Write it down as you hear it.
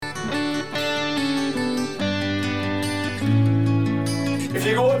If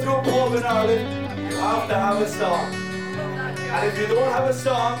you go to a pub in Ireland, you have to have a song. And if you don't have a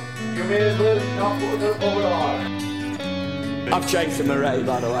song, you may as well not go to the pub at all. I've changed to Murray,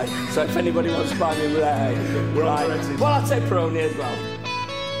 by the way, so if anybody wants to buy me Murray, right. Well, I'll take Peroni as well.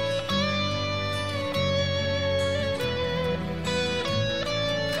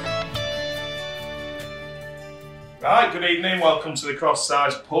 Right, good evening, welcome to the Cross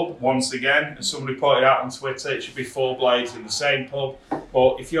Size Pub once again. As somebody pointed out on Twitter, it should be 4 blades in the same pub,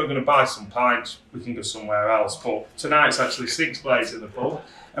 but if you're going to buy some pints, we can go somewhere else. But tonight's actually 6 blades in the pub,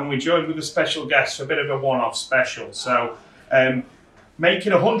 and we're joined with a special guest for a bit of a one-off special. So,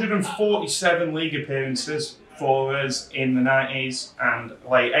 making 147 league appearances for us in the 90s and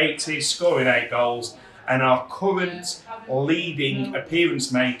late 80s, scoring 8 goals, and our current leading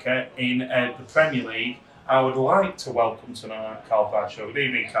appearance maker in the Premier League, I would like to welcome tonight Carl Bradshaw. Good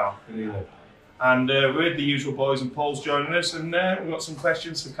evening, Carl. Good evening. And we're the usual boys and Paul's joining us, and we've got some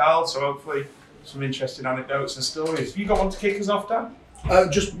questions for Carl, so hopefully some interesting anecdotes and stories. Have you got one to kick us off, Dan?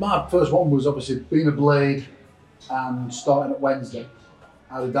 Just my first one was obviously being a blade and starting at Wednesday.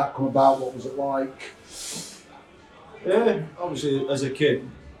 How did that come about? What was it like? Yeah, obviously as a kid,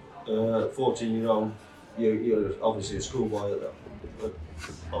 14-year-old, you're obviously a schoolboy at that. But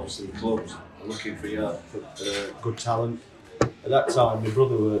obviously clubs are looking for you for good talent. At that time, my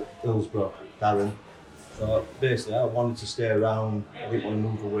brother was at Hillsborough, Darren. So basically, I wanted to stay around. I didn't want to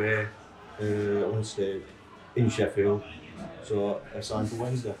move away. I wanted to stay in Sheffield. So I signed for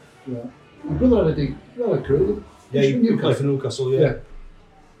Wednesday. Yeah. My brother had a career. Yeah, you played for Newcastle, yeah.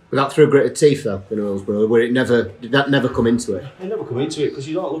 Was that through gritted teeth though, in Hillsborough? Where did that never come into it? I never come into it because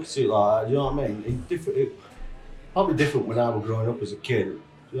you don't look at it like that, you know what I mean? It's probably different when I was growing up as a kid,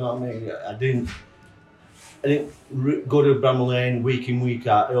 you know what I mean? I didn't go to Bramall Lane week in, week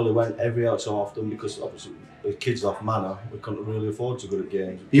out. I only went every out so often because obviously the kids off Manor, we couldn't really afford to go to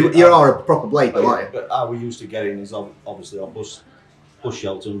games. You are a proper blade though, aren't you? But how we used to get in is obviously our bus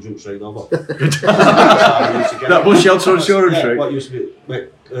shelter and jump straight over. That bus shelter on Shoreham Street? What used to be,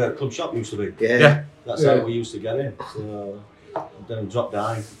 Club Shop used to be. Yeah. That's how we used to get in. So then drop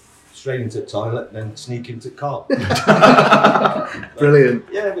down, straight into the toilet, then sneak into the car. Brilliant.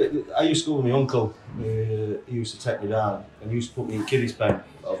 Yeah, but I used to go with my uncle. He used to take me down and he used to put me in kiddies pen.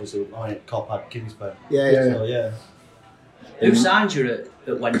 Obviously, my cop had kiddies pen. Yeah. So, yeah. Who signed you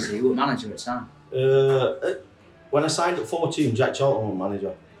at Wednesday? Who was manager at the time? When I signed at 14, Jack Charlton was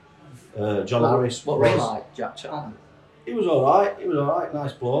manager. John Harris. What were you like, Jack Charlton? He was alright,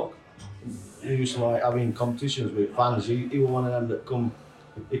 nice bloke. He used to like having competitions with fans. He was one of them that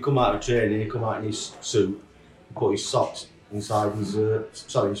he'd come out of training, he'd come out in his suit, put his socks inside his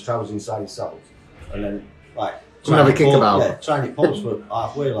trousers inside his socks, and then like have a kick about. Yeah, trying to pose for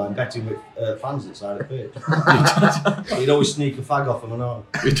halfway line, betting with fans inside the pitch. He'd always sneak a fag off them and all.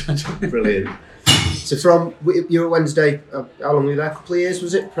 Brilliant. So you were at Wednesday, how long were you there? A couple of years,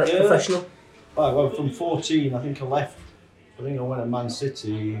 was it? Professional? Well, from 14, I think I left. I think I went to Man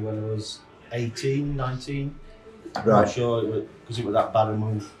City when I was 18, 19. Right. I'm not sure because it was that bad a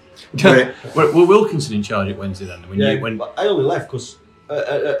move. Were Wilkinson in charge at Wednesday then? But I only left because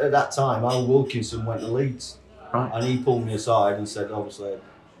at that time Al Wilkinson went to Leeds. Right. And he pulled me aside and said, obviously,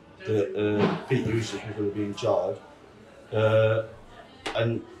 that Pete Eustace was going to be in charge.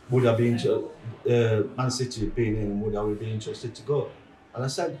 And would I be Man City had been in, would I be interested to go? And I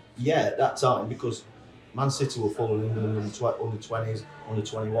said, yeah, at that time, because Man City were full of England under 20s, under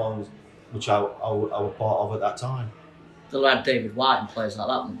 21s, which I was part of at that time. They'll have David White and players like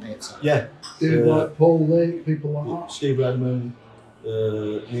that, wouldn't they? Yeah. David White, Paul Lake, people like that. Steve Redmond,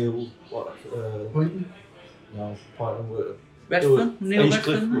 Neil, Pointon? No, Pointon. Redfern? Neil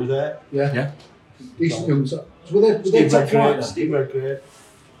Hinchcliffe Redfern? was there. Yeah. Decent young. So were they top flight? Steve Redgrave,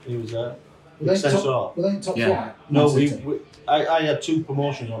 he was there. Were they in top flight? No, I had 2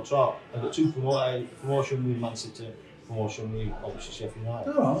 promotions on top. I got 2 promotion with Man City, promotion with obviously Sheffield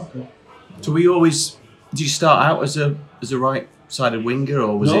United. Oh, okay. So did you start out as a right-sided winger,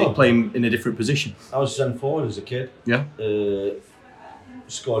 or was it playing in a different position? I was centre forward as a kid. Yeah.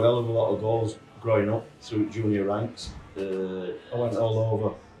 Scored a hell of a lot of goals growing up through junior ranks. I went all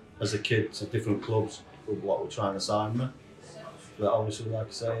over as a kid to different clubs with what were trying to sign me. But obviously, like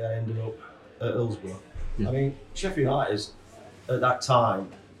I say, I ended up at Hillsborough. Yeah. I mean, Sheffield United, at that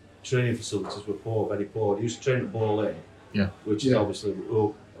time, training facilities were poor, very poor. They used to train at Ball Lane, which is obviously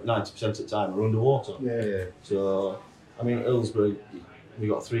 90% of the time are underwater. Yeah. So, I mean, at Hillsborough, we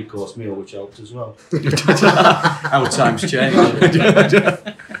got a 3-course meal, which helped as well. Our times change.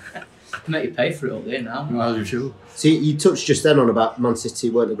 Make you pay for it up there now. Well, sure. So you touched just then on about Man City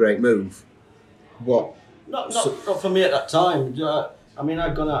weren't a great move. What? Not for me at that time. I mean,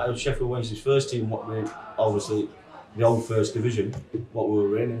 I'd gone out of Sheffield Wednesday's first team, what we obviously the old first division, what we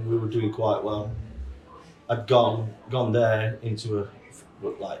were in, and we were doing quite well. I'd gone there into a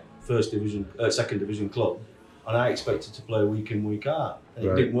first division, second division club, and I expected to play week in, week out. And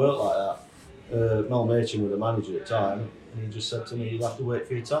it didn't work like that. Mel Machin was the manager at the time, and he just said to me, "You'll have to wait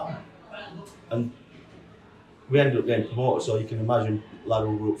for your time." And we ended up getting promoted, so you can imagine lad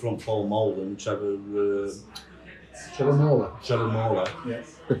who were up front, Paul Molden, Trevor Moller. Yeah.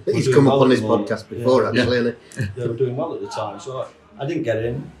 He's come up on this podcast before, actually, hasn't he? They were doing well at the time, so I didn't get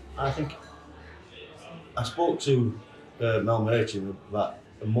in. I think I spoke to Mel Machin about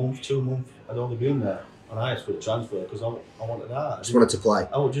a month, 2 months. I'd only been there, and I asked for a transfer because I wanted out. Just wanted to play.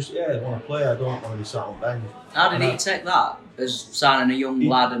 I would just, I want to play. I don't want to be sat on bench. How did he take that as signing a young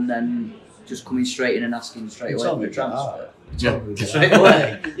lad and then just coming straight in and asking straight away for a transfer? Straight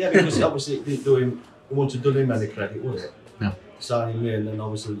away. Yeah, because obviously it didn't do him. It wouldn't have done him any credit, would it? No. Signing me and then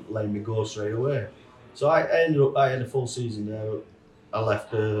obviously letting me go straight away. So I ended up. I had a full season there. I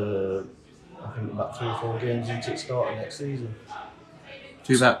left. I think about 3 or 4 games into it starting next season.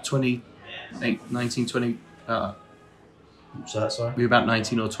 So you're about 19, 20. So that's sorry. We were about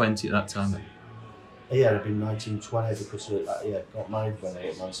 19 or 20 at that time. Then. Yeah, I'd been 19, 20 because got married when I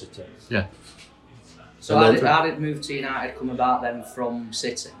was at Man City. Yeah. So how did move to United come about then from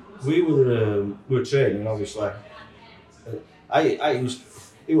City? We were training obviously.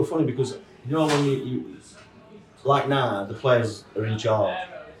 It was funny because you know when you like now the players are in charge,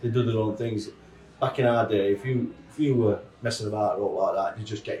 they do their own things. Back in our day, if you were messing about or like that, you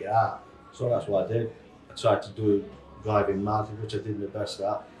just get you out. So that's what I did. I tried to do driving mad, which I did my best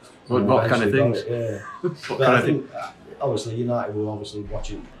at. What kind of things? But I think obviously United were obviously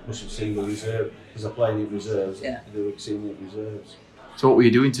must have seen the reserve because I played in reserves. Yeah. They were seeing the reserves. So what were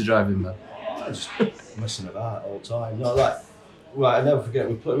you doing to drive him then? Just messing about all the time. No, I never forget.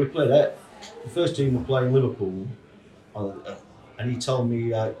 We played it. The first team were playing Liverpool, and he told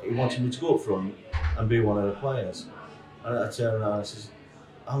me he wanted me to go up front and be one of the players. And I turned around and I says,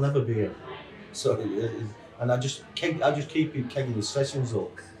 "I'll never be him." So, and I just keep kegging his sessions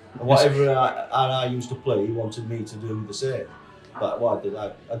up. And whatever I used to play, he wanted me to do the same. But what I did,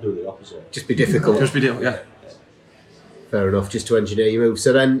 I do the opposite. Just be difficult. Yeah. Fair enough, just to engineer your move.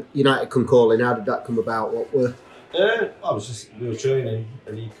 So then United come calling, how did that come about? What were... we were training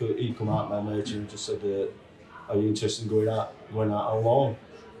and he come out, my mate, and just said, "Are you interested in going out on loan?"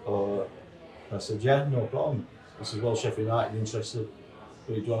 I said, "Yeah, no problem." He said, "Well, Sheffield United interested,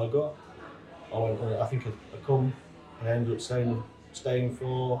 where do you want to go?" I went, I think I come and I ended up staying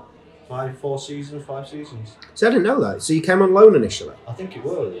for 5 seasons. So I didn't know that. So you came on loan initially? I think it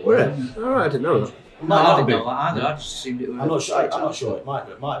was. Were it? All right, I didn't know that. No, I didn't know that either. I just assumed it was. I'm not sure. It might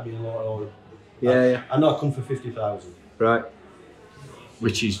be a lot. Yeah. I know I come for 50,000. Right.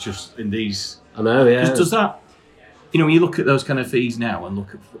 Which is just in these. I know. Yeah. Does that? You know, when you look at those kind of fees now and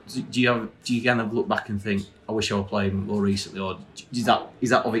look at, do you kind of look back and think, I wish I were playing more recently, or is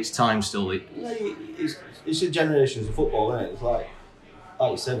that of its time still? Yeah, it's a generations of football, isn't it? It's like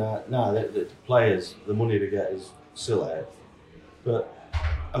you said, now the players, the money they get is silly, but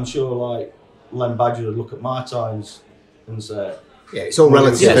I'm sure like Len Badger would look at my times and say, yeah, it's all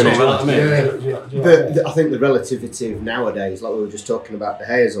relative. Yeah, isn't it? But I think the relativity of nowadays, like we were just talking about, De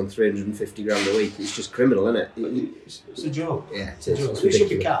Gea's on 350 grand a week. It's just criminal, isn't it? It's a joke. Yeah, it is. It should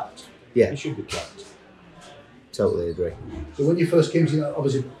be capped. Yeah, it should be capped. Totally agree. So when you first came to United,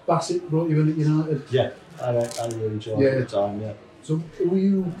 obviously Bassett brought you in at United. Yeah, I really enjoyed it at the time. Yeah. So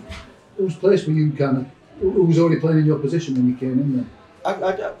whose place were you kind of? Who was already playing in your position when you came in then? I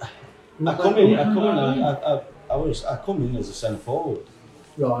come in as a centre forward,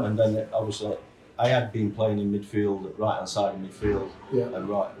 right? And then obviously I had been playing in midfield, right hand side of midfield, and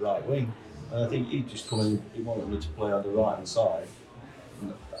right wing. And I think he just come in. He wanted me to play on the right hand side,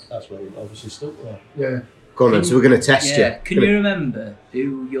 and that's where he obviously stuck there. Yeah. Go on then. So we're going to test you. Can you remember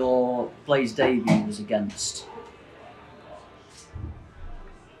who your player's debut was against?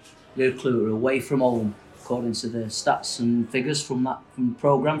 You clue, away from home, according to the stats and figures from the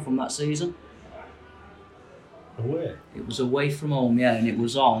programme from that season. Away? It was away from home, yeah, and it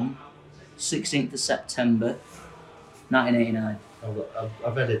was on 16th of September, 1989.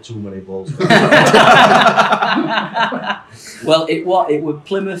 I've headed too many balls. Well, it was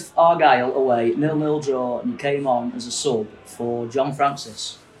Plymouth Argyle away, 0-0 draw, and you came on as a sub for John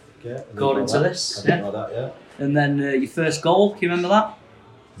Francis. Okay, according to this. I didn't know that, yeah. And then your first goal, can you remember that?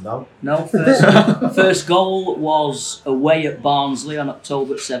 No, first goal was away at Barnsley on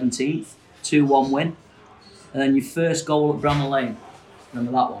October 17th, 2-1 win. And then your first goal at Bramall Lane.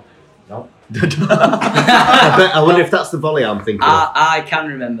 Remember that one? No. I wonder if that's the volley I'm thinking of. I can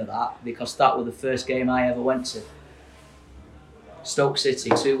remember that because that was the first game I ever went to. Stoke City,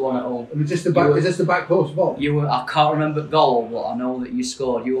 2-1 at home. And is this the back post ball? I can't remember goal, but I know that you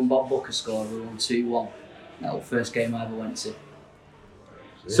scored. You and Bob Booker scored. We won 2-1. That was the first game I ever went to.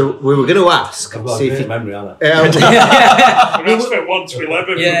 So we were going to ask. I've got see a if great you, memory, haven't I? We asked for 1 to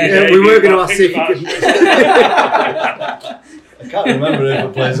 11. Yeah. we were going to ask if you could. I can't remember if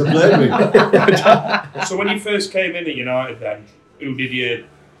the players have played with. So when you first came in at United then, who did you,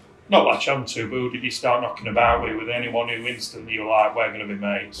 not latch on to, but who did you start knocking about with? Was there anyone who instantly you were like, we're going to be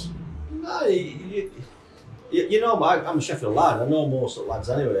mates? No, you know, I'm a Sheffield lad. I know most of the lads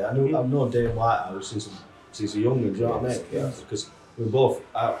anyway. I've known Dane Whitehouse since a young one, do you know what I mean? Yeah. Because we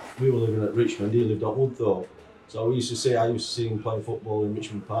were living at Richmond, he lived at Woodthorpe. So I used to see him playing football in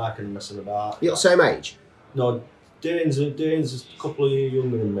Richmond Park and messing about. You're the same age? No, Dane's a couple of years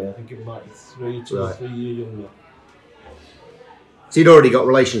younger than me. I think he might be 3 years younger. So you'd already got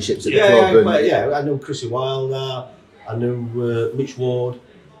relationships at the club? Yeah, I knew Chrissy Wilder, I knew Mitch Ward, do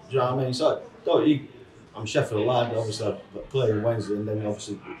you know what I mean? So I'm Sheffield lad, obviously I played on Wednesday and then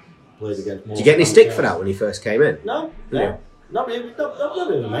obviously played against more. Did you get any stick for that when you first came in? No. Not really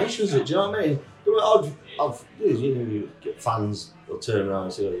mentions it, do you know what I mean? There were you get fans will turn around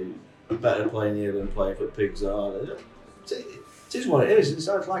and say, you're better playing here than playing for Pigs. It is what it is. It's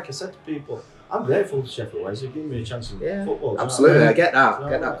like I said to people, I'm grateful to Sheffield Wednesday giving me a chance in football. Absolutely, I get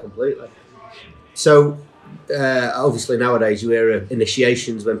that completely. So, obviously nowadays you hear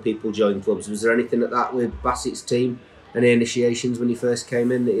initiations when people join clubs. Was there anything like that with Bassett's team? Any initiations when you first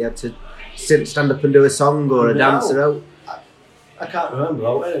came in that you had to stand up and do a song or a dance or out? I can't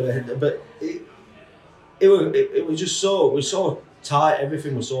remember. Anyway, but it was just so tight.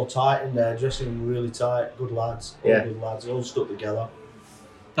 Everything was so tight in there. Dressing room really tight. Good lads. Good lads. All stuck together.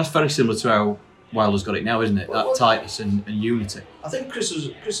 That's very similar to how Wilder's got it now, isn't it? That tightness and unity. I think Chris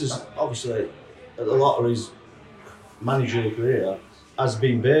is obviously a lot of his managerial career has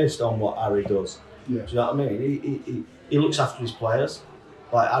been based on what Harry does. Yeah. Do you know what I mean? He looks after his players,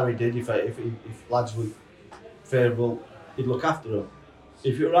 like Harry did. If lads were favourable, he'd look after them.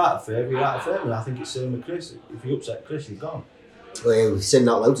 If you're out of favour, you're out of favour. And I think it's the same with Chris. If you upset Chris, you're gone. Well, yeah, we've seen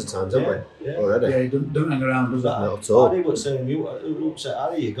that loads of times, haven't we? Yeah. Already. Yeah, he don't hang around, does that? Not at all. Harry was saying, you upset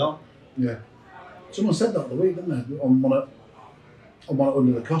Harry, you're gone. Yeah. Someone said that the week, didn't they? On one of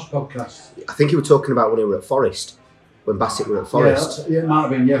Under the Cost podcasts. I think you were talking about when he were at Forest, when Bassett were at Forest. Yeah, it might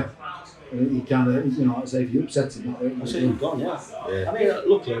have been, yeah. He kind of, like I say, if you upset him, I said, you're gone, yeah. I mean,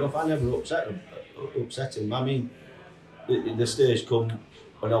 luckily enough, I never upset him. I mean, the stage come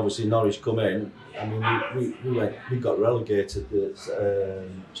when obviously Norwich come in. I mean, we got relegated at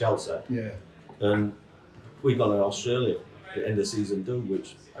Chelsea. Yeah. And we got to Australia at the end of season 2,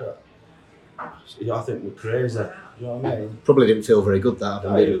 which I think we're crazy. Do you know what I mean? Probably didn't feel very good that.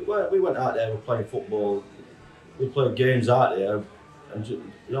 We went out there, we're playing football. We played games out there, and you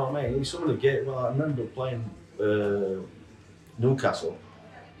know what I mean. Some of the games. Well, I remember playing Newcastle,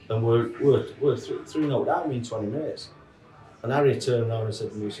 and we're 3-0 down in 20 minutes. And Harry turned around and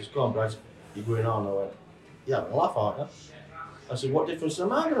said to me, he says, "Go on, Brad, you're going on." I went, "Yeah, I'm gonna laugh, aren't you?" I said, "What difference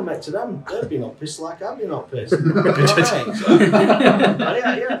am I going to make to them? They've been up pissed like I've been up pissed." Yeah,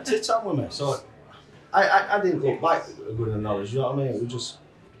 tit on with me. So I didn't look like good in knowledge. You know what I mean? We just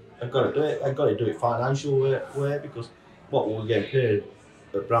I got to do it. I got to do it financial way because what we were getting paid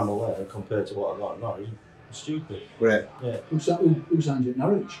at Bramall Lane compared to what I got now is stupid. Right. Yeah. Who signed you at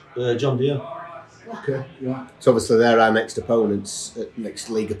Norwich? John Deere. Okay, yeah. So obviously they're our next opponents, next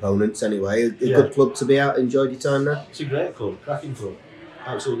league opponents anyway. A good club to be at. Enjoyed your time there? It's a great club, cracking club.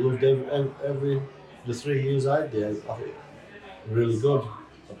 Absolutely loved every the 3 years I had there. I think really good,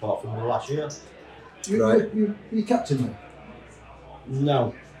 apart from the last year. You captain there?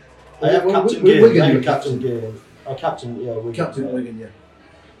 No. I have captain game. I captain Wigan. Captain at Wigan, yeah.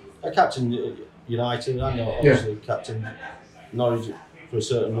 I captain United. I know obviously captain Norwich for a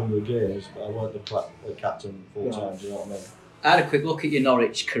certain number of games, but I weren't the captain full time. Do you know what I mean? I had a quick look at your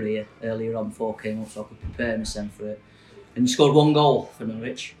Norwich career earlier on before I came up, so I could prepare myself for it. And you scored 1 goal for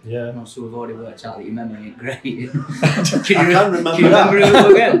Norwich. Yeah. So we've already worked out that your memory ain't great. I can remember Can you remember who it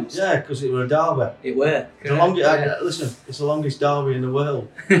were against? Yeah, because it were a derby. It were. Listen, it's the longest derby in the world.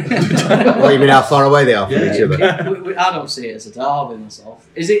 What, you mean how far away they are from each other? I don't see it as a derby myself.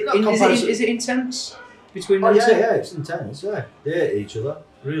 Is it intense between them two? Yeah, it's intense. Yeah, they hate each other.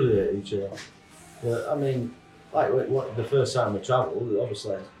 Really hate each other. But, I mean, like the first time we travelled,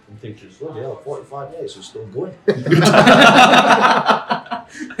 obviously I'm thinking, bloody hell, 45 minutes, we're still going.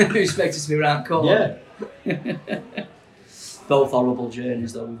 You expect us to be round corner? Yeah. Both horrible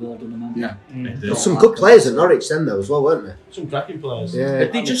journeys, though. We've all done them. Yeah. There's some good players at Norwich then, though, as well, weren't there? Some cracking players. Yeah.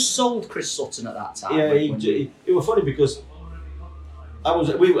 Had they just sold Chris Sutton at that time? Yeah, it was funny because I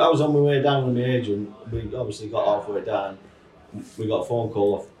was on my way down with my agent. We obviously got halfway down. We got a phone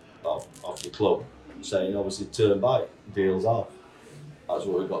call off the club saying obviously turn back, deals off. That's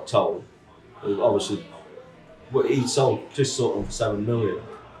what we got told. Obviously, he sold Chris Sutton for $7 million.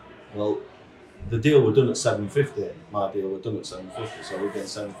 Well, the deal was done at 750. My deal was done at 750, so we're getting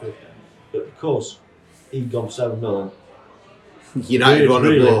 750. But because he'd gone for 7 million, United really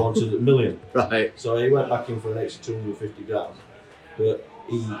wanted more. wanted $1 million. Right. So he went back in for an extra 250 grand. But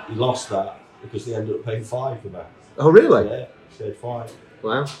he lost that because they ended up paying 5 for that. Oh, really? Yeah, he paid 5.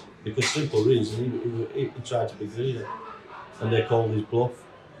 Wow. Because simple reason, he tried to be greedy. And they called his bluff.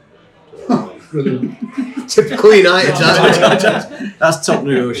 So, Brilliant. Typical United. That. That's top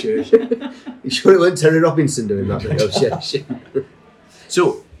negotiation. You sure it weren't Terry Robinson doing that negotiation?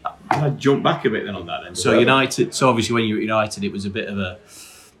 So, can I jump back a bit then on that then? So United, so obviously when you were at United it was a bit of a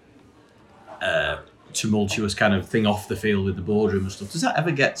tumultuous kind of thing off the field with the boardroom and stuff. Does that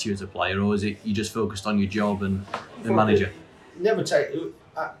ever get to you as a player, or is it you just focused on your job and the manager? never take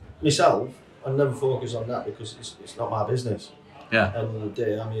myself. I never focus on that because it's not my business. Yeah. At the end of the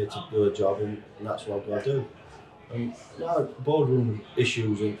day, I'm here to do a job, and that's what I do. And boardroom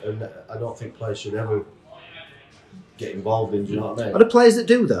issues, and I don't think players should ever get involved in. Do you know what I mean? Are the players that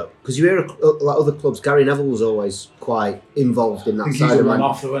do though? Because you hear like other clubs, Gary Neville was always quite involved in that He's side a of run it.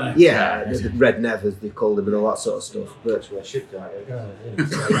 off, wasn't he? Yeah, the Red Nev, as they called him, and all that sort of stuff. But That's where shit guy.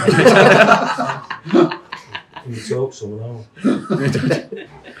 You talk someone else.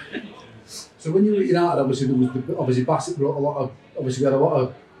 So when you were at United, obviously there was obviously Bassett brought a lot of, obviously we had a lot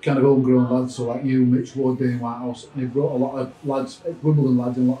of kind of homegrown lads, so like you, Mitch Ward, Dean Whitehouse, and he brought a lot of lads, Wimbledon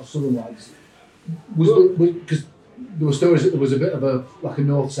lads and a lot of Southern lads. Because there were stories that there was a bit of a like a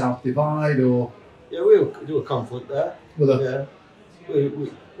north-south divide, or Yeah, there was conflict there. whether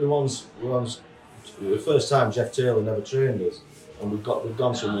We once the first time Jeff Taylor never trained us, and we'd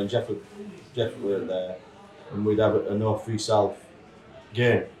gone somewhere and Jeff weren't there, and we'd have a north-south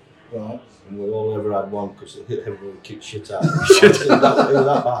game. right. And we all ever had one because everyone kicked shit out. It was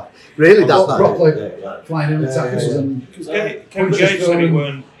that bad. really, that bad. Properly Yeah. flying in the Yeah, tackles yeah. and Kevin punches James said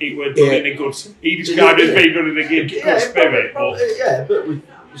thrown. it weren't done in a good. He described it as being done in a good spirit, but we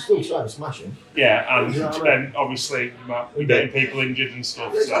still trying to smash him. and obviously you might be getting people injured and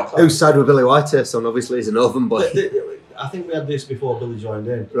stuff. So. Whose side were Billy Whitehurst on? Obviously, he's a Northern boy. I think we had this before Billy joined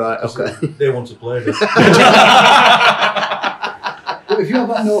in. Right, okay. They want to play this. But if you have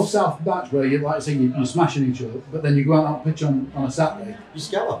that north-south match where you're like saying you're smashing each other, but then you go out on pitch on a Saturday, You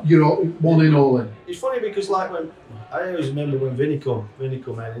scour. you're all, one in, all in. It's funny because like when I always remember when Vinny come in,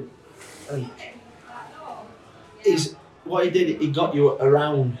 and what he did, he got you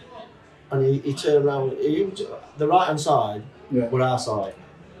around, and he turned around. The right hand side were our side,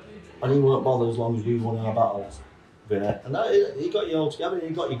 and he weren't bothered as long as we won our battles. Vinny, and he got you all together. And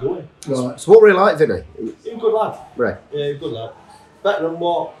he got you going. Right. So what were you like, Vinny? He was a good lad. Right. Yeah, he was a good lad.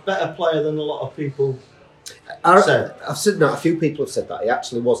 Better player than a lot of people. I've said that. A few people have said that. He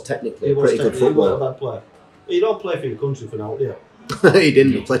actually was technically a pretty good He wasn't a footballer. bad player. You don't play for your country for now, do you? He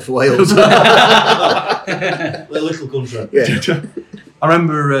didn't. He played for Wales. The little country. Yeah. I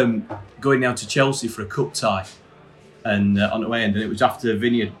remember going down to Chelsea for a cup tie, and on the way end, and it was after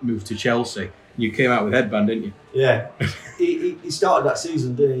Vinny had moved to Chelsea. You came out with headband, didn't you? Yeah. he started that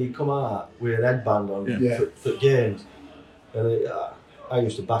season, didn't he? He come out with an headband on Yeah. for games. And I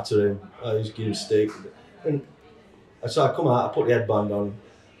used to batter him. I used to give him steak. And so I come out, I put the headband on,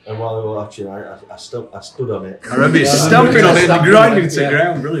 and while they were watching, I stood on it. I remember you Yeah, stamping on it and stamping grinding on to it, the yeah.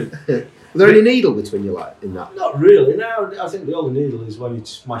 ground. Brilliant. Was there any needle between you like in that? Not really. Now I think the only needle is when you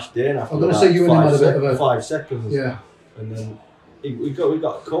smashed in after I'm gonna about say you and him had a bit of a 5 seconds. Yeah. And then we got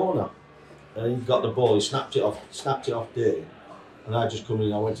a corner, and he got the ball. He snapped it off Dave, and I just come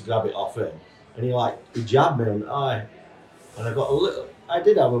in. I went to grab it off him, and he jabbed me on the eye, and I got a little. I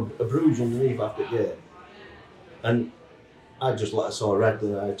did have a bruise underneath after the game, and I just saw red,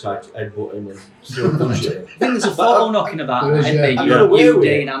 and I tried to headbutt him and still punched him. I think there's a photo knocking about There is, that, yeah. isn't I there? got away You, with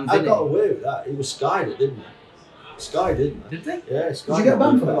Dean, it. and I Vinny. got away with that. It was Sky that didn't. Sky didn't. Did they? Yeah, Sky. Did you get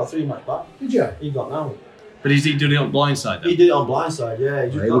banned for I that? got 3 match back. Did you? He got now. But is he doing it on blindside He then? did it on blindside. Yeah, he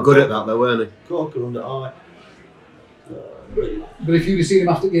just They got were good at that, though, weren't they? Corker under eye. But if you'd have seen him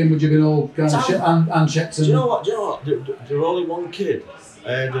after the game, would you have been all kind of shit and checks Do and you know what? There were only one kid.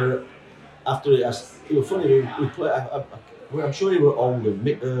 And after it was funny. We played. I'm sure you were Oldham.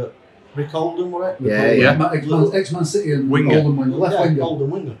 Rick Oldham, were it? Yeah. Ex-Man City and Winger. Oldham winger, left winger. Oldham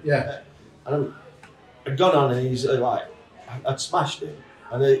winger. Yeah. And I'd gone on, and he's like, I'd smashed him,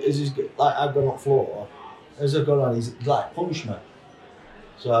 and as he's like I'd gone on the floor, as I've gone on, he's like punched me.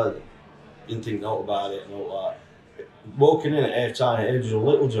 So I didn't think nothing about it and all that. Walking in at half time, Adrian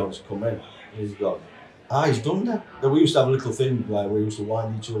Littlejohn's come in, and he's gone, he's done that. We used to have a little thing where we used to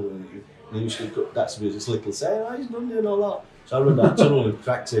wind each other, and he used to cut that to be this little saying, he's done that and all that. So I ran that tunnel and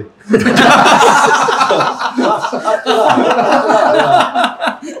cracked him.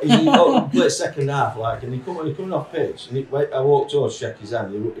 He played second half, and he coming off pitch, and I walked towards, shake his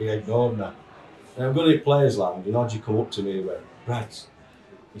hand, he ignored me. And I'm going to players' lounge, and Odgie come up to me and went, Brad,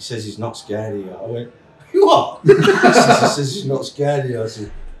 he says he's not scared of you. I went, what? He says he's not scared of you. I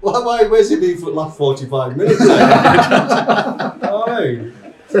said, where's he been for the last 45 minutes?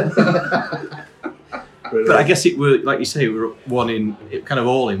 But I guess it were, like you say, we were one in, it kind of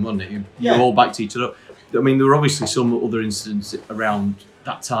all in, wasn't it? You all backed each other up. I mean, there were obviously some other incidents around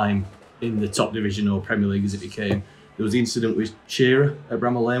that time in the top division or Premier League as it became. There was the incident with Shearer at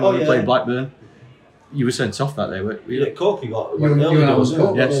Bramall Lane when we played Blackburn. You were sent off that day, weren't you? Yeah, Corky got You and I was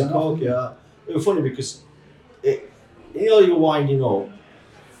Corky, yeah. It was funny because you're winding up.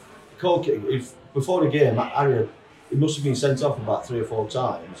 Corky, before the game, he must have been sent off about 3 or 4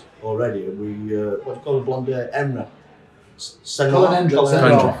 times already. We what do you call the blonde hair? Emra. Colin Hendry.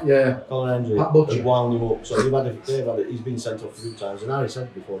 Yeah. Colin Hendry. Pat Butcher. Had wound him up. So he's been sent off a few times. And Harry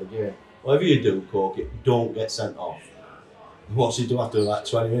said before the game, whatever you do, Corky, don't get sent off. What's he do after like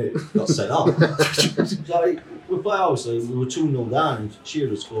 20 minutes? Got sent off. So we play, obviously, we were 2-0 down and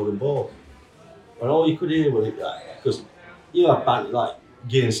Shearer scored them both. And all you could hear was it, because you have like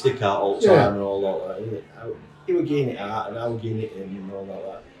getting stick out all the time and all that. He was getting it out and I was getting it in and all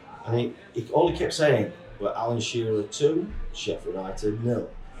that. And all he kept saying were Alan Shearer 2, Sheffield United 0.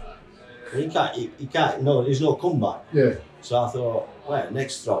 And he can't, no, there's no comeback. Yeah. So I thought, well,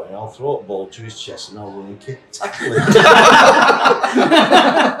 next throw in, I'll throw a ball to his chest and I'll run and tackle him.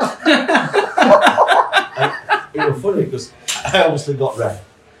 It was funny because I obviously got ref.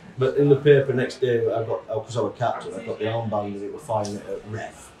 But in the paper next day, because I was captain, I got the armband and it was fine at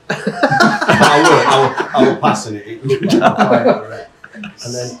ref. I was passing it, it looked like I was fine at ref.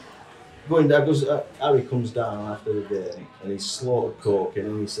 And then going down, because Harry comes down after the game and he's slaughtered Cork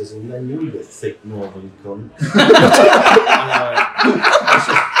and he says, and then you the thick northern cunt.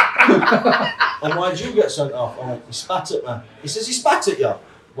 And why'd you get sent off? I went, he spat at me. He says, he spat at you?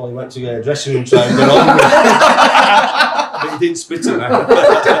 Well, he went to get a dressing room trying to get on with it. But he didn't spit at me.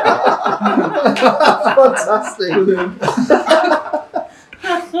 Fantastic.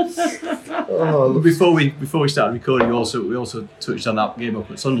 Before we started recording, we also touched on that game up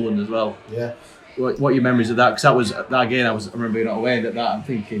at Sunderland as well. Yeah. What are your memories of that? Because that game, I remember being away at that. I'm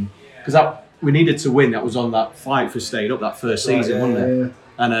thinking because we needed to win. That was on that fight for staying up that first season, wasn't it?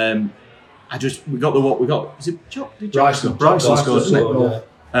 Yeah. And we got. Was it Bryson? Bryson scored, wasn't it?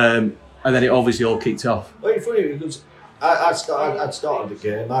 And then it obviously all kicked off. Well, it's funny because I'd started the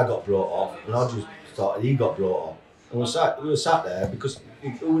game, I got brought off, and Odgie started, he got brought off. And we were sat there because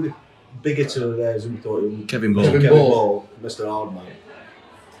who were the bigger two of theirs who thought it was Kevin Ball. Kevin Ball, Mr. Hardman.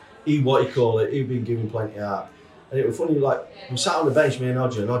 He'd been given plenty out. And it was funny, like, we sat on the bench, me and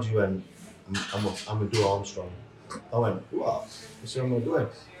Odgie went, I'm going to do Armstrong. I went, what? He said, I'm going to do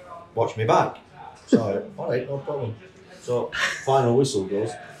it. Watch me back. So, alright, no problem. So, final whistle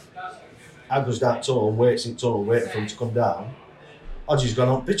goes. I goes down tunnel, waits in tunnel, waiting for him to come down. Odgie's gone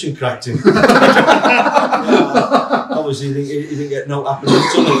on pitch and cracked him. Obviously, he didn't get no happening in the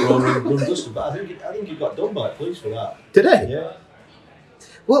tunnel run dusted, but I think he got done by police for that. Did he? Yeah.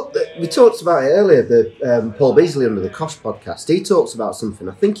 Well, we talked about it earlier, the Paul Beasley under the Kosh podcast. He talks about something,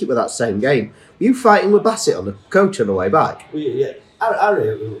 I think it was that same game. Were you fighting with Bassett on the coach on the way back? Yeah.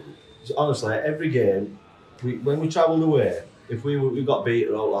 Harry, honestly, every game, when we travelled away, if we got beat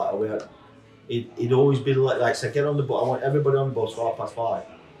or all that, he'd always be like say, get on the bus. I want everybody on the bus for 5:30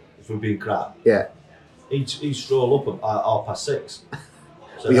 if we're being crap. Yeah. He'd stroll up at 6:30.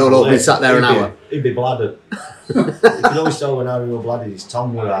 So we all been sat there an hour. He'd be bladdered. You could always tell when Harry was bladdered, his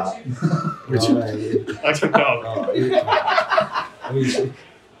tongue was out. Like a dog.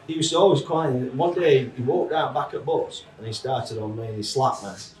 He was always crying. One day he walked out back at bus and he started on me and he slapped me.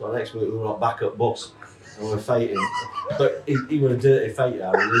 So next week we were back at bus. And we were fighting, but he was a dirty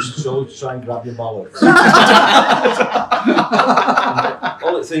fighter. He used to always try and grab your bollocks.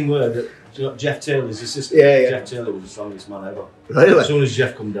 All the thing was that Jeff Taylor's assistant. Yeah. Jeff Taylor was the strongest man ever. Really? As soon as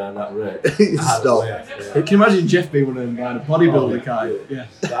Jeff come down that road, Stop. Can you imagine Jeff being one of them kind of bodybuilder kind? Yeah.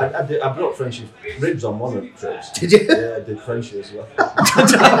 I brought French's ribs on one of the trips. Did you? Yeah, I did Frenchy as well. I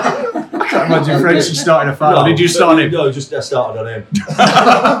can't imagine Frenchy starting a fight. Or did you start him? No, just I started on him.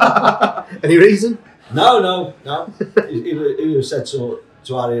 Any reason? No. he would have said so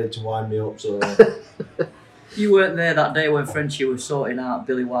to Harry to wind me up. So You weren't there that day when Frenchie was sorting out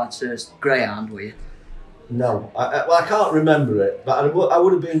Billy Whitehurst greyhound, were you? no, I can't remember it, but I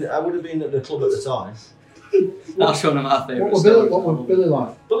would have been at the club at the time. That's one of my favourite What stories. was Billy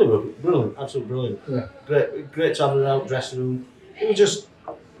like? Billy was brilliant, absolutely brilliant. Yeah. Great to have him out dressing room. It was just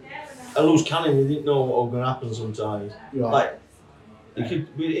a loose cannon. You didn't know what was going to happen sometimes. Right. Like you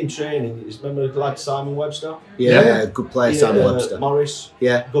could be in training. You remember the lad Simon Webster? Yeah, good player, Simon Webster. Morris.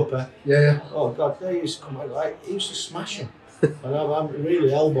 Yeah. Gupper. Yeah. Oh God, they used to come out like he used to smash him, and I'm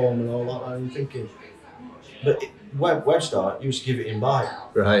really elbow him and all that. And I'm thinking, but Webster used to give it in by.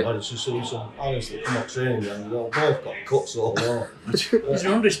 Right. I just see some honestly come up training and they all both got cuts all over. He's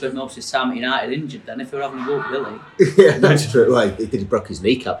an spent most of his time at United injured then, if they were having a go at Billy. Yeah, that's true. Well, he broke his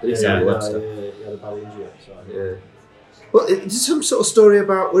kneecap, didn't he, Simon Webster? He had a bad injury. So. Yeah. Well, is some sort of story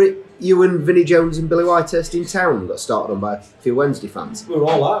about were it you and Vinnie Jones and Billy Whitehurst in town got started on by a few Wednesday fans? We were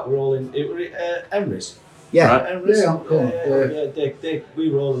all out. We were all in. It were Emrys. Yeah. Right, Emrys. Yeah, cool. We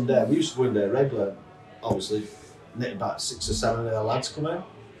were all in there. We used to go in there regular. Obviously, about 6 or 7 of their lads come in,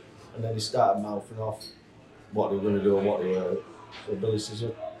 and then he started mouthing off what they were going to do and what they were. So Billy says,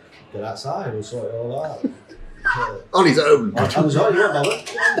 "Get outside. We'll sort it all out." On his own. I was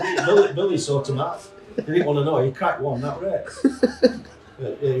like, "Yeah, Billy sorted him out." He didn't want to know. He cracked one that rate.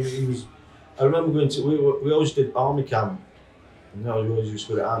 He was. I remember going to. We always did army camp. We always used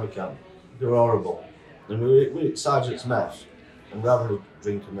to go to army camp. They were horrible. And we at Sergeant's Mess, and we're having a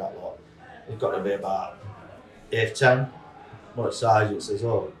drink and that lot. It got to be about 8:10. One at Sergeant says,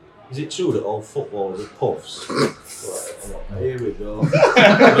 "Oh, is it true that all footballers are puffs?" Right, here we go.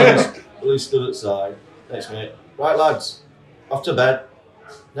 Billy stood outside. Next minute, right lads, off to bed.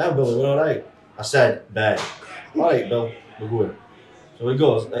 Now Billy, we're all right. I said, bed. All right, Bill, we're going. So he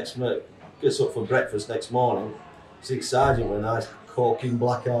goes, next minute, gets up for breakfast next morning, sees Sergeant with a nice corking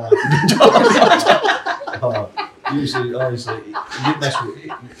black eye. Usually, honestly, he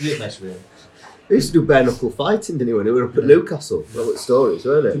didn't mess with him. He used to do bare knuckle fighting, didn't he, when we were up at Newcastle? Robert Stories,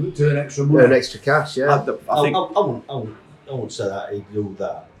 weren't it? To earn extra money. Earn extra cash, yeah. I think I wouldn't say that he'd do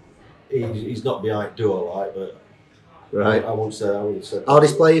that. He's not behind door like, but Right. I wouldn't say that.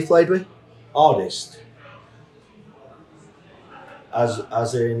 Hardest player you played with? Hardest.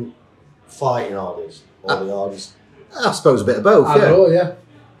 As in fighting hardest or the hardest. I suppose a bit of both, I yeah. know, yeah.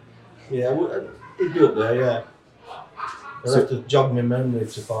 Yeah, he'd be up there, yeah. I'd have to jog my memory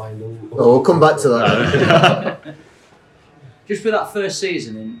to find. Oh, we'll come back to that. Just for that first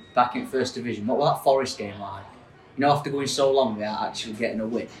season back in First Division, what was that Forest game like? You know, after going so long without actually getting a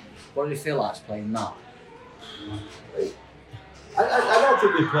win, what did it feel like playing that? I don't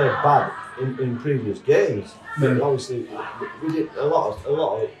think we played bad in previous games. But obviously, we did a lot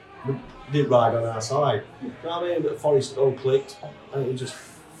of we did ride on our side. You know what I mean? But Forest all clicked, and it was just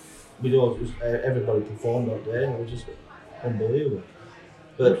everybody performed that day, and it was just unbelievable.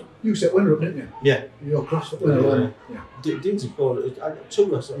 But You set winner up, didn't you? yeah, You're cross up winner, weren't you? Yeah. Dean's scored. I got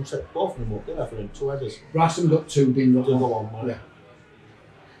 2. I set both of them up. Didn't I? For him, 2 headers. Bryson got 2, Dean got Didn't 1. go on, Yeah.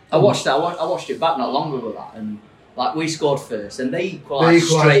 I watched that. I watched it back not long ago. That and like we scored first, and they equalised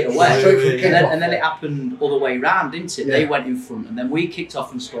straight away. Straight from And kick-off. And then it happened all the way round, didn't it? Yeah. They went in front, and then we kicked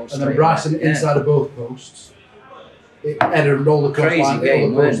off and scored And straight then Bryson away. inside of both posts. It headed and rolled across Crazy line, game, all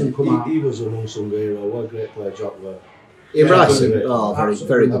the posts wasn't and come out. He was an unsung hero. What a great player Jock was. Ian Yeah, Bryson? brilliant. Oh, very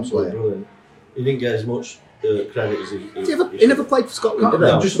Absolutely good Absolutely player. brilliant. He didn't get as much credit as He never played for Scotland, did he?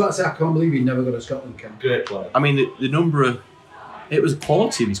 I'm just about to say, I can't believe he never got a Scotland cap. Great player. I mean, the number of... It was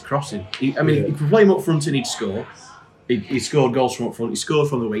quality of his crossing. You could play him up front and he'd score. He scored goals from up front, he scored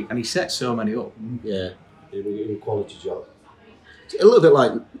from the weak, and he set so many up. Yeah. He was a quality job. A little bit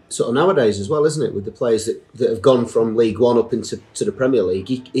like sort of nowadays as well, isn't it? With the players that have gone from League One up into the Premier League,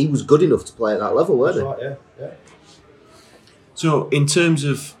 he was good enough to play at that level, weren't That's he? right, yeah. So, in terms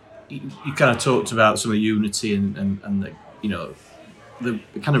of... You kind of talked about some of the unity and the, the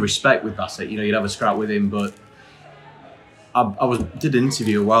kind of respect with Bassett. You'd have a scrap with him, but I did an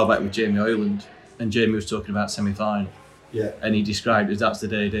interview a while back with Jamie Oyland, and Jamie was talking about semi-final. Yeah. And he described it as that's the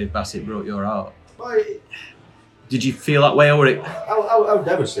day Dave Bassett broke your heart. Well, Did you feel that way, or it? I was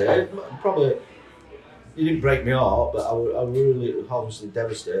devastated. Probably, he didn't break my heart, but I was really obviously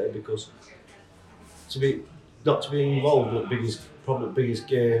devastated because not to be involved in the biggest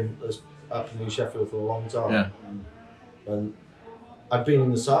game that's happened in Sheffield for a long time. Yeah. And I'd been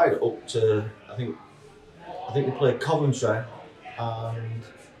in the side up to I think they played Coventry, and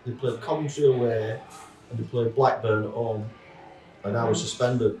they played Coventry away, and they played Blackburn at home, and I was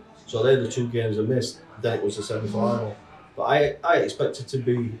suspended. So they're the 2 games I missed. Then it was the semi-final. But I expected to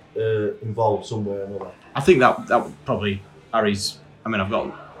be involved somewhere or another. I think that would probably Harry's. I mean,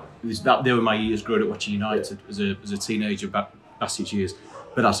 they were my years growing up watching United as a teenager, Bassett's years.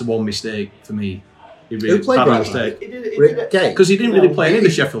 But that's the one mistake for me. He really Who played had a right mistake. Because he didn't really play any of the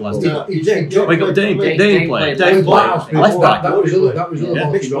Sheffield lads, did he? He did. We got Dane played. Dane Whitehouse, played. Left back. That was the other Yeah,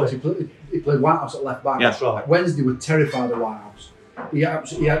 ball Mitch he dropped. He played Whitehouse at left back. Yeah. That's right. Wednesday were terrified of Whitehouse. He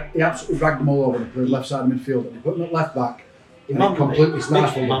absolutely dragged them all over and played left side of midfield. And he put him at left back. And he completely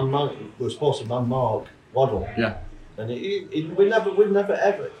stifled him. We were supposed to man-mark Waddle. Yeah. And we've never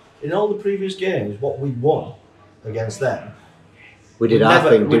ever, in all the previous games, what we'd won against them, we did our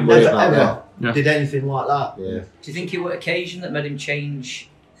thing, didn't we? Yeah. Did anything like that. Yeah. Do you think it was occasion that made him change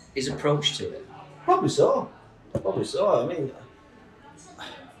his approach to it? Probably so. I mean,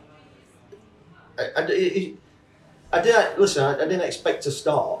 I didn't expect to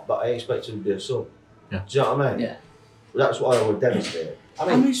start, but I expected to be a sub. Yeah. Do you know what I mean? Yeah. That's why I was devastated. I How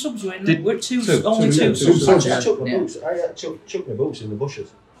mean, many subs were in Did- there? We're two, two. only Two, two yeah, subs. two subs. I chucked my Yeah. boots. I chucked my boots in the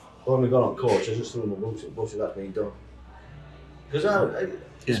bushes. When we got on coach, I just threw my boots in the bushes. That's me done. Because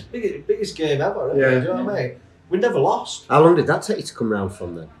it's the biggest game ever. Isn't it? Yeah. Do you know what I mean? We never lost. How long did that take you to come round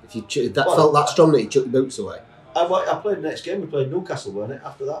from then? If you felt that strong that you took your boots away? I played the next game. We played Newcastle, weren't it?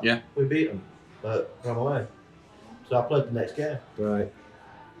 After that, Yeah. we beat them, ran away. So I played the next game. Right.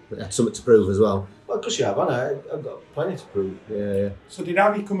 Had something to prove as well. Well, because you have, haven't I? I've got plenty to prove. Yeah. So did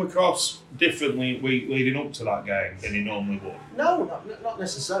Harry come across differently leading up to that game than he normally would? No, not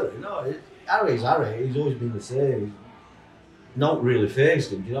necessarily. No, Harry's Harry. He's always been the same. Not really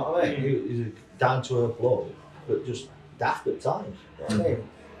phased him. Do you know what I mean? He's a down to earth bloke, but just daft at times. You know what I mean?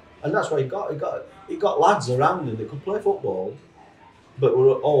 And that's what he got. He got lads around him that could play football, but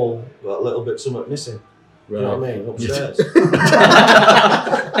we're all got a little bit something missing. Do you know what I mean? Upstairs.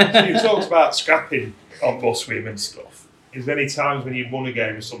 You talked about scrapping on bus with him and stuff. Is there any times when you'd won a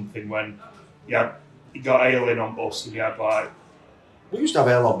game or something when you got ale in on bus and you had like... We used to have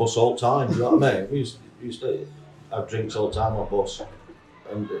ale on bus all the time, do you know what I mean? We used to have drinks all the time on bus.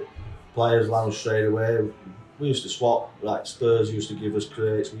 And players lounge straight away. We used to swap, like Spurs used to give us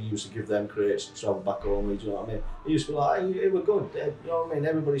crates, we used to give them crates to travel back home, do you know what I mean? It used to be like, it was good, you know what I mean?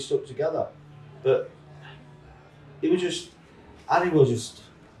 Everybody stuck together. But it was just, Harry was just,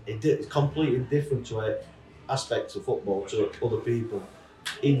 it's completely different to aspects of football to other people.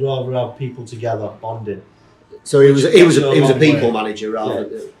 He'd rather have people together, bonding. So he was a people manager rather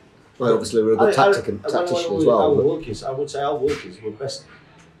than... Well, obviously we're a good tactician as well. I would say Al Wilkins was the best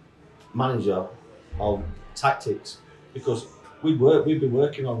manager of tactics because we'd been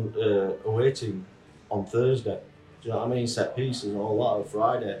working on away team on Thursday. Do you know what I mean? Set pieces and all that on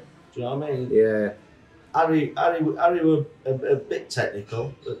Friday. Do you know what I mean? Yeah. Harry was a bit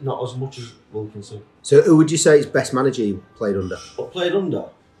technical, but not as much as Wilkinson. So who would you say is best manager you played under? But played under?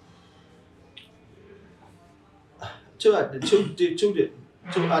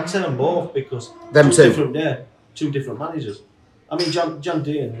 I'd say them both because two different managers. I mean, John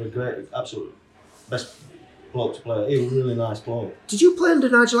Dean was great, absolute best bloke to play. He was a really nice bloke. Did you play under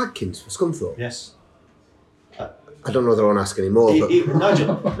Nigel Adkins for Scunthorpe? Yes. I don't know whether I want to ask any more.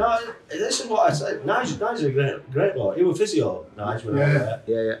 Nigel, no, this is what I said. Nigel's a great bloke. He was physio, Nigel. Yeah.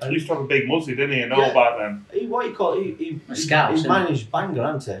 He used to have a big muzzy, didn't he? And all back then. He managed Bangor,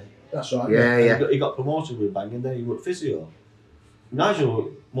 hadn't he? That's right. Yeah. He got promoted with Bangor, and then he was physio. Nigel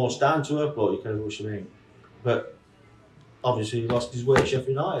was more down to earth bloke, you can know what I mean. But obviously he lost his way at Sheffield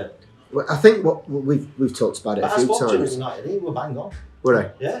United. Well, I think what we've talked about it a few times. United, he was bang on.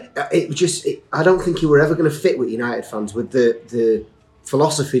 Were they? Yeah. It was just. I don't think you were ever going to fit with United fans with the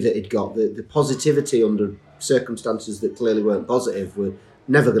philosophy that he'd got, the positivity under circumstances that clearly weren't positive. Were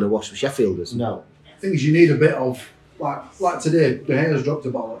never going to wash with Sheffielders. No. Things you need a bit of, like today, De Gea's dropped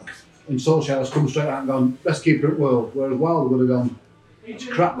a bollock, and Solskjaer's come straight out and gone best keeper in the world, whereas Wilder would have gone, it's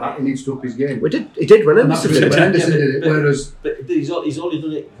crap that he needs to up his game. He did when And that's Henderson when did it. Henderson did it, whereas But he's only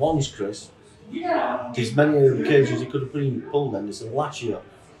done it once, Chris. There's many occasions he could have pulled Henderson last year.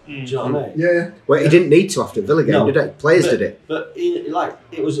 Do you know what I mean? yeah. Well, he didn't need to after the Villa game, did he? Players did it. But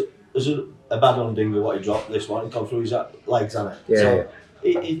it was a bad undinger what he dropped this one. It come through his legs, hasn't it?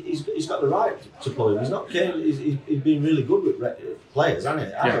 Yeah. He's got the right to play him. He's not. He's been really good with players, hasn't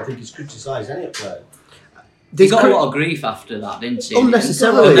he? I don't think he's criticised any player. He got a lot of grief after that, didn't he?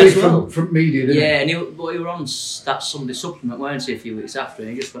 Unnecessarily as well. From media, didn't Yeah, and he were on that Sunday supplement, weren't he, a few weeks after,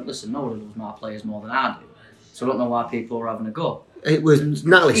 and he just went, listen, no one loves my players more than I do. So I don't know why people are having a go. It was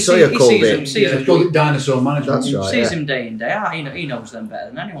Natalie He Sawyer sees called him, it. sees him. He called it dinosaur management. That's right. Sees him day in, day out. He knows them better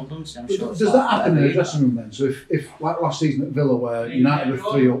than anyone, doesn't he? I'm sure. Does that happen in the dressing room then? So if like last season at Villa where United were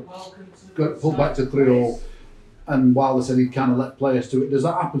 3-up, got pulled back to 3-0, And Wilder said he'd kind of let players do it. Does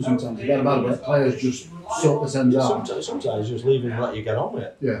that happen sometimes? You've had about it, players just sort this ends out. Sometimes just leave him and let you get on with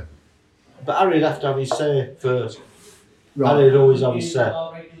it. Yeah. But Harry'd have to have his say first. Right. Harry'd always have his say.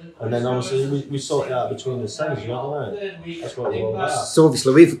 And then obviously we sort it out between the sends, you know what I mean? That's what we're all about. So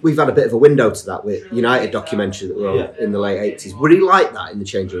obviously we've had a bit of a window to that with United documentary that were on in the late 80s. Would he like that in the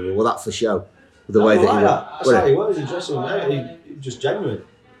changing room, or was that for show? The way that like he that. That's how he was in the dressing room. He just genuine.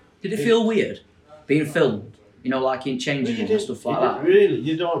 Did it feel weird being filmed? You know, like in changing rooms and stuff like that. Really,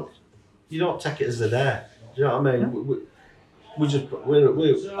 you don't take it as they're there. Do you know what I mean?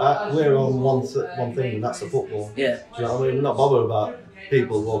 We're on one thing, and that's the football. Yeah. Do you know what I mean? We're not bothered about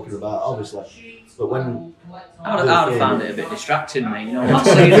people walking about, obviously. But when I would have found it a bit distracting, mate. You know, last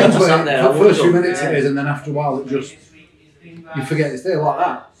season I was sat there. The first few minutes it is, and then after a while it just you forget it's there like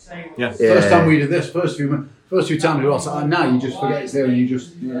that. Yeah. First time we did this, first few times we were all sat there, now you just forget it's there and you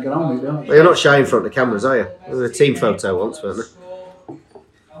just get on with it, don't you? Well, you're not shy in front of the cameras, are you? There was a team photo once, weren't there?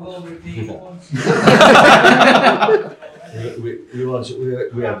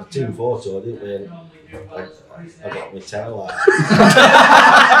 we had a team photo, didn't we? And I got my tail out.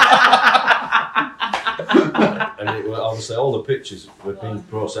 And it was, obviously all the pictures were being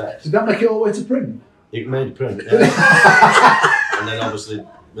processed. Did that make it all the way to print? It made print, yeah. And then obviously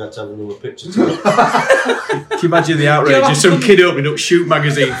we had to have another picture to it. Can you imagine the outrage of some kid opening up Shoot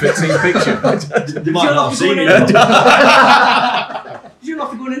magazine for a team picture? They might not have seen it. Did you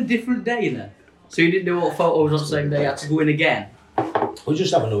have to go in a different day then? So you didn't do all the photos on the same day, you had to go in again? We'll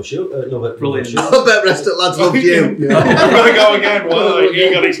just have another shoot. Brilliant. Shoot. I bet rest of lads love you. I'm going to go again. Well, he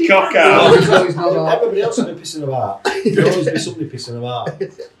got his cock out. Everybody else will be pissing about. There'll always be somebody pissing about.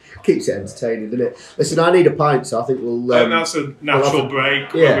 Keeps it entertaining, doesn't it? Listen, I need a pint, so I think we'll... And that's a natural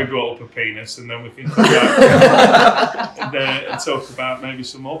break yeah. when we brought up a penis, and then we can come back and talk about maybe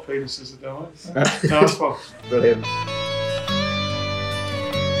some more penises that don't. Nice one. Brilliant.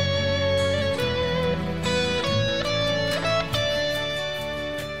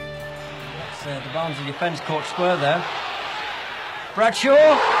 The Barnsley defence coach square there. Bradshaw, and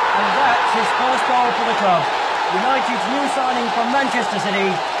that's his first goal for the club. United's new signing from Manchester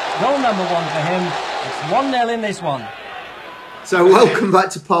City. Goal number 1 for him. It's 1-0 in this one. So welcome back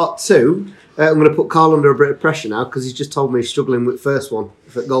to part 2. I'm going to put Carl under a bit of pressure now because he's just told me he's struggling with first one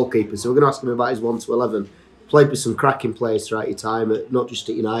for goalkeeper. So we're going to ask him about his 1 to 11. Played with some cracking players throughout your time, not just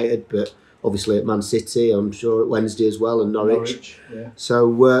at United, but obviously at Man City, I'm sure at Wednesday as well, and Norwich. Yeah. So,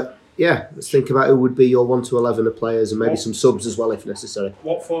 let's think about who would be your 1 to 11 of players and maybe some subs as well if necessary.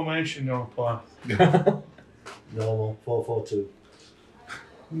 What formation do you want to play? Normal, 4-4-2.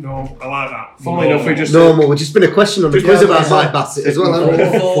 No, I like that. Funnily enough, we just Normal, which has been a question on the quiz about Mike Bassett as well,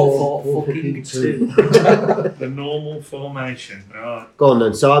 hasn't it? 4 fucking 2. The normal formation. Right. Go on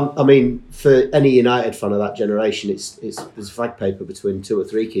then. So, I mean, for any United fan of that generation, there's a flag paper between 2 or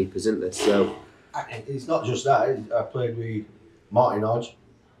 3 keepers, isn't there? So It's not just that. I played with Martin Hodge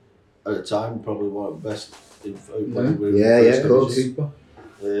at the time, probably one of the best. Of course.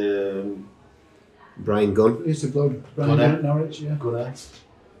 Brian Gunn. He's the bloke. Gunn. Brian Norwich, yeah. Gunner.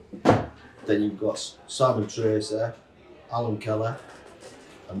 Then you've got Simon Tracy, Alan Keller,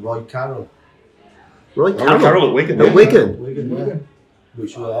 and Roy Carroll. Roy Carroll at Wigan. At Wigan. Wigan, yeah.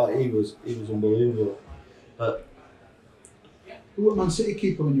 Which he was unbelievable. But Who was Man City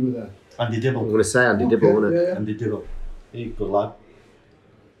keeper when you were there? Andy I'm Dibble. going to say Andy Dibble, wasn't it? Yeah. Andy Dibble. He's a good lad.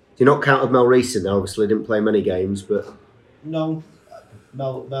 Do you not count Mel Reese in there? Obviously, didn't play many games, but No,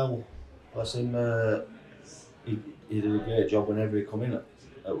 Mel, bless him, he did a great job whenever he come in at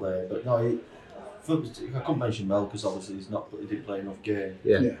Leigh. But no, I couldn't mention Mel because obviously he didn't play enough games.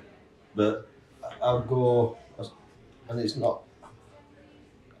 yeah. But I would go, and it's not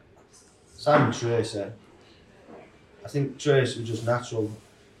Simon Tracy. I think Trace was just natural,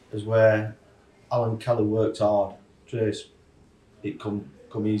 as where Alan Keller worked hard. Trace, it come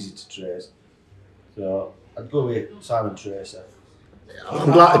easy to Trace. So I'd go with Simon Tracy.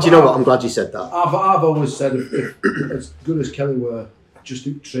 I'm glad. Do you know what? I'm glad you said that. I've always said if as good as Kelly were, just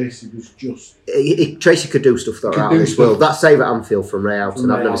think Tracy was just. Tracy could do stuff that are out of this world. That save at Anfield from Ray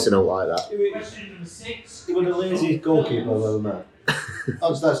Houghton, I've never seen out like that. He was the laziest goalkeeper I've ever met.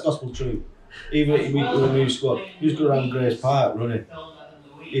 That's gospel truth. Even when we squad, he was going around Grace Park running.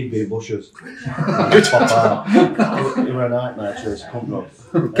 He'd be in bushes. He'd pop out. He was a nightmare, Tracy. Couldn't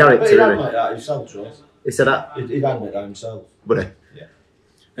run. Character, But he'd really. admit that himself, Trace. He said that. He'd admit that himself. Would he?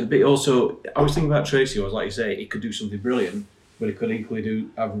 And but also, I was thinking about Tracy. Was like you say, he could do something brilliant, but he could equally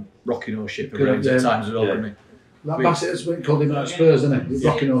have rocky nose ship at Could, at yeah. times as well, Yeah. couldn't he? That Bassett has been called him at Spurs, isn't he?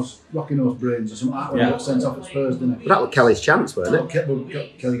 Rocking those brains or something like that when he got sent off at Spurs, didn't he? But that was Kelly's chance, wasn't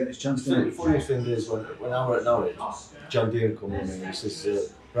it? Kelly got his chance, didn't he? The funniest thing is when I were at Norwich, John Deere come in and he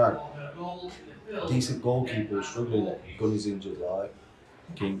says, Brad, decent goalkeeper was struggling there. Gunny's injured, like,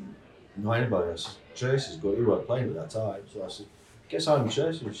 can't know anybody else. Tracy's good, he weren't playing at that time. So I said, get Simon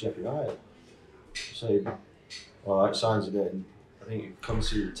Tracy with Sheffield United. I said, alright, signs him in. I think he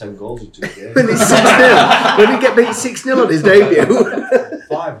conceded 10 goals in 2 games. When it's 6-0. When he get beat 6-0 on his debut.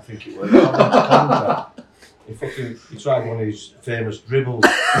 5, I think it was. He tried one of his famous dribbles.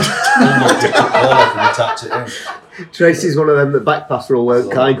 Almost took the ball off and he tapped it in. Tracy's one of them that back pass rule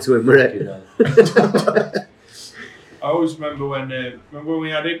weren't kind to him, right? I always remember when we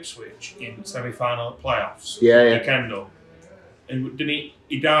had Ipswich in semi-final playoffs. Yeah. Kendall, and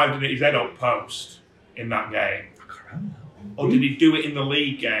he dived and hit his head up post in that game. Or did he do it in the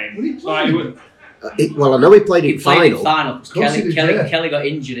league game? Well, I know he played in played final. in final because Kelly got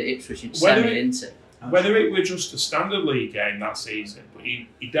injured at Ipswich in semi, didn't it? Whether it were just a standard league game that season, but he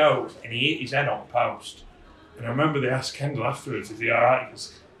dove and he hit his head on post. And I remember they asked Kendall afterwards, is he alright? He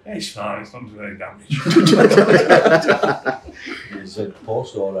goes, yeah, he's fine, it's not doing any damage. He said,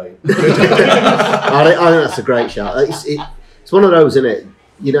 post alright. I think that's a great shot. It's one of those, isn't it?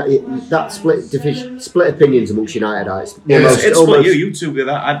 You know, that split opinions amongst United. It's split you two with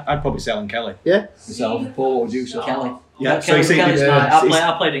that. I'd probably say Alan Kelly. Yeah. Yourself, Paul, would you say Kelly? Yeah, Kelly, so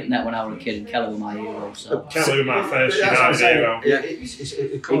I played Internet when I was a kid, and Kelly was my hero. So Kelly was my first United hero. Yeah,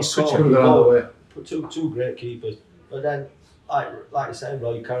 it's such a good way. Two great keepers, but then like you said,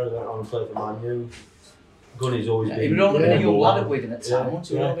 Roy Carroll went on and played for Man U. Gunny's always been. He was only a young lad at Wigan at the time, wasn't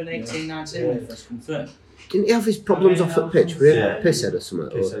he? He was only 18, 19 when he first come through. Didn't he have his problems off at pitch? Pisshead or something?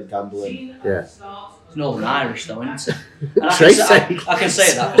 Pisshead, gambling. Yeah. It's Northern Irish though, isn't it? And I can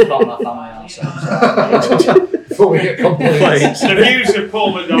say that because part of my family also. Before we get complaints. The views of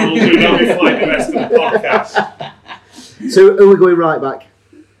Paul McDonald do not reflect the rest of the podcast. So, who are we going right back?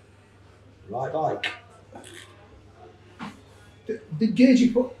 Right back. Did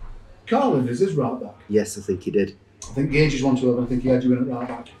Gagey put Carlin as his right back? Yes, I think he did. I think Gagey's 1-12. I think he had you in at right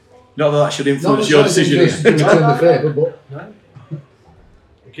back. Not that that should influence your decision. Return the favour, but No.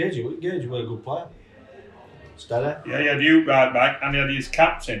 Gagey was a good player. Steady. Yeah, he had you right back and he had his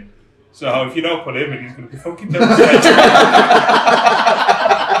captain. So if you don't put him in, he's going to be fucking devastated.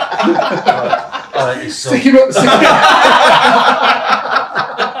 stick him up.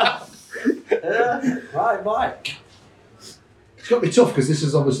 Right back. It's got to be tough because this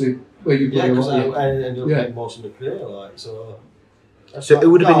is obviously where you play Yeah, a because lot. I ended up playing most of my career, like so. So it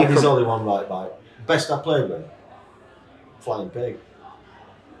would have been your There's only one right back. Best I played with, Flying Pig.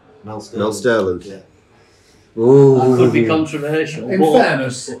 Mel Sterland. Yeah. Ooh. That could be controversial. In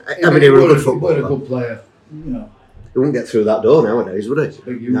fairness, I mean, he was a good He footballer. was a good player. You know, He wouldn't get through that door nowadays, would he?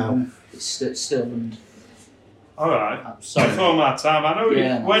 big unit. No. It's Stirland. Alright. Sorry. Before my time, I know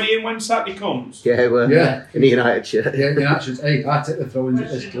Yeah. when Saturday comes. Yeah, well, Yeah. in the United shirt. Yeah, in actions. Hey, I take the throw-ins at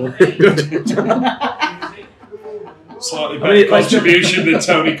this club. Slightly better contribution than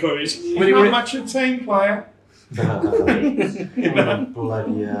Tony Curry's. He's not much a team player. Bloody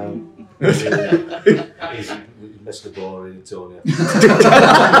he's Mr. Boring, Tony.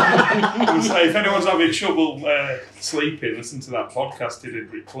 So if anyone's having trouble sleeping, listen to that podcast he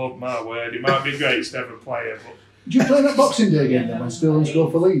did with Club. My word, he might be the greatest ever player. But Did you play that Boxing Day game then when Sterling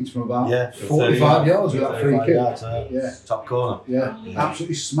scored for Leeds from about 45 yards with that free kick? Yeah. Top corner. Yeah,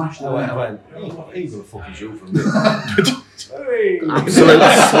 absolutely smashed it. I went, he's going to fucking shoot from me. Absolute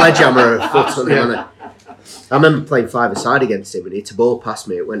sledgehammer of foot on him, wasn't it? I remember playing five-a-side against him and he hit a ball past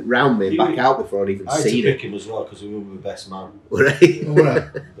me. It went round me and back out before I'd even I had to seen pick it. him as well because we were my best man. Right? All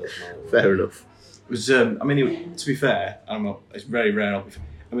right. Best man. Fair enough. It was, I mean, to be fair, I don't know, it's very rare.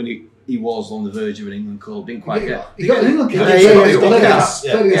 I mean, he was on the verge of an England call, didn't quite get. He got an England kick. Yeah, Played against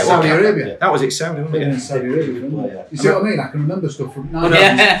Saudi Arabia. That was it, Saudi, wasn't Played it? against Saudi Arabia. Didn't he? Yeah. You see what I mean? I can remember stuff from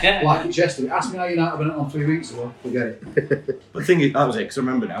 90s like it's yesterday. Ask me how United went on 3 weeks ago. Forget it. But the thing is, that was it, because I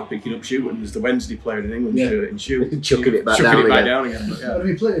remember now picking up shooting as the Wednesday player in England shirt and shooting. Chucking it back Chucking down it back again. down again. But,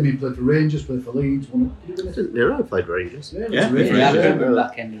 But I mean, he played for Rangers, played for Leeds. Won it. Yeah, I played Rangers. Yeah, Yeah, I yeah. remember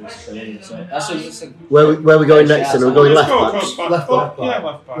back end of his career. So that's a Where are we going next then? Are we going let's left go backs? across back. Left back. Yeah,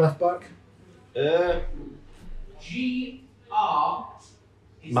 left back. Left back.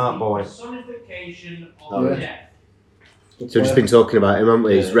 Mark Bowen. Yeah. So we've just been talking about him, haven't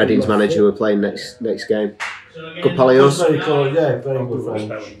we? He's Reading's manager who are playing next game. Good He was Palios. very cool, yeah, very good friend.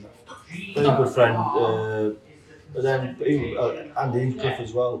 Very good friend. But then Andy Heathcliff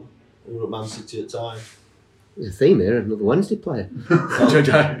as well, who were at Man City at the time. There's a theme here, another Wednesday player.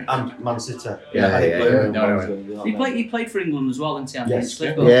 And Man City. Yeah, I didn't play yeah. with Wednesday, He played for England as well, didn't he? Andy? Yes.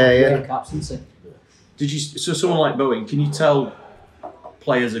 Yeah. Captaincy. Did you? So someone like Bowen, can you tell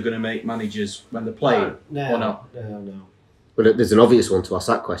players are going to make managers when they're playing or not? No. But there's an obvious one to ask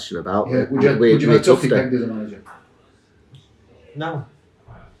that question about. Yeah, would you have Tuffy pegged as a manager? No.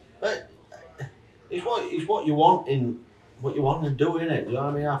 But it's what you want in do, innit? You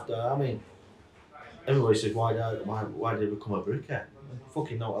know what I mean? Everybody says why did I become a brickie?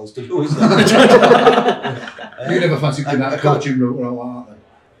 Fucking know what else to do, is there? You never fancied doing that coaching route or all that?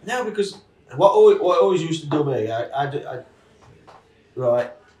 No, because what always used to do me, I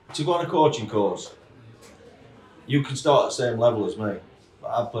right, to go on a coaching course, you can start at the same level as me, but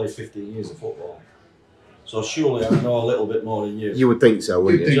I've played 15 years of football, so surely I know a little bit more than you. You would think so,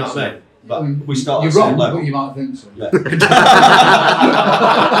 wouldn't you? Do you know what I mean? But we start You're at the same wrong, level. but you might think so. Yeah.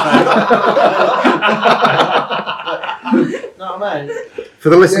 No, man. For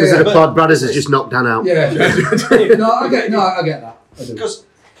the listeners Yeah, of the but- pod, Bradders has just knocked Dan out. Yeah. I get that. I do. Because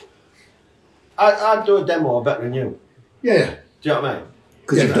I'd do a demo better than you. Yeah. Do you know what I mean?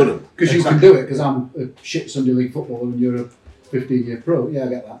 Because you've done them. Because you can do it, because I'm a shit Sunday League footballer and you're a 15-year pro. Yeah, I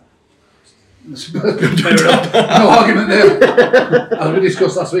get that. No argument there. As we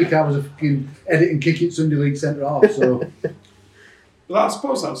discussed last week, I was a fucking editing kick it Sunday League centre half, so... Well, I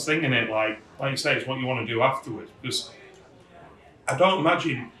suppose that's the thing, innit? Like you say, it's what you want to do afterwards. Because I don't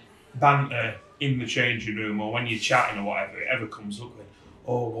imagine banter in the changing room or when you're chatting or whatever, it ever comes up with,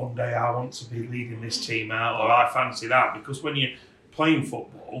 oh, one day I want to be leading this team out, or I fancy that. Because when you're playing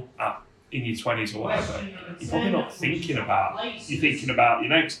football in your 20s or whatever, you're probably not thinking about it. You're thinking about your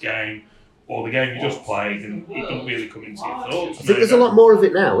next game or the game you just played, and it doesn't really come into your thoughts. I think there's a lot more of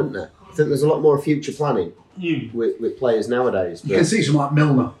it now, isn't there? I think there's a lot more future planning with players nowadays. You can see someone like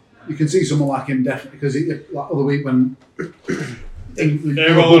Milner. You can see someone like him definitely, because like other week when They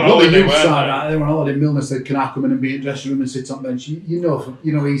were all on holiday, weren't they were on holiday. Milner said, "Can I come in and be in the dressing room and sit on the bench?" You know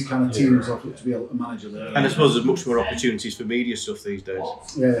he's kind of teeing himself up to be a manager there. And I suppose there's much more opportunities for media stuff these days.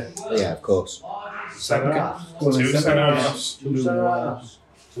 Yeah, of course. Centre halves. Two centre halves. Two centre halves.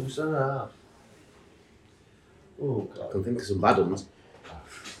 Oh, God. I can think of some bad ones.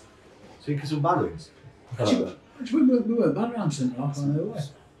 Think of some bad ones. We weren't bad around centre half, were we?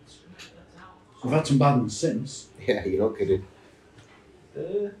 We've had some bad ones since. Yeah, you're not kidding.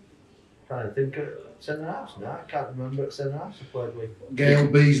 Trying to think of centre halves now. I can't remember what centre halves I played with. Gale,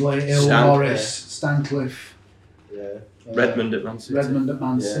 Beasley, Hill, Stan- Morris, Stancliffe. Yeah. Redmond at Man City. Redmond at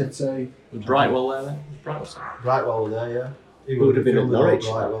Man Yeah. City. Was Brightwell there? Brightwell there, yeah. He Who would have been at filmed Norwich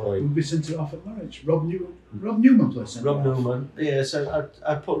all at that Brightwell. point? We'd be centre half at Norwich. Rob Newman plays centre Rob half. Newman. Yeah, so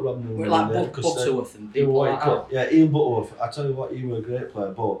I'd put Rob Newman We're in like there. Butterworth and They were people what like he called, that. yeah, Ian Butterworth. I tell you what, he was a great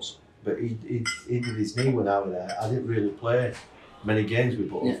player, but he did his knee when I was there. I didn't really play many games with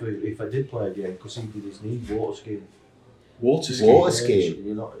Butterworth. If I did play a game, because he did his knee water skiing. Water skiing. Water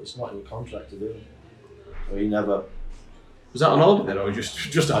skiing. It's not in your contract to do. So he never. Was that on holiday or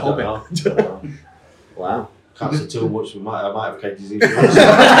just a I don't hobby? know. Wow. Can't say too much. I might have cake disease.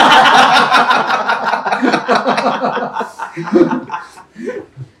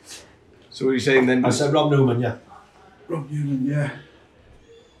 So what are you saying then? I said Rob Newman, yeah. Rob Newman, yeah.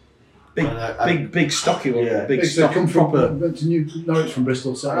 Big stocky one. Yeah. Big They stocky come proper. from went to Norwich from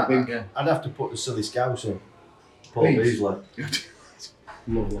Bristol, so big. I'd have to put the silly scouse in. Paul Bees. Beasley.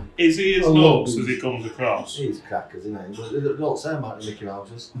 Lovely. Is he as I love nuts as these. he comes across? He's crackers, isn't he? But they don't say about the Mickey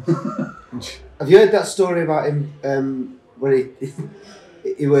Mouses. Have you heard that story about him where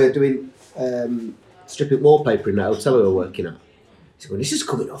he were doing stripping wallpaper in that hotel we were working at? He's going, this is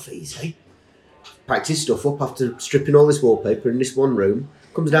coming off easy. Packed his stuff up after stripping all this wallpaper in this one room.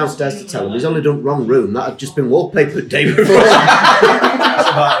 Comes downstairs to tell him he's only done wrong room. That had just been wallpapered day before.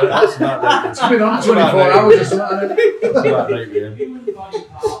 That's about right. It's been on 24 hours or something. That's about right, yeah.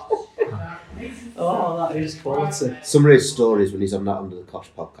 Oh, that is quality. Some of his stories when he's on that Under the Cosh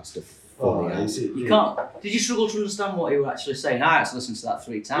podcast are Oh, funny. You can't. Did you struggle to understand what he was actually saying? I had to listen to that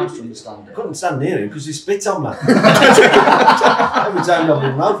 3 times to understand I it. couldn't stand near him because he spit on me. Every time I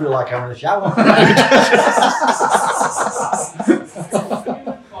open my mouth, I feel like I'm in a shower.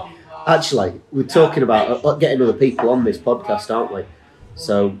 Actually, we're talking about getting other people on this podcast, aren't we?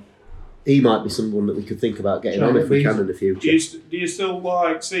 So he might be someone that we could think about getting on if we can in the future. Do you still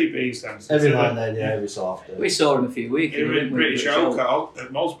like see Bees then? Every now and then, yeah, every so often. We saw him a few weeks He ago. was in didn't we? British Oak at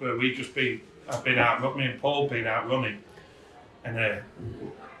Mosborough. I've been out, me and Paul been out running, and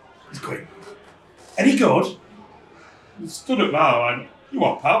he's going, any good? He stood up now and you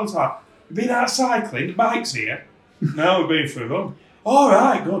what, pal? He's like, been out cycling, the bike's here. No, we've been for a run. All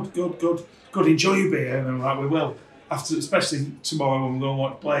right, good. good, enjoy your beer. And I'm like, we will. After, especially tomorrow when we go and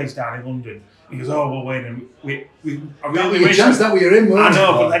watch Blaze down in London. He goes, oh, we'll win. And I really wish... That was your in, I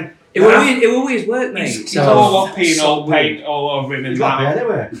know, but then... It will be his work, mate. He's all uppy and all paint all over him. And that.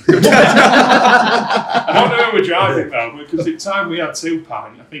 Anyway. I don't know who we're driving though, because at the time we had 2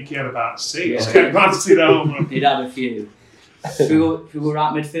 pints, I think he had about 6. Getting battered over. He'd had a few. If we were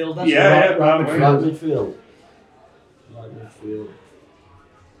right midfield then? Yeah, right midfield.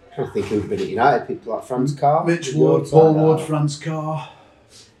 I don't think who've been at United, people like Franz Carr. Mitch Ward, Paul Ward, Franz Carr.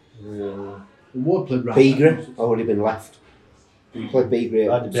 Ward played right. Beagra, already been left. You played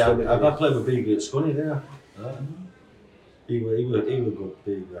Beagra. I played with Beagra at Scunny, didn't I? He was good,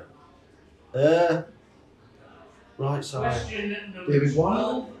 Beagra. Right side. David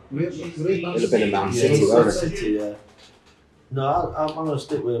Wild. It'd have been a Man City, wasn't it? Yeah. No, I'm going to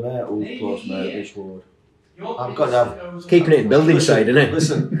stick with a mate who's close, mate, Mitch Ward. I've got to have... Keeping it in building side, isn't it?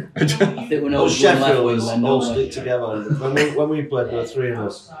 Listen, I think we're not Sheffield all stick together. When we played, there were 3 of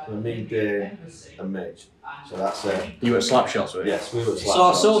us. Me, Dane and Mitch. So that's it. You were slap shots with it? Yes, we were slap So I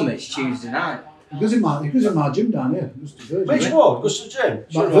shots. saw Mitch Tuesday night. He goes in my gym down here. Mitch Ward goes to the gym.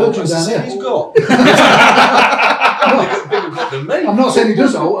 Virgin down here. He's got. Bigger gut than me. I'm not saying he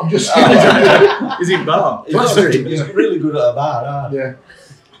does all, I'm just saying. Is he bar? He's really good at a bar, aren't he? Yeah.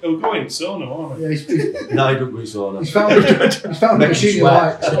 He'll go in sauna, won't he? Yeah, he's No, he don't go in sauna. he's found a machine he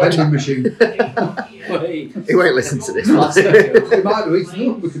likes, a vending machine. He won't listen to this. He might do it.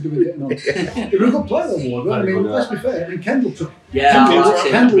 No, we could do it getting on. He was a good player, though, Ward. I mean, let's be fair. I mean, Kendall took.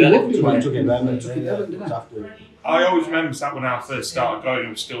 Kendall loved him. Took him down, Took it Everton, didn't he? I always remember that when I first started going and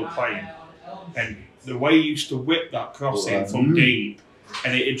was still playing, and the way he used to whip that cross in from deep,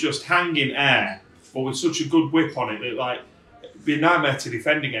 and it'd just hang in air, but with such a good whip on it that like it'd be a nightmare to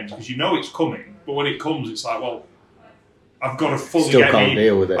defend against because you know it's coming, but when it comes, it's like, well, I've got to fully Still get can't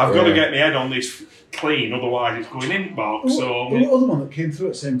deal with it. I've got to get my head on this clean, otherwise it's going in box. So the other one that came through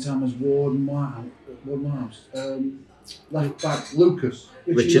at the same time as Ward and Whitehouse, left back Lucas.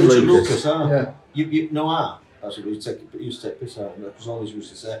 Richard Lucas. Huh? Yeah. You know how? That's what we used to take piss out of him, because all he used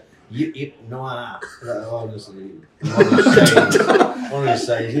to say, you know how. Honestly, one of his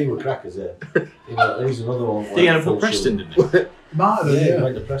sayings, he were crackers there. He's another one. He had for Preston, didn't he? Martin, yeah, he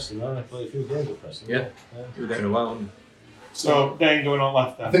went to Preston, I played a few games at Preston. Yeah. He was there a while. So Dane going on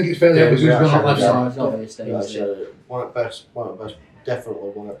left there. I think it's fairly obvious who's going on left side. It's not very stable. One of the best, definitely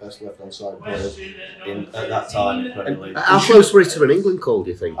one of the best left-hand side players at that time in Premier League. How close were he to an England call,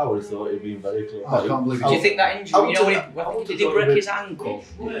 do you think? I would have thought he'd been very close. I can't believe it. Do you think that injury, you know, did he break his ankle?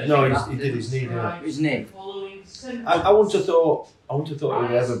 No, he did his knee. Yeah. His knee? I wouldn't have thought it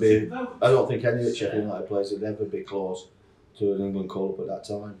would ever be. I don't think any of Sheffield United players would ever be close to an England call-up at that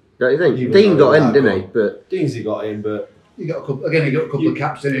time. Don't you think? Even Dean though got in, didn't he? But Deansy got in, but He got a couple of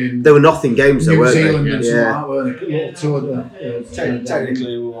caps in there were nothing games though, New weren't Zealand they? and Yeah. some weren't they?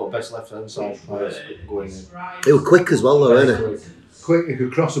 technically we were best left-hand side players going in. They were quick as well though, weren't they? Quick, he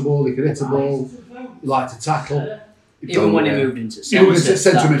could cross a ball, he could hit a ball, he liked to tackle. Even when he moved into He moved into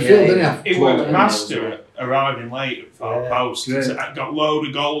centre midfield, didn't He was a master at arriving late at far post. Yeah. Got a load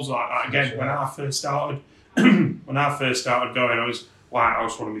of goals like that. Again, when I first started, going, I was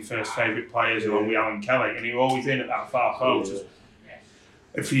Whitehouse, one of my first favourite players, along with Alan Kelly, and he was always in at that far post.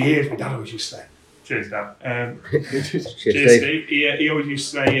 And for years, my dad always used to say, "Cheers, Dad." Cheers, Steve. He always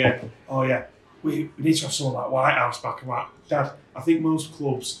used to say, "Oh yeah, we need to have someone like Whitehouse back." I'm like, Dad, I think most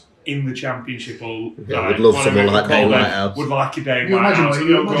clubs in the Championship will would love someone like Dane Whitehouse. Would like a Dane You Whitehouse.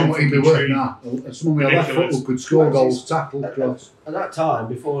 imagine what he'd be worth now. Someone with a left foot who could score goals, tackle, cross. At that time,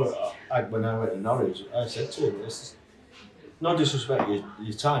 before when I went to Norwich, I said to him, "No disrespect,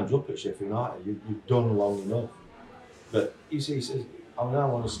 your time's up at Sheffield United. You've done long enough." But he says, "I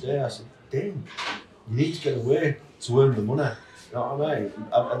want to stay." I said, "Dane, you need to get away to earn the money." You know what I mean?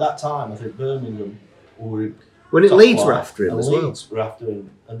 At that time, I think Birmingham were. When it Leeds were after him as well. Leeds were after him,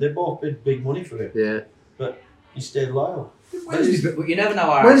 and they both bid big money for him. Yeah. But he stayed loyal. But you never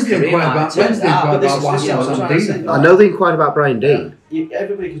know how When's the inquiry about Dean? I know they inquired about Brian Dean.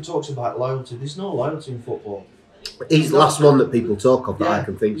 Everybody who talks about loyalty, there's no loyalty in football. He's the last one that people talk of that I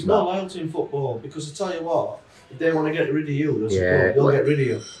can think There's no about. loyalty in football, because I tell you what, if they want to get rid of you, Yeah. they'll get rid of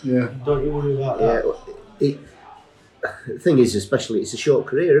you. Yeah. Don't you worry about that. Yeah. The thing is, especially, it's a short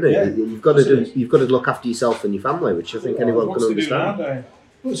career, isn't it? Yeah. You've got to look after yourself and your family, which I think anyone can understand.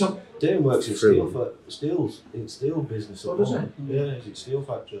 Dane works in steel business. Oh, does he? Yeah, he's in steel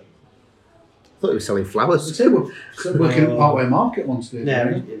factory. I thought he was selling flowers. I'd say we're working at Parkway Market one stage.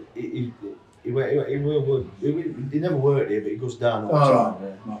 No, he never worked here, but he goes down all the Oh, time.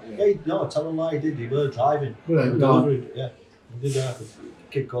 right. Yeah, no, tell a lie, he did. He were driving. Really? He was delivering, yeah. He did that. A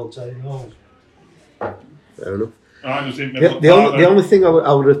kid called Teddy Knowles. Fair enough. I was in The only thing I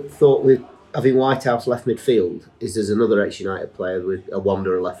would have thought with having Whitehouse left midfield is there's another ex-United player with a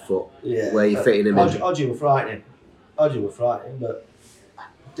wanderer left foot. Yeah. Where you're fitting him in. Odgie were frightening. But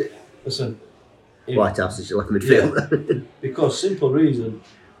listen. Whitehouse is your left midfield. Yeah, because simple reason,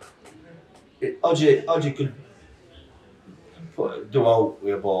 Odgie could do out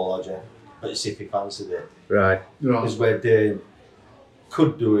with a ball, Odgie, but see if he fancied it. Right. Is where Dane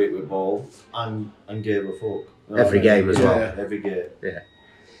could do it with ball and gave a fuck. You know Every what I mean? game as well. Every game. Yeah.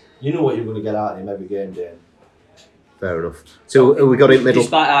 You know what you're going to get out of him every game, Dane. Fair enough. So we got it middle.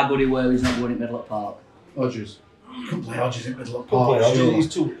 Despite how good he were, he's not going in middle at Park. Odgers. You couldn't play Odgers in middle of Couldn't park. play Odgie, sure.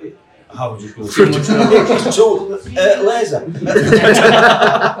 he's too. How would you call it? He's too laser.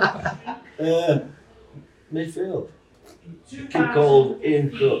 Midfield. Kid called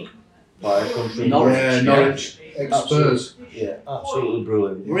Ian Cook by a country. Norwich. Ex-Spurs. Yeah, absolutely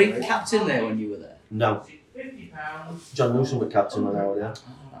brilliant. Were he captain there when you were there? No. John Newsom was captain when I was there.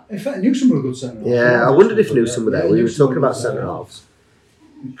 In fact, Newsom were a good centre half. Yeah, I wondered if Newsom were there. We were talking about centre halves.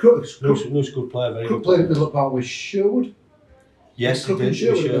 Newsom could play very Cook good. played at middle of park with Sherwood. Yes, he Cook and did.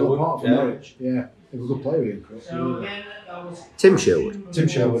 Sherwood at middle of Sherwood. park for Norwich. Yeah, he was a good player, Ian Cook. Tim Sherwood. Tim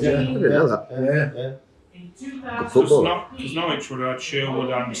Sherwood, yeah. I didn't know that. Yeah. Good football. Because Norwich would have had Sherwood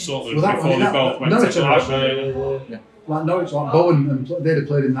and Sutton Well, that before one, they that- both went Norwich to had- Glasgow. Like Norwich, like Bowen, and they'd have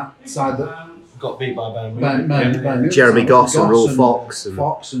played in that side that Got beat by Bayern Newcastle. Jeremy Goss and Raoul Fox. And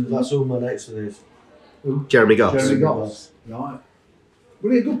Fox and That's who my next to this. Jeremy Goss. Jeremy Goss. Right.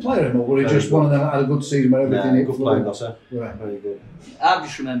 Were he a good player, or were he just one of them that had a good season where everything hit Good flowed? player, Gosser. Right. Very good. I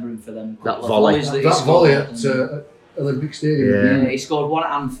just remember him for them. That couple of volley. volleys he That scored. volley at Olympic Stadium. Yeah. Yeah, he scored one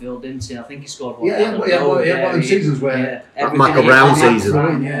at Anfield, didn't he? I think he scored one. Yeah, at one of them seasons where That everything Michael he Brown had season.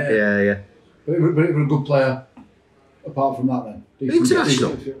 through, Yeah. Yeah. But he was a good player. Apart from that, then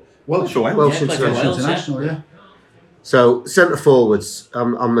International. Welsh, For Wales. Welsh played for international. Wales, yeah. international, yeah. So centre forwards.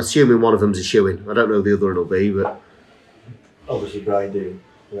 I'm assuming one of them's a shoe-in. I don't know who the other one will be, but Obviously, Brian Dean,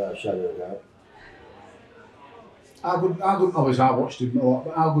 without a shadow of a doubt. How good, obviously I watched him a lot,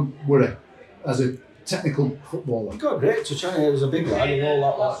 but how good were he as a technical footballer? He got great touch on it. He was a big lad and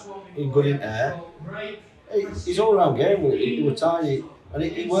all that. He's good in air. He's all round game. He was tidy. And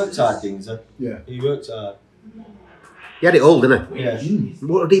he worked hard, things. Yeah. He worked hard. he had it all, didn't he? Yeah.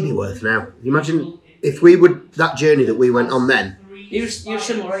 What would he be worth now? You imagine if we would that journey that we went on then. You're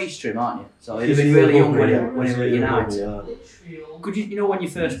similar age to him, aren't you? So he'd have been really young when he was at United. Yeah. Could you, when you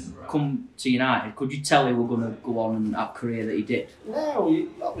first come to United, could you tell he were going to go on and have a career that he did? No,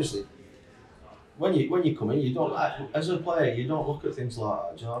 obviously. When you come in, you don't as a player, you don't look at things like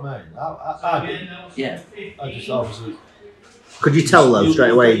that. Do you know what I mean? I do. Yeah. I just obviously. Could you tell though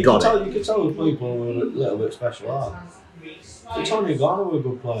straight away he got it? You could tell the people who were a little bit special are. Tony Garner was a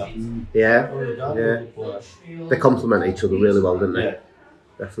good player. Yeah. Tony Garner was a good player. They complement each other really well, didn't they? Yeah.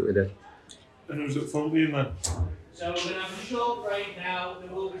 Definitely did. And who's at full being then? So we're going to have a short break now.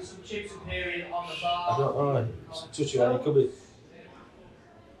 There will be some chips appearing on the I bar. don't know. It's a touchy one. He could be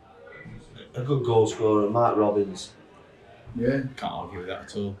a good goal scorer, Mark Robbins. Yeah. Can't argue with that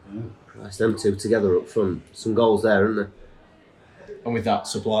at all. Nice, them two together up front. Some goals there, aren't there? And with that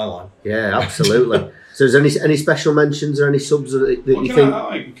supply line. Yeah, absolutely. So, is there any special mentions or any subs that you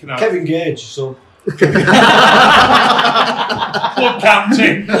think? Kevin Gage, so. Club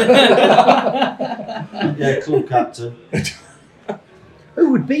captain. Yeah, club captain.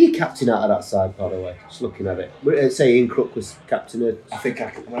 Who would be captain out of that side, by the way? Just looking at it. Say Ian Crook was captain of. I think I'm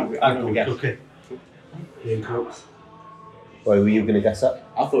I'd going to go guess. Cookie. Ian Crook. Why were you going to guess that?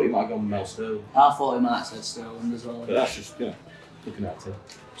 I thought he might have gone Mel Sterling. I thought he might have said Sterling as well. But that's just, looking at it.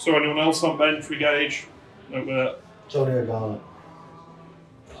 So anyone else on bench for Gage? Tony O'Garner.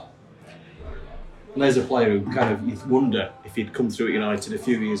 And there's a player who kind of, you'd wonder if he'd come through at United a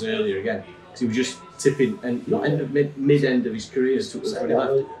few years earlier again. Because he was just tipping, and not end of mid-end of his career when he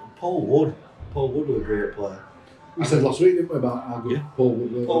left. Paul Wood. Paul Wood was a great player. We said last week, didn't we, about how good Paul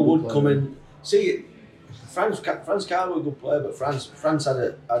Wood was. Paul Wood come in. See, Franz Carr was a good player, but France had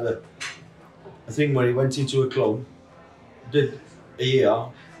a thing where he went into a club, did a year,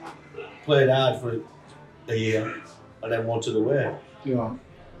 played hard for a year, and then wanted away. Yeah.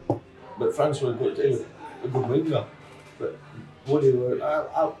 But France was a good winger. But Woody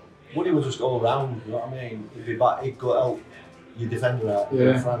was just all round. You know what I mean? He'd be back. He'd go out your defender out.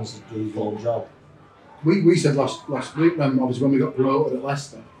 Yeah. France do his own job. We said last week when we got promoted at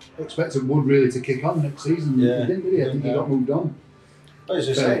Leicester, expected Wood really to kick on next season. Yeah. He didn't, did he? I think he got moved on. But it's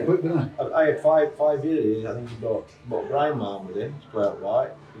the Fairly same. quick, didn't I had five years. I think he brought Brian Mann with him to play out right.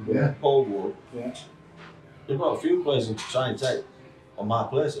 He brought Yeah. Paul Wood. Yeah. They've got a few players in to try and take on my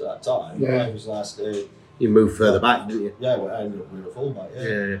place at that time. Yeah. I was last day. You moved further back, didn't you? Yeah, well, I ended up being a fullback.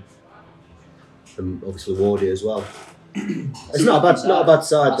 Yeah. And obviously Wardy as well. It's not a bad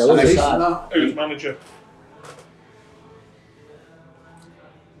side though, That's is it? a nice No. Who's manager?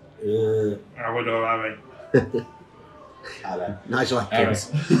 Howard or Harry? Nice like Harry.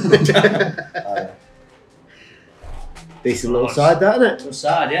 kids. Decent little side, that, isn't it? Good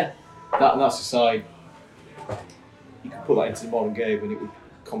side, yeah. That's a side. You could put that into the modern game and it would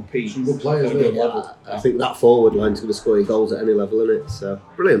compete. Some good players at a good there. level. I think that forward line's going to score you goals at any level, isn't it? So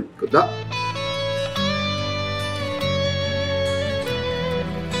brilliant, good that.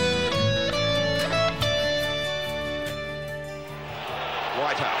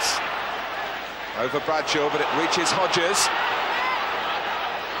 Whitehouse over Bradshaw, but it reaches Hodges.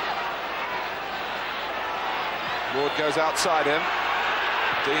 Ward goes outside him.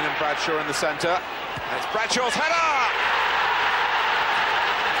 Dean and Bradshaw in the centre. And it's Bradshaw's header!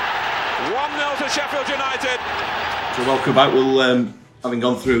 1-0 to Sheffield United. So welcome back. We'll, having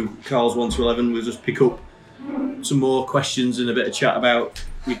gone through Carl's 1 to 11, we'll just pick up some more questions and a bit of chat about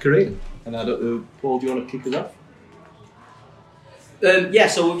your career. And I don't know, Paul, do you want to kick us off? Yeah,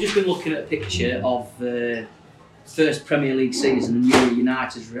 so we've just been looking at a picture of the first Premier League season and you're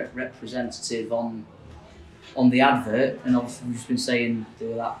United's representative on the advert, and obviously we've just been saying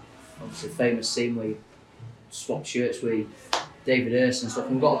that obviously famous scene where you swap shirts with David Hurst and stuff.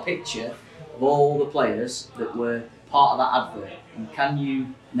 And we've got a picture of all the players that were part of that advert. And can you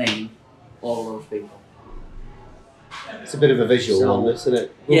name all of those people? It's a bit of a visual So- one, isn't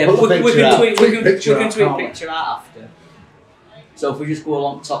it? Yeah, We'll but put the we picture can out. tweet Tweet picture out, tweet can't we? picture out after. So if we just go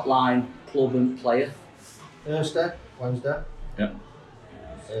along top line, club and player. Thursday, Wednesday. Yeah.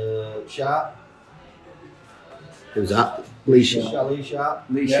 Sharp. Who's that? Lee Sharp. Lee Sharp.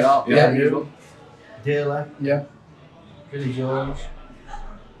 Lee Yeah. Sharp, Yeah. usual. Daly. Yeah. Billy Jones.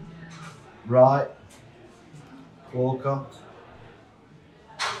 Wright. Walker.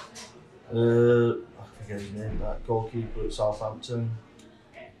 I forget his name, that goalkeeper at Southampton.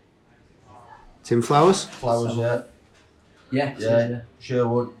 Tim Flowers. Flowers, yeah. Yeah.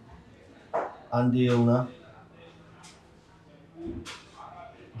 Sherwood. Andy Ilner.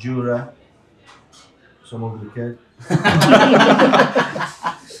 Jura. Some ugly kid.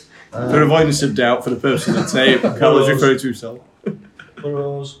 For avoidance of doubt, for the person on tape, Carl was referring to himself.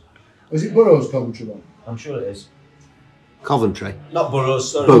 Burrows. Was it Burrows Coventry one? I'm sure it is. Coventry. Not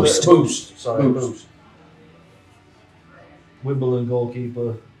Burrows, sorry. Boost. Boost. Sorry, Boost. Boost. Wimbledon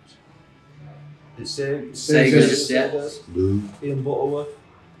goalkeeper. It's Sagers, yeah. Ian Butterworth.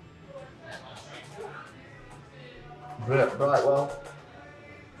 Brightwell.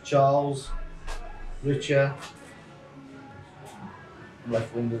 Charles. Richard.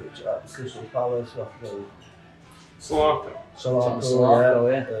 Left winger at Crystal Palace. Salaka.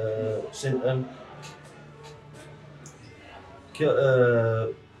 Salako, yeah. Sinton.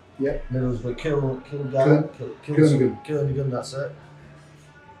 Middlesbrough, Kilnigan, that's it.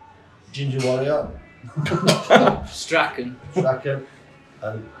 Ginger Warrior. Strachan.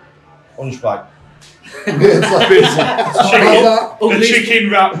 And Hunchback. The chicken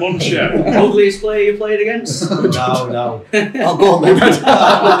wrap muncher. Ugliest player you played against? No. Oh, go on then.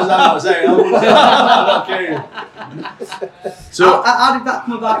 So how did that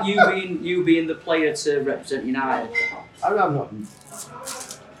come about? You being the player to represent United? I'm not.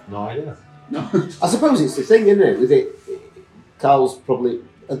 No idea. I suppose it's the thing, isn't it? With it, Carl's probably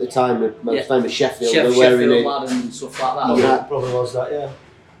at the time the most famous Sheffield. They're wearing Sheffield it. lad and stuff like that. Probably was that, yeah.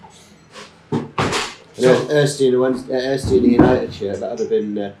 Erskine in the United shirt, that would have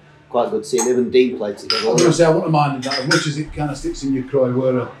been quite good seeing him and Dean played together. I was going to say, I wouldn't have minded that as much as it kind of sticks in your craw.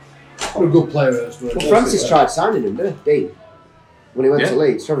 What a good player Hurst was. Well, Francis tried signing him, didn't he? Dean. When he went to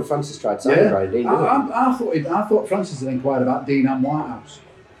Leeds, Trevor Francis tried signing Brian Dean, didn't he? I thought Francis had inquired about Dean and Whitehouse.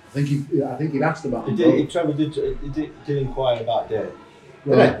 I think he'd asked about him. Trevor did inquire about Dave.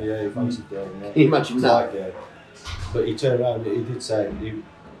 Right. Yeah, he fancied Dave. Yeah. Can you imagine that? Dave. But he turned around, he did say that he'd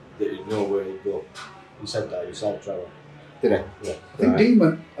know where he'd go. He said that, he said Trevor. Did he? Yeah.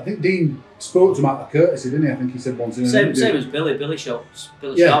 I think Dean spoke to him out of courtesy, didn't he? I think he said once in an interview. Same as Billy Sharp.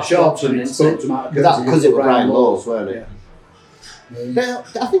 Sharp spoke to him out of courtesy. Because it was Brian Laws, weren't it? Yeah.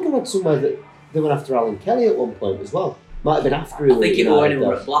 I think I read somewhere that they went after Alan Kelly at one point as well. Might have been after he I think he was when he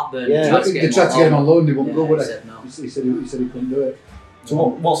was at Blackburn. Yeah. They tried to get him on loan, they wouldn't go, would he they? said no. He said he couldn't do it. So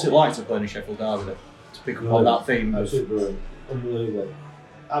what's it like to play in a Sheffield derby then? To pick up on that theme? Absolutely brilliant. Unbelievable.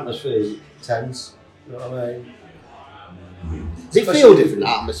 Atmosphere is tense, you know what I mean? Does it feel different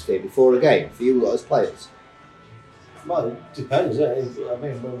atmosphere before a game for you lot as players? Well, it depends. I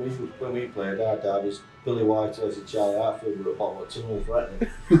mean, when we played, our dad was Billy White versus Charlie Hartfield with a bottle of tunnel threatening.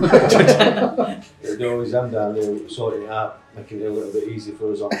 They'd always them down there sorting it out, making it a little bit easy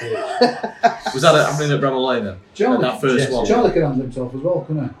for us on pitch. Was that happening at Bramall Lane then? Charlie, that first one? Charlie can handle himself as well,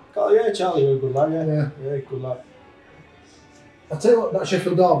 couldn't he? Oh yeah, Charlie was a good lad, yeah, good lad. I tell you what, that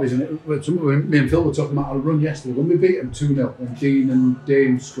Sheffield derby, isn't it? When me and Phil were talking about a run yesterday, when we beat them 2-0 and Dean and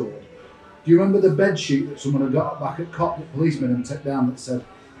Dane scored. Do you remember the bed sheet that someone had got back at Cop that policemen had taken down that said,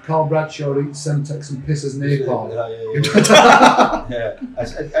 Carl Bradshaw eats Semtex and pisses napalm? Yeah.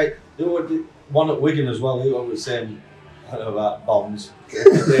 There was one at Wigan as well, who was saying about bombs.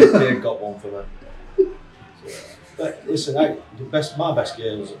 They got one for me. But listen, my best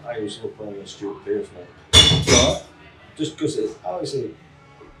games, I used to love playing against Stuart Pearce, man. Just because, obviously,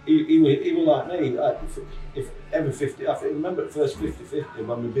 he was like me. Like, if every 50, I remember the first 50-50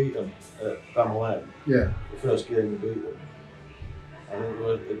 when we beat them at Bramall Lane. Yeah. The first game we beat them. I think it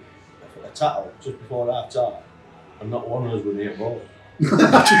was a tackle just before half time, and not one of us were near ball. I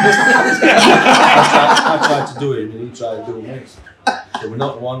tried to do it, and he tried to do me. So we're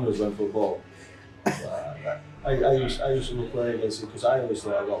not one of us went for the ball. I used to look play against it because I always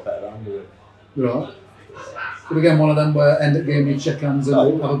thought I got better under it. Right. But again, one of them where end of game you shake hands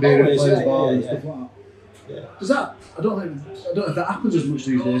and have a beer at players' bar and stuff like that. Yeah. Does that? I don't know if that happens as much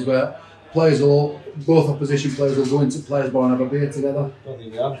these days, where both opposition players will go into players' bar and have a beer together. I don't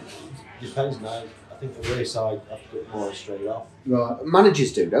think it depends now. I think the race side have to get more straight off. Right.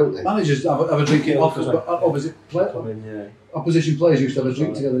 Managers do, don't they? Managers have a drink in office, but opposition players used to have a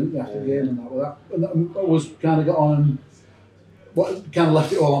drink together, didn't they, after the game and that. And that was kind of got on and kind of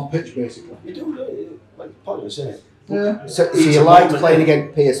left it all on pitch, basically. You do, like pointless, isn't it? Yeah. So you liked playing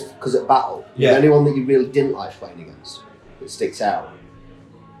against Pearce because at Battle? Yeah. Anyone that you really didn't like playing against that sticks out?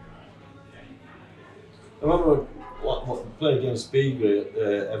 I remember what played against Beagley at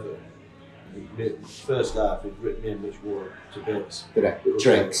Everton. First half, he'd ripped me and Mitch Ward to bits.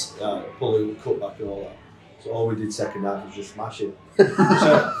 Tricks. Pulling, cut back and all that. So all we did second half was just smash him.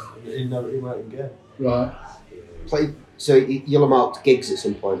 So he went in game. Right. So you'll have marked Giggs at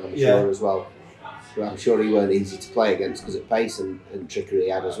some point, I'm sure, as well. But I'm sure he weren't easy to play against because of pace and trickery he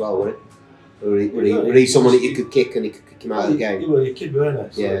had as well, were it? Were he someone that you could kick and he could kick him out of the game? He was a kid,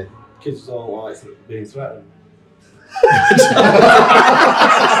 weren't he? Yeah. Kids don't like being threatened.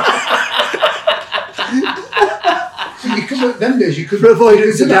 You could, them days you could for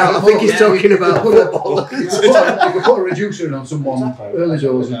avoidance of doubt, I think he's talking about football. You could put a reducer in on someone early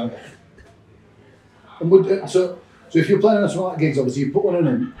doors. And so if you're playing on something like Giggs, obviously you put one in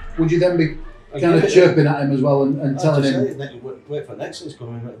him, would you then be kind of chirping at him as well and telling him? Wait for next one's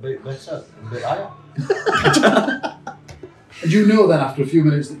coming a bit better, a bit higher. And you know then after a few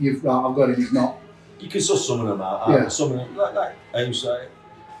minutes that I've got him, he's not. You can just summon them out. Yeah. Summon them, like I used to say,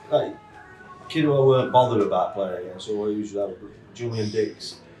 like kid who I weren't bothered about playing against, so I usually have Julian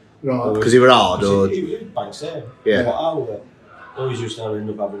Dix. Right. Because he were hard, or he bang same. Yeah. But I were always used to end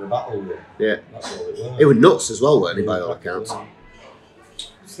up having a battle with him. Yeah. That's all it was. He was nuts as well, weren't he, by all accounts? I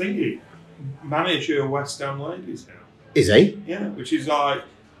was thinking, manager of West Ham Ladies now. Is he? Yeah, which is like,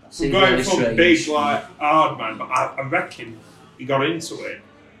 Seems going really from strange. big, like, hard man, but I reckon he got into it.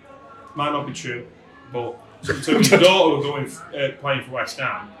 Might not be true, but so his daughter was going playing for West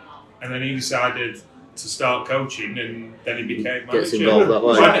Ham, and then he decided to start coaching, and then he became manager. Gets involved that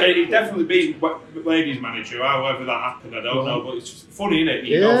way. So he'd definitely been ladies manager, however that happened, I don't know, but it's just funny, isn't it?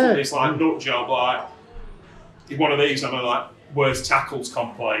 You know, it's like nut job, like, he's one of these, I know, like, worst tackles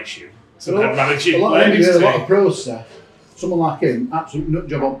compilation. So then managing ladies A team. lot of pros say, someone like him, absolute nut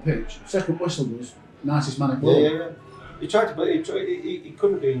job on pitch. Second whistle was nicest man in the world. Yeah. He tried to play. He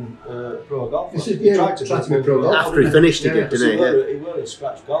couldn't have been pro golfer. He tried to be pro golfer. After he finished, he did, didn't he? He were a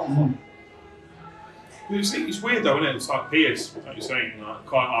scratch golfer. It's weird though, isn't it? It's like Pearce, like you're saying, like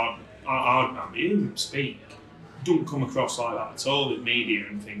quite hard man. He didn't speak. Don't come across like that at all in media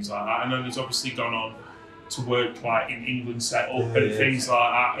and things like that. And then he's obviously gone on to work like in England set up and things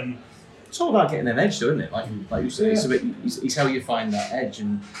like that. And it's all about getting an edge, though, isn't it? Like you say, it's how you find that edge.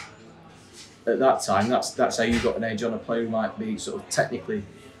 And at that time, that's how you got an edge on a player who might be sort of technically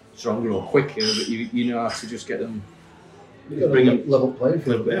stronger or quicker, but you know how to just get them. Bring them level playing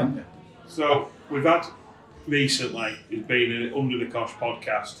field, yeah. haven't you? so we've had recently, there's been an Under the Cosh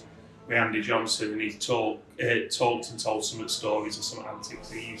podcast with Andy Johnson, and he's talked and told some stories of some antics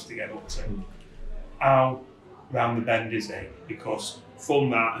he used to get up to. How round the bend is he? Because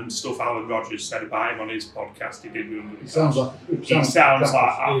from that and stuff Alan Rogers said about him on his podcast he did with Under the Cosh. He sounds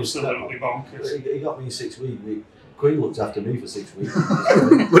like absolutely bonkers. He got me 6 weeks. Queen looked after me for 6 weeks.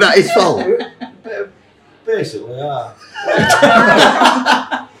 Was that his fault? Basically, yeah.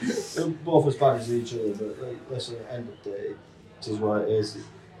 We're both as bad as each other, but listen, at the end of the day, it is what it is.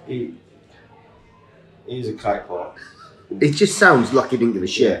 He's a crackpot. It just sounds like he didn't give a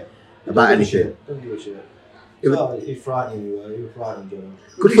shit about anything. Don't give a shit. So, he frightened you, he was frightened you.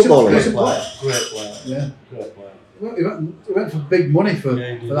 Good footballer. Great player. Yeah. Great player. Well, he went for big money for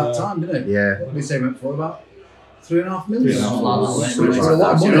that time, didn't he? Yeah. What did he say he went for? About 3.5 million? For a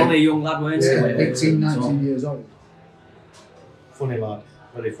lot of money. Only a young lad, weren't he? 18, 19 years old. Funny lad.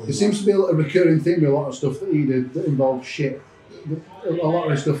 Very funny. There seems to be a recurring theme with a lot of stuff that he did that involved shit. A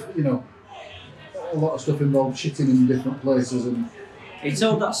lot of stuff, a lot of stuff involved shitting in different places and. He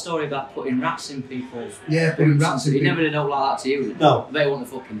told that story about putting rats in people's. Yeah, putting rats in. He never did like that to you. Did he? No. They wouldn't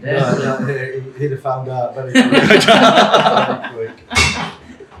have fucking dare. No, he'd have found out very quick.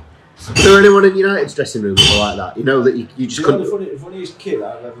 Was there anyone in United's dressing room like that? You know that you just couldn't. The funniest kid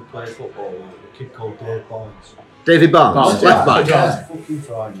I've ever played football with, a kid called Dave Barnes. David Barnes, left back. Yeah. Fucking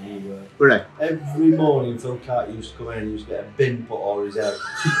frightening he were. Right. Every morning Phil Carter used to come in and he used to get a bin put over his head.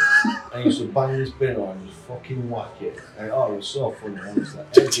 And he used to bang this bin on and just fucking whack it. And it was so funny, honestly.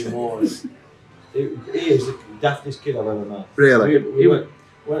 Every morning. He is the daftest kid I've ever met. Really? We went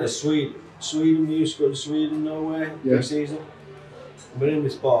to Sweden, we used to go to Sweden, Norway, this season. We're in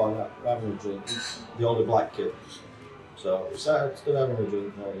this bar and having a drink, the older black kid. So we started having a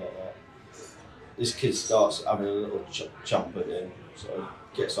drink and all like that. This kid starts having a little chomp at him, so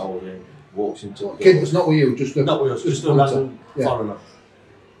he gets hold of him, walks into the kid that's not with you, just a random foreigner.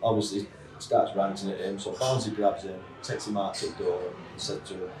 Obviously starts ranting at him, so Barnsley grabs him, takes him out to the door and said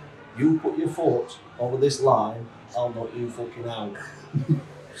to him, "You put your foot over this line, I'll knock you fucking out."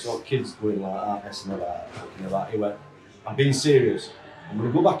 So kid's going like that, messing about, fucking about. He went, "I'm being serious. I'm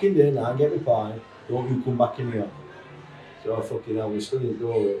going to go back in there now and get my pie. Don't you come back in here." So fucking hell, we're still in the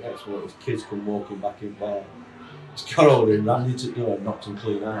door. Next minute, his kids come walking back in the bar. He's got hold of him, ran into the door and knocked him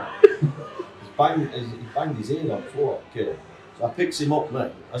clean out. He banged his ear on the floor, kid. So I picks him up,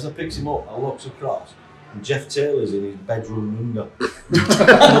 mate. As I picks him up, I looks across and Jeff Taylor's in his bedroom window.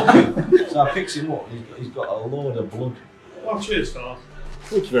 So I picks him up, he's got a load of blood. Oh, cheers, Carl.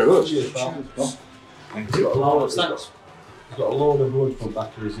 Thank you very much. Cheers, pal. Thank He's got a load of blood from the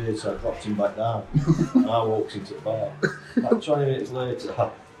back of his ear, so I dropped him back down. And I walked into the bar. About 20 minutes later,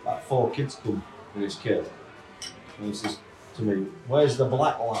 like 4 kids come with his kid. And he says to me, "Where's the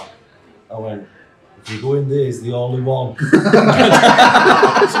black lad?" I went, "If you go in there, he's the only one." And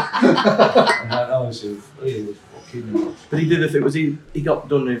I was fucking. But he did he got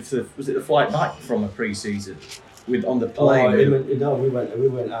done with was it the flight back from a pre-season on the plane? We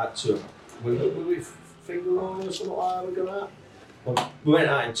went out to we finger roll or something like that. We got out. Well, we went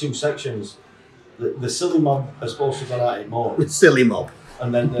out in 2 sections. The silly mob are supposed to go out in morning. Silly mob.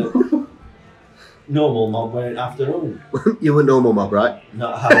 And then the normal mob went in afternoon. You were normal mob, right? No,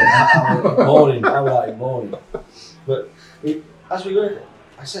 morning. I was out in morning. But as we go,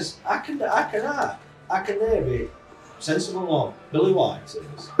 I says, I can never be sensible mob. Billy White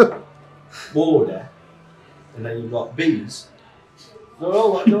says, Warder, and then you've got bees. They're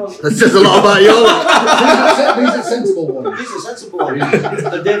all like, no. That says a lot about you. He's a sensible one. He's a sensible one.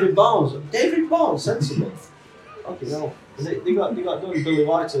 David Barnes, sensible. Okay, no. They got done. Billy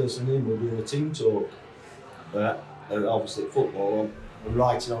Whitehurst and him were doing a team talk. And obviously football and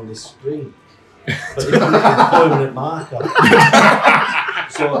writing on this screen. But he put it in a permanent marker.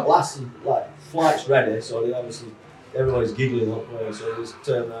 So at last, like, flight's ready. So they obviously everybody's giggling up there. So they just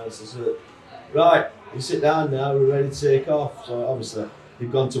turn around and says, "Right, you sit down now. We're ready to take off." So obviously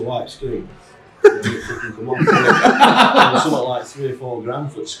they've gone to white screen. Fucking come on. Something like 3 or 4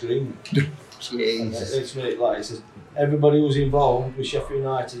 grand for the screen. Jesus. It's like it says everybody who's involved with Sheffield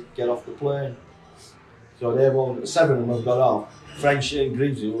United get off the plane. So they 7 of them have got off. French and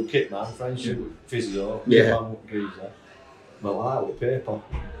Greavesy were kit man, French physio, Greavesy. But I with paper.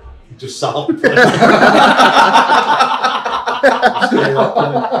 Just sat on the plane.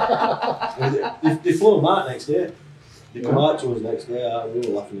 They flew them out next day. They come out to us next day. We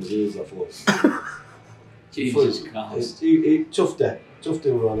were laughing his ears off us. Jesus Christ. Tough day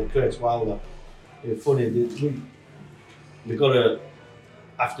we were on it, Chris Wilder. It was funny, we got a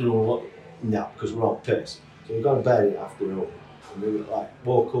afternoon now because we're on piss. So we got a bed in the afternoon. And we were like,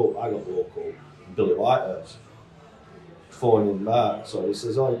 woke up, I got woke up, Billy Whitehurst, phoning him back. So he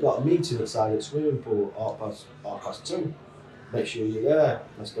says, "Oh, you've got a meeting outside the swimming pool at 2:30. Make sure you're there."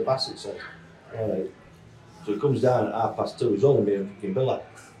 Mr. Bassett says. Alright. So he comes down at 2:30, he's only me and fucking Billy.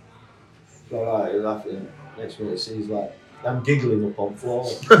 So alright, he's laughing. Next minute he sees like, I'm giggling up on floor.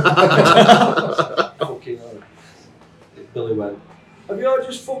 Fucking hell. Billy went, "Have you all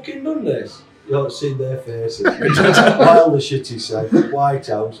just fucking done this?" You ought to see their faces. While the shit he said, White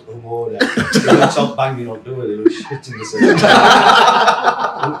House and Warner. They were top banging on door, they were shitting the same.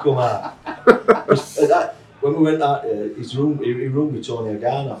 Don't come out. When we went out there, he roomed with Tony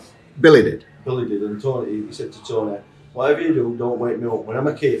Agana. Billy did. Billy did, and Tony, he said to Tony, whatever you do, don't wake me up. When I'm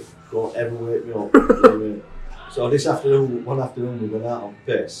a kid, don't ever wake me up. You know what I mean? So this afternoon, one afternoon, we went out on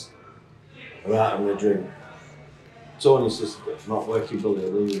piss. We're out having a drink. Tony's just not working, Billy,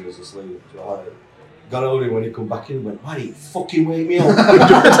 leaving us asleep. So I got hold of him when he come back in and went, why didn't you fucking wake me up?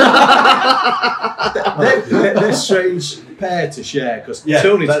 They're a strange pair to share, because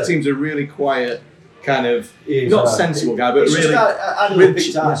Tony seems a really quiet, kind of, not sensible guy, but really... I really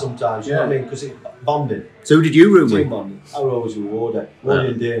picked out sometimes, you know what I mean? Because it's bonding. So who did you room with? Bonding. I was always with Wardy. Wardy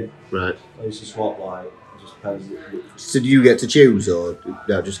and Dane. Right. I used to swap like, just depends. So do you get to choose, or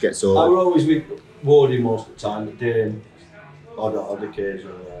no, just get sorted? I was always with Wardy most of the time, but Dane, odd occasion.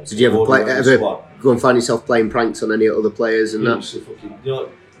 So did you ever go and find yourself playing pranks on any other players and that? Fucking, you know,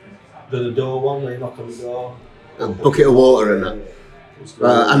 the door one where you knock on the door. A bucket of water and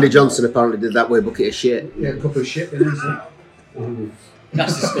that. Andy Johnson apparently did that with a bucket of shit. Yeah, a cup of shit in it.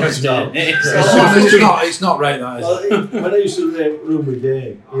 That's disgusting. It's not right, that is. When I used to room with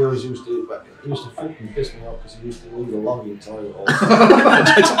Dane, he always used to fucking piss me off because he used to leave a log in the toilet all the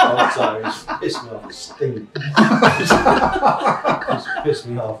time. He used to piss me off, it stink. He used to piss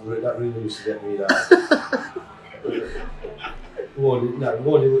me off, that really used to get me down. Wardy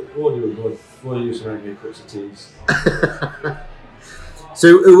was good. Wardy used to make me cups of teas. So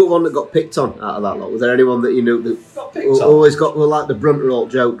who was one that got picked on out of that lot? Was there anyone that you knew that always got like the brunt of all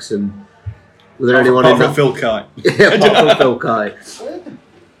jokes, and was there anyone in that? Phil Kite. Yeah, apart from Phil Kite.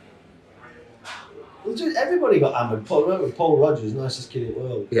 Everybody got hammered. Paul Rogers, nicest kid in the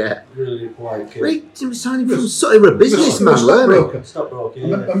world. Yeah. Really quiet kid. Right, he was signing from he was a businessman, weren't he? Stockbroker, yeah. I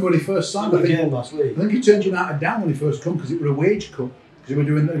remember when he first signed. I think he turned United down when he first come because it was a wage cut. Because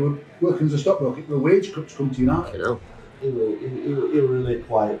they were working as a stockbroker. It was a wage cut to come to United. You know. He was a really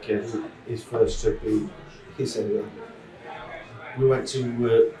quiet kid. His first trip, he said, we went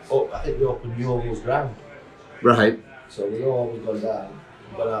to, I think we opened Yeovil's ground. Right. So we all gone down,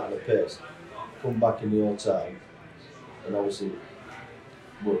 gone out on the piss, come back in the hotel, and obviously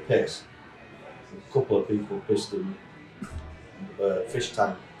we were pissed. A couple of people pissed in fish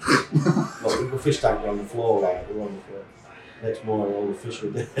tank. The fish tank were on the floor, like, they were on the floor. Next morning, all the fish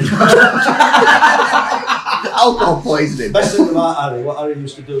were dead. Alcohol poisoning. Best thing about Harry, what Harry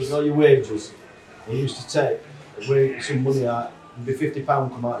used to do is all your wages, he used to take some money out, it'd be £50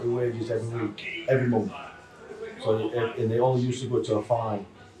 come out of your wages every week, every month. So, and they all used to go to a fine.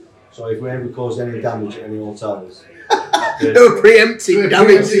 So if we ever caused any damage at any hotels, no preemptive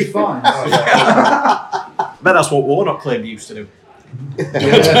damage. Fine. Bet that's what Warnock claimed he used to do.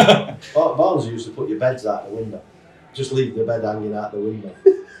 Yeah. Barnes used to put your beds out the window. Just leave the bed hanging out the window.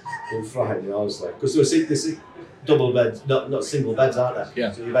 On Friday, honestly. Because there were double beds, not single beds, aren't there?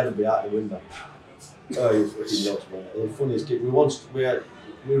 Yeah. So your bed would be out the window. Oh, you fucking nuts, man. The funniest kid. We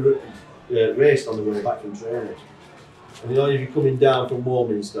raced on the way back from training. And you know, if you're coming down from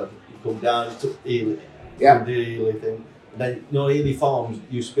Warminster, you come down to Ely. Yeah. The Ely thing. And then, you know, Ely Farms,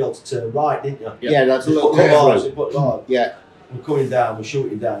 you used to be able to turn right, didn't you? Yeah, that's a little curve. Yeah. We're coming down, we're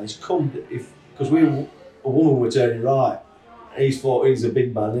shooting down. It's come, because a woman were turning right. And he's thought he's a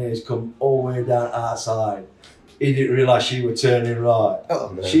big man, and he's come all the way down our side. He didn't realise she was turning right.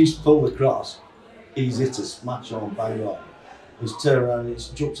 Oh, no. She's pulled across. He's hit a smash on, bang on. He's turned around and he's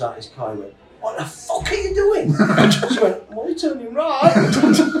jumped out his car and went, what the fuck are you doing? She went, well, you're turning right.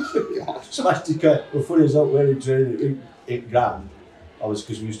 Smashed his car. Well, funny as that, when he trained in ground,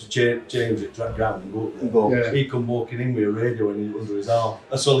 because we used to change at track ground and go up there. Yeah. He come walking in with a radio under his arm.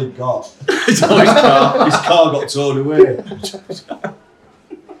 That's all he got. His car got towed away.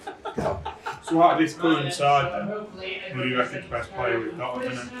 So out of this current side then, who do you reckon the best player we've got at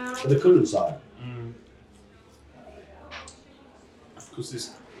the minute? The current side?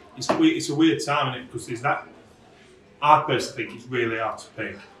 Because it's a weird time, isn't it? Because there's that, I personally think it's really hard to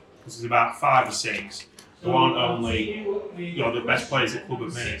pick. Because there's about 5 or 6 who aren't only the best players at club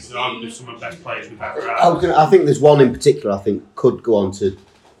at minute, but are some of the best players we've ever had. I think there's one in particular I think could go on to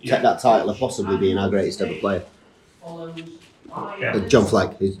take that title of possibly being our greatest ever player. John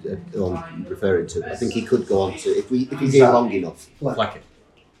Flagg is who I'm referring to. I think he could go on to if he's here long enough. Flagg.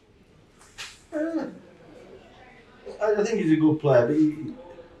 I think he's a good player, but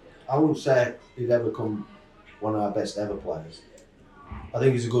I wouldn't say he'd ever come one of our best ever players. I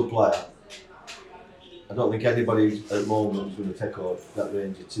think he's a good player. I don't think anybody at the moment is going to take on that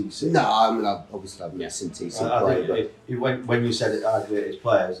range of TC. No, I mean, obviously I've never seen TC play. I think when you said it, our greatest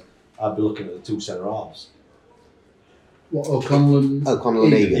players, I'd be looking at the two centre halves. What, O'Connell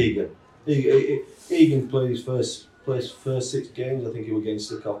and Egan? Egan played his first 6 games. I think he was against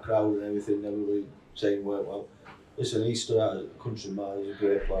the cock crowd and everything. Never really saying worked well. Listen, he stood out as a country man. He's a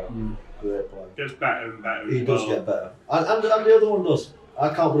great player. Great player. Gets better and better. He does get better, and the other one does.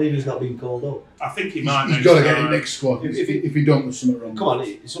 I can't believe he's not been called up. I think he might. He's got to get in next squad. If he don't, there's something wrong. Come on,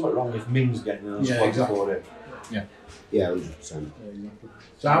 there's something wrong if Ming's getting in the squad before him. Yeah, 100%.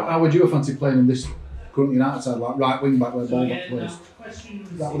 So how would you fancy playing in this current United side, like right wing back where Baldock plays?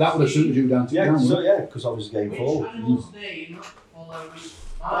 That would have suited you down to Yeah, down, because obviously game forward.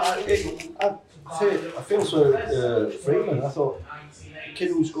 I feel for Freeman. I thought kid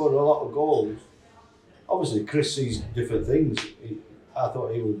who scored a lot of goals. Obviously, Chris sees different things. I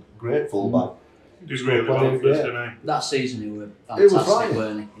thought he was great fullback. He was really well for us, didn't he? That season he was fantastic,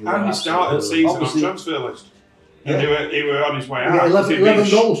 weren't he? And he started the season on transfer list. And he were on his way out. 11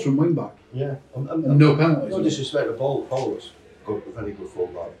 goals from wing back. Yeah. And no penalties. No disrespect to Paul was very good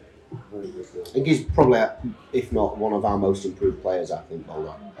fullback. Very good fullback. I think he's probably, if not one of our most improved players, I think,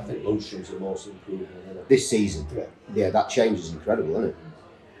 Baldock. I think Lundstrom's the most improved one. This season. Yeah, that change is incredible, isn't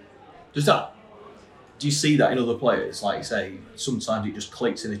it? Do you see that in other players? Like you say, sometimes it just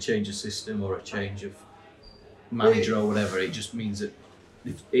clicks in a change of system or a change of manager or whatever. It just means that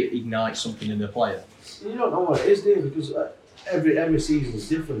it ignites something in the player. You don't know what it is, do you? Because every season is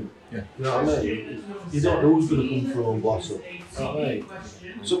different. Yeah. You know what I mean? You don't know who's going to come through and blossom. You know what I mean?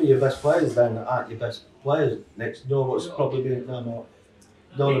 Some of your best players then aren't your best players next. Know what's probably been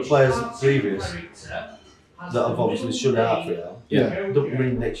the players previous that have obviously shut out for you. Yeah. Don't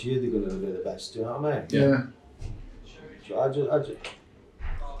mean next year they're going to be the best. Do you know what I mean? Yeah. So I just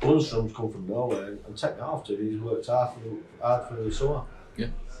Lundstrom's come from nowhere and taken after. He's worked hard for the summer. Yeah.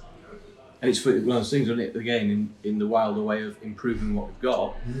 And it's one of those things, isn't it? Again, in the wilder way of improving what we've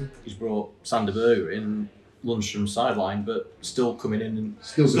got, he's brought Sander Berger in, Lundstrom's sideline, but still coming in and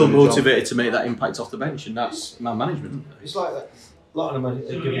still motivated to make that impact off the bench, and that's man management. It's like that. A lot of them are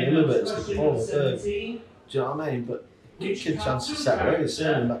giving him a bit of stick forward. Do you know what I mean? But give kid a chance to settle in. It's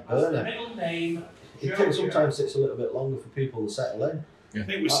same with McBurney. It sometimes takes a little bit longer for people to settle in. I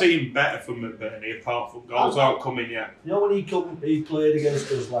think we're seeing better from McBurney, apart from goals aren't coming yet. You know when he played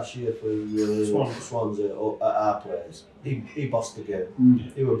against us last year for Swansea at our place, he bossed the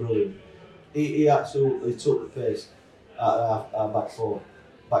game. He was brilliant. He absolutely took the pace out of our back four,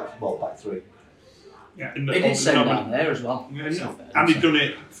 back three. Yeah, he did send down there as well. Yeah, and he'd done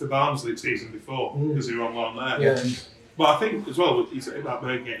it for Barnsley the season before because he were on loan there. Yeah. But I think as well, he's about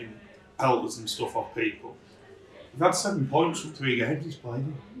getting pelters and stuff off people. We've had 7 points from 3 games he's played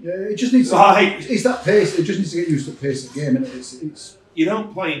in. Yeah, it just needs to. It's that pace. It just needs to get used to the pace of the game, innit? It's. You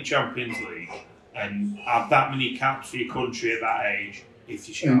don't play in Champions League and have that many caps for your country at that age if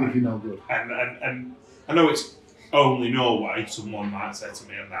you're shy. If you're no good. And I know it's only Norway, someone might say to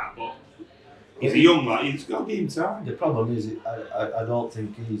me on that, but he's a young lad, he's got to give him time. The problem is, I don't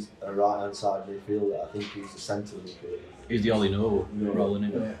think he's a right-hand side midfielder. I think he's a centre midfielder. He's the only no rolling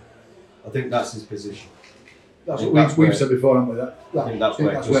in. Yeah. I think that's his position. That's what we've said before, haven't we? I think that's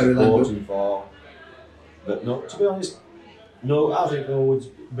where he's supporting for. But no, to be honest, I think Norwood's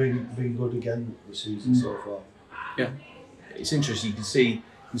been good again this season so far. Yeah, it's interesting. You can see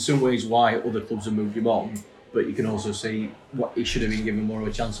in some ways why other clubs have moved him on, but you can also see what he should have been given more of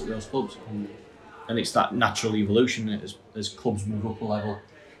a chance at those clubs. And it's that natural evolution as clubs move up a level.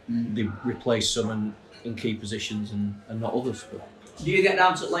 They replace some in key positions and not others. But. Do you get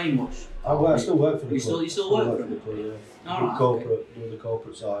down to Lane much? I still work for the club. You still work for the club, yeah. Do the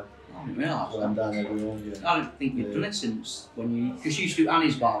corporate side. I didn't realise that. I'm down every home game. I don't think you've done it since when you... Because you used to do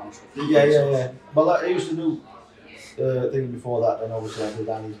Annie's bar and stuff, didn't you? Yeah. Well, I used to do things before that, then obviously I did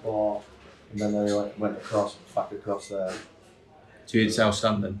Annie's bar, and then I went back across there. So you did South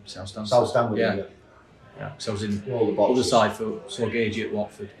Stand then? South Stand, yeah. So I was in all the other side for Gagey at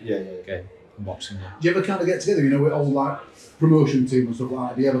Watford. Yeah. Okay. Boxing. Do you ever kind of get together, with all like promotion team and stuff like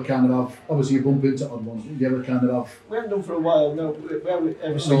that? Do you ever kind of have, obviously you bump into odd ones, do you ever kind of have... We haven't done for a while, no.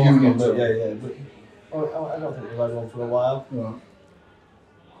 Every so often, but yeah. But I don't think we've had one for a while. Right.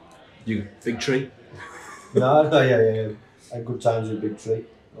 You Big Tree? No, yeah. I had good times with Big Tree.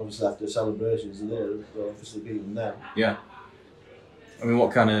 Obviously after the celebrations are there, we'll obviously beat them now. Yeah. I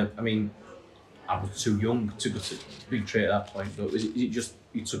mean, I was too young to go to Big Tree at that point, but was it just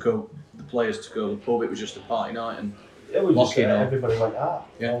you the players took over the pub, it was just a party night and everybody went out.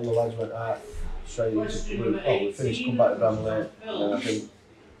 Yeah. All the lads went out straight into the group. We finished, come back to Bramley, and then I think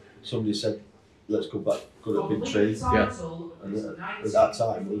somebody said, let's go to Big Tree. Yeah. And at that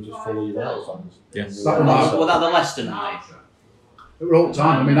time we were just full of United fans. Yeah. Was that the Leicester night? It was all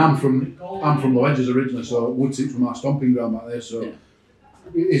time. I mean, I'm from Low Edges originally, so Woodseats was my stomping ground back there. So it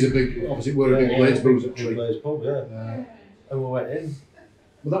is a big. Obviously, we're a big Blades booze at Tree. Blades pub, yeah. And we went in.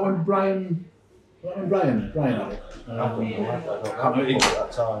 Was that when Brian had it? I don't remember at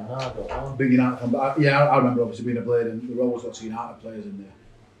that time. No, I don't know. Big United fan, but I remember obviously being a Blade, and there were always lots of United players in there.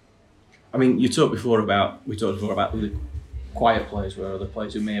 I mean, we talked before about the quiet players where other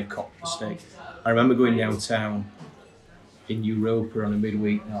players who may have copped the mistake. I remember going downtown in Europa on a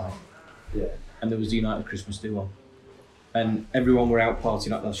midweek night, and there was the United Christmas do on, and everyone were out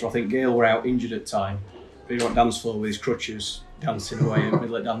partying at that. So I think Gale were out injured at the time, but he went dance floor with his crutches, dancing away in the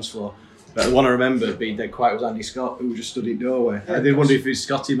middle of the dance floor. But the one I remember being dead quiet was Andy Scott, who just stood in the doorway. I did wonder if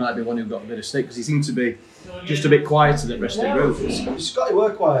Scotty might be one who got a bit of stick, because he seemed to be just a bit quieter than the rest of the group. Scotty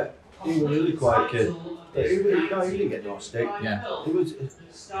were quiet. He was a really quiet kid. He didn't get no stick. Yeah.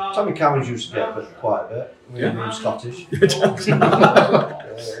 Tommy Cowens used to get quite a bit. We were Scottish.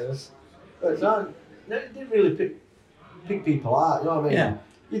 But no, they didn't really pick people out, you know what I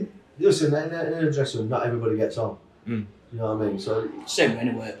mean? Listen, in a dressing room, not everybody gets on. You know what I mean? So same in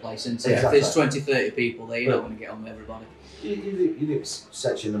a workplace, isn't it? If there's 20, 30 people there, you're not going to get on with everybody. You didn't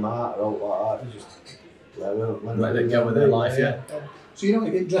section them out or all like that. You just let them go with their life, So you know,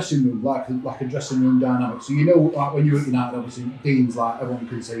 in dressing room, like a dressing room dynamic. So you know, like when you're at United, obviously Dean's like everyone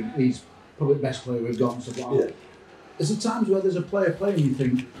can see he's probably the best player we've got and stuff like that. Is there times where there's a player playing and you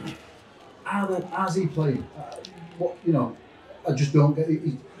think, how's he playing? What, you know, I just don't get it.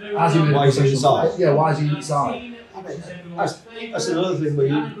 Why is he inside? Yeah, why is he inside? I mean, that's another thing where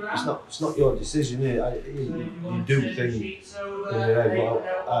it's not your decision. You do things in your head. Well,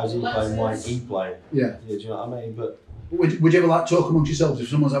 how's he playing? Why ain't he playing? Yeah. Do you know what I mean? But would you ever like talk amongst yourselves if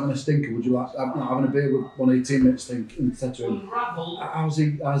someone's having a stinker? Would you like having a beer with one of your teammates and say to him, how's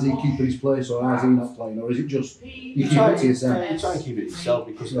he keeping his place, or how's he not playing, or is it just you keep it to yourself? You try and keep it to yourself,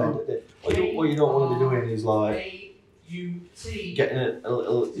 because what you don't want to be doing is like getting a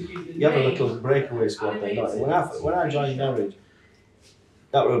little. You have a little breakaway squad then, don't you? When I joined Norwich,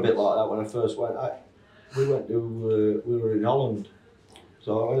 that were a bit like that when I first went. We were in Holland,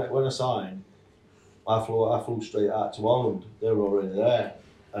 so when I signed, I flew straight out to Holland. They were already there,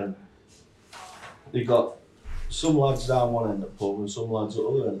 and they got some lads down one end of the pub and some lads at the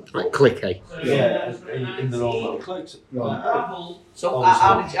other end of the pub. Like cliquey. Yeah, in their own little cliques. So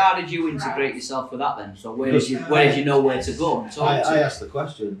how did you integrate yourself with that then? So where did you know where to go? I asked the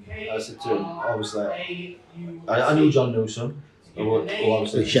question. I said to him, obviously, I knew John Newsom, who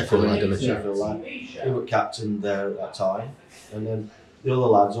obviously Sheffield lad, isn't it? Sheffield lad. He was captain there at that time, and then the other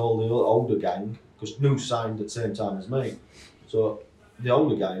lads, all the older gang, because New signed at the same time as me, so the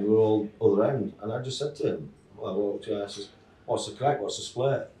older gang were all other end, and I just said to him, I said, what's the crack, what's the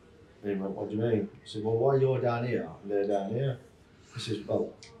split? And he went, what do you mean? I said, well, why you're down here and they're down here? He says, well,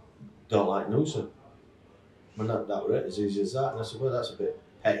 don't like Noosa. Well, that was it, as easy as that. And I said, well, that's a bit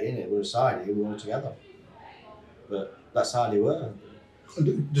petty, innit? We're a side here, we're all together. But that's how they were.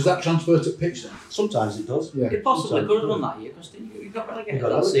 Does that transfer to pitch then? Sometimes it does. Yeah. It possibly could have done that year, because you got relegated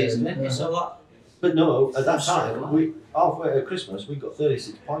that season, didn't you? So that. But no, at that time, halfway at Christmas, we got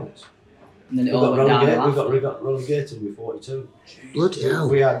 36 points. And then it all went down. We got relegated with 42. Bloody hell.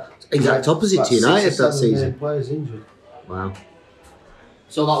 We had exact opposite to United that season. Players injured. Wow.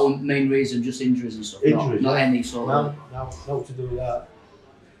 So that was the main reason, just injuries and stuff? Injuries. Not any sort of... No to do with that.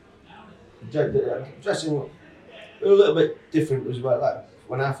 Dressing, we were a little bit different as well. Like,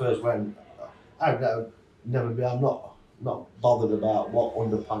 when I first went, I'm not bothered about what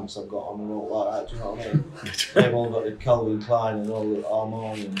underpants I've got on and all like that, do you know what I mean? They've all got the Calvin Klein and all the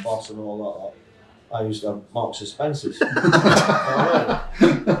Armani and Boss and all that. I used to have Marks and Spencer's. And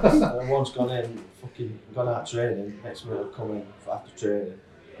once gone out training, next minute I'd come in after training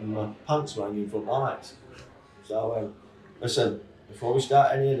and my pants were hanging from lights. So I went, listen, before we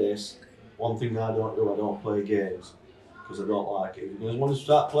start any of this, one thing I don't play games, because I don't like it. Because when I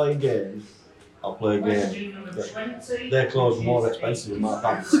start playing games, I'll play a game. Their clothes were more expensive than my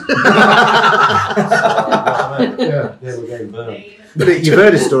pants. They were getting burned. But you've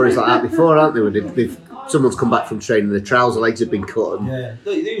heard of stories like that before, haven't you? When someone's come back from training, the trouser legs have been cut. And yeah,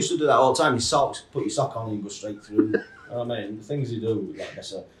 they used to do that all the time. Your socks, put your sock on and you go straight through. You know what I mean? The things you do, like I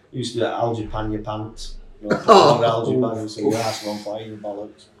said, you used to do that algae pan your pants. You know, put algae pan so your ass on fire, your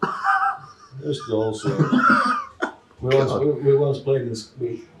bollocks. Just all sorts. We once played in.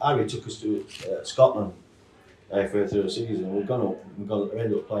 Harry took us to Scotland for through the season. We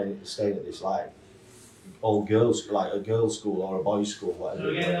ended up staying at this like old girls, like a girls' school or a boys' school,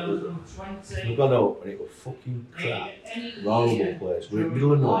 whatever. We've gone up and it was fucking crap, horrible place. We're in the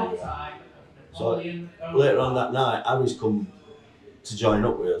middle of nowhere. So later on that night, Harry's come to join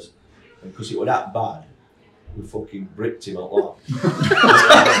up with us, and because it was that bad, we fucking bricked him out loud. You know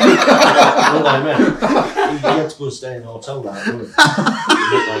what I mean? He had to go and stay in a hotel down the road. You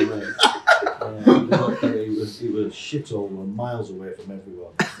know what I mean? He was shit over and miles away from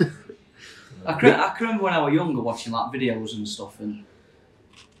everyone. I can remember when I was younger watching like videos and stuff, and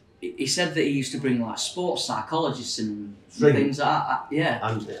he said that he used to bring like sports psychologists and things like that.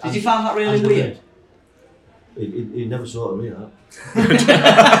 Yeah. Did you find that really weird? He never saw me that.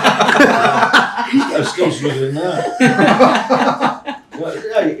 I'm still struggling there. Well,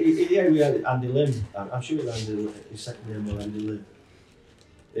 yeah, we had Andy Lim. I'm sure it was Andy Lim. His second name was Andy Lim.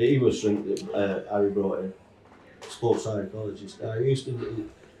 He was Harry brought in, sports psychologist. I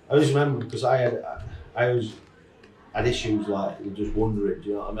just remember because I always had issues like just wondering, do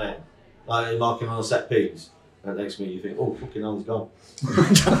you know what I mean? Like marking on a set piece, and next minute you think, oh fucking hell, he's gone.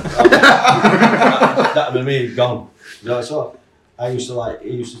 That would mean he's gone. You know, so he used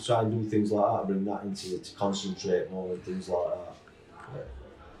to try and do things like that, bring that into it to concentrate more and things like that.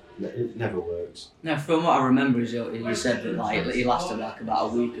 It never works. No, from what I remember, he said that like he lasted like about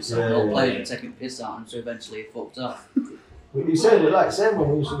a week or so. All players were taking the piss out, and so eventually he fucked off. He said it like same when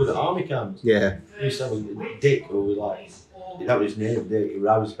we used to go to army camps. Yeah. We used to have a Dick who was like, that was his name, Dick. He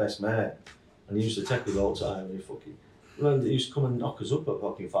was his best mate, and he used to take us all the time. And he used to come and knock us up at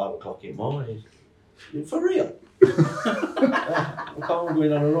fucking 5 o'clock in the morning. For real? Yeah. We can't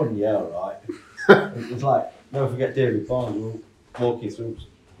going on a run. Yeah, all right. It was like, never forget David Barnes. We were walking through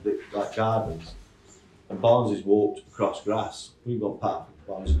like gardens, and Barnes has walked across grass. We've got path.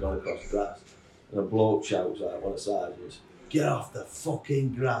 Barnes has gone across grass, and a bloke shouts out one of the sides, "Get off the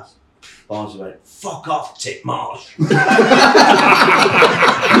fucking grass!" Barnes went, "Fuck off, Titmarsh."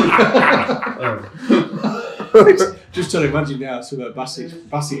 Just trying to imagine now some of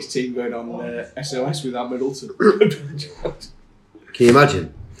Bassett's team going on SOS without Middleton. Can you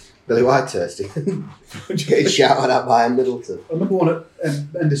imagine? Billy Whitehurst getting shouted at by Middleton. I remember one at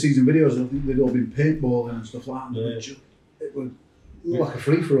end of season videos, and I think they'd all been paintballing and stuff like that. It was like a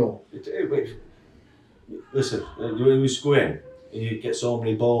free for all. Listen, when we go in, you get so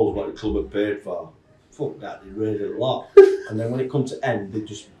many balls what the club had paid for. Fuck that, they raided a lot. And then when it comes to end, they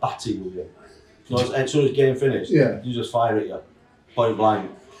just batter you. So as soon as the game finished, you just fire at you, point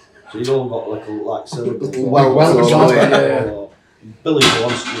blank. So you've all got like syllables. Well, Billy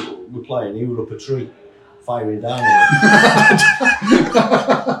once we were playing, he was up a tree, firing down on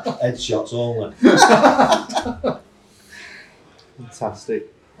headshots only.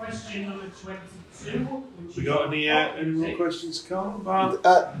 Fantastic. Question number 22. We got any more questions, Carl? I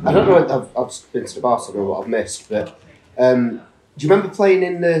don't know. I've been to the bar, so I don't know what I've missed. But do you remember playing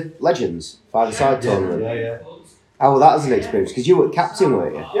in the Legends 5-a-side tournament? Yeah. How was that as an experience? Because you were captain,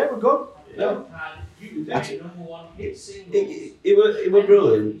 weren't you? Yeah, we're good. Yeah. It was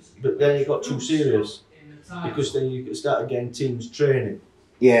brilliant, but then it got too serious because then you started getting teams training.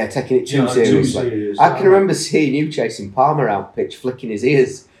 Yeah, taking it too seriously. I can remember seeing you chasing Palmer out pitch, flicking his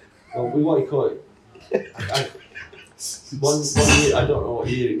ears. Well, what do you call it? One year, I don't know what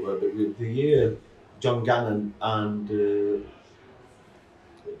year it was, but the year John Gannon and they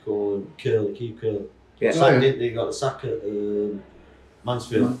call him Curly, Keith Curly. Yeah. They got a sack at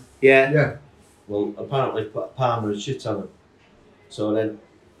Mansfield. Yeah. Well, apparently Palmer had shit on him. So then,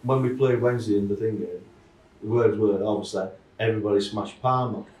 when we played Wednesday in the thing game, the words were obviously everybody smashed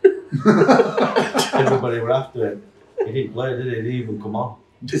Palmer. Everybody were after him. He didn't play, did he? He didn't even come on.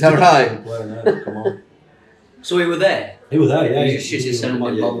 Is that right? He didn't play, no, he didn't come on. So he were there? He was there, yeah. He just shit his hand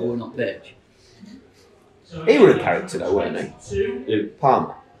and Bob were not pitch. He were a character though, weren't he?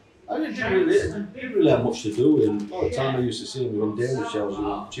 Palmer. I didn't really have much to do, and all the time I used to see him on daily shows, we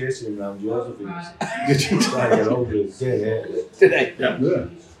were chasing him around Josephine's. Trying to get older, did they? Yeah.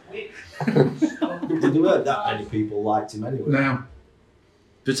 There weren't that many people liked him anyway. Now.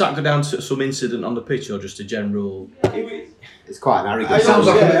 Does that go down to some incident on the pitch or just a general? It's quite an arrogant. It sounds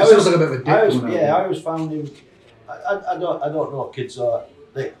like a bit of a dick. I always found him. I don't know what kids are.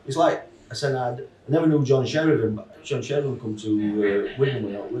 It's like I said. I never knew John Sheridan, but John Sheridan come to Wigan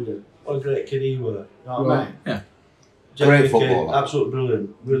when I was Wigan. What a great kid he were. You know what I mean? Yeah. Great footballer. Kid, absolutely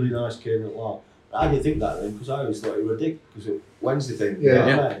brilliant. Really nice kid at lot. I didn't think that then because I always thought he was a dick because it Wednesday thing. You know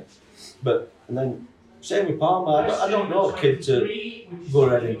what I mean? But and then same with Palmer. I don't know a kid to go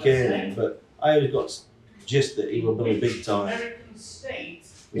ahead and cane him, but I always got gist that he was Billy big time.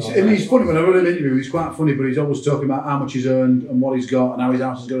 He's funny. When I read an interview, he's quite funny, but he's always talking about how much he's earned and what he's got, and how his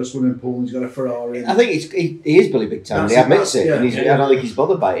house has got a swimming pool and he's got a Ferrari. I think he is Billy big time. He admits it, and I don't think he's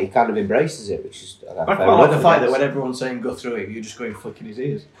bothered by it. He kind of embraces it, which is. I quite like the fact that when everyone's saying go through him, you're just going flicking his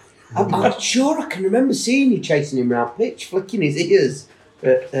ears. I'm sure I can remember seeing you chasing him around pitch, flicking his ears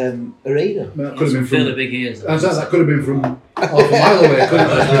at Arena. That could have been from Fairly big ears. that could have been from half a mile away,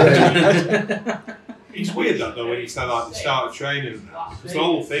 couldn't it? It's weird that though when you say like the start of training and that, because the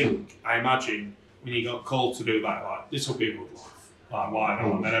whole thing, I imagine, when you got called to do that, like this will be a good life, like why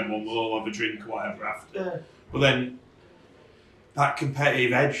not? And then everyone will all have a drink or whatever after. Yeah. But then that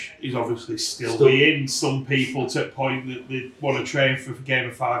competitive edge is obviously still in some people to the point that they want to train for a game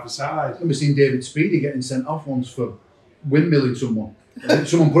of five-a-side. I remember seeing David Speedy getting sent off once for windmilling someone.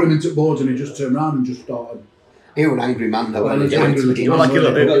 Someone put him into boards and he just turned around and just started. He was an angry man though. Well, he's an angry little man, like a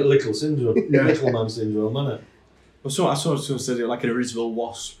wasn't little he? bit. Little syndrome, Yeah. little man syndrome, isn't it? Well, so I saw someone said it like an original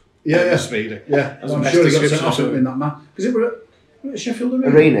wasp. Yeah. Speedy. Yeah, That's I'm the sure he best got sent off description. in that man. Because it was at Sheffield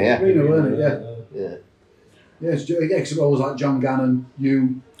Arena. Arena, Weren't it? Yeah. Yeah. Yeah, because it was like John Gannon,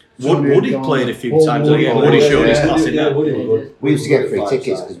 you. Woody played a few times. Woody, Woody showed his class in that. Woody was good. We used to get free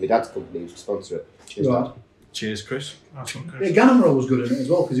tickets because my dad's company used to sponsor it. Cheers, Right. Dad. Cheers, Chris. That's what Yeah, Chris. Gannon were always good in it as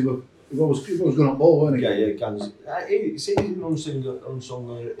well because he was good on ball, weren't he? Yeah, Gans. He's an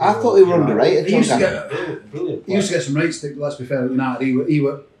unsung. I thought he was underrated. He used to John get Brilliant. he used to get some rate stick. Let's be fair, at United,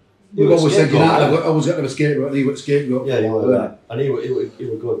 We've was always said scapegoat, United. yeah. I always got to have a scapegoat, and he was scapegoat. Yeah, he for was that, that. And he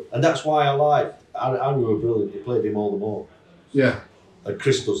was good. And that's why I liked Andrew were brilliant. He played him all the more. Yeah. And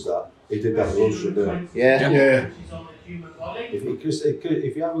Chris does that. He did that at Lundstrom, didn't he? Yeah.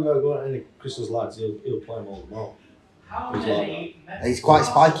 If you haven't got to go on any Chris's lads, he'll play them all the more. He's like that. He's quite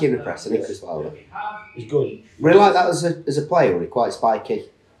spiky in the press, isn't he, Chris Wilder? He's good. Really like that as a player, or he quite spiky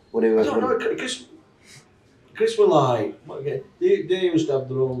when he I was don't know, Chris were like, they used to have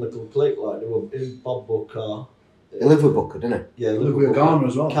their own little clique, like they were in Bob Booker. He lived with Booker, didn't he? Yeah, Lived with Garner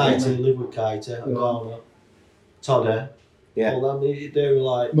as well, Kaita, didn't he? lived with Kaita, Garner, Todder. Yeah. All them, they were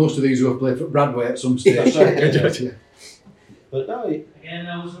like. Most of these who have played for Bradway at some stage. Yeah. But no, Again,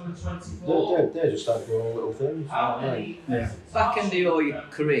 that was number 24. they just had their own little things. Back in your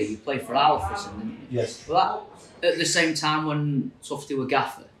career, you played for Alfreton, didn't you? Yes. Was that at the same time when Tufty were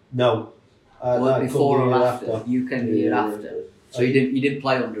gaffer? No. Or before come the or year after? You came the year after. So you didn't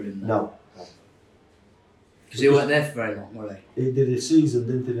play under him then? No. Because he weren't there for very long, were they? He did a season,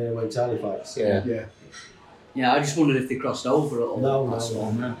 didn't he? Then he went to Halifax. Yeah. Yeah, I just wondered if they crossed over at all. No.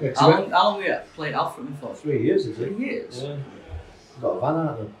 Yeah, 'cause How long were you played Alfreton for? 3 years, is it? 3 years? Yeah. Got a van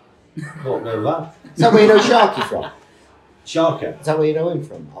out of them. Got no van. Is that where you know Sharky from? Sharky. Is that where you know him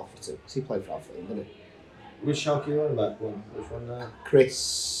from, Alfreton? Because he played for Alfreton, didn't he? Which Sharky you on about? Which one?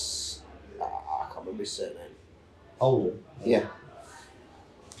 Chris. I can't remember his surname. Holden. Yeah.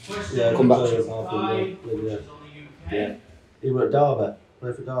 Yeah, Come back. Yeah. He were at Derby.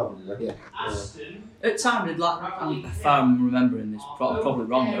 Played for Derby, did he? Yeah. At time, did if I'm remembering this probably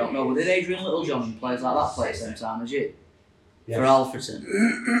wrong, I don't know, but did Adrian Littlejohn and players like that play at the same time as you? Yes. For Alfreton?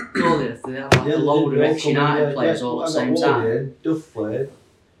 Surely if they have like a load of ex-United players all at the same time. Duff played.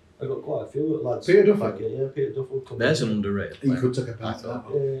 I got quite a few lads. Peter Duff? Back in, yeah, Peter Duff would come There's in. an underrated he player. could take a part of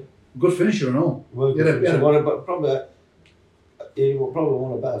that. Yeah. Good finisher and all. Well, Yeah, yeah. but probably he was probably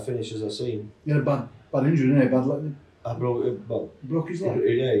one of the better finishers I've seen. He had a bad injury, didn't he? Bad leg. I broke it, well, Broke his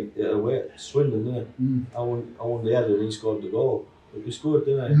leg. yeah, away, Swindon, didn't he? Mm. I won the header and he scored the goal. He scored,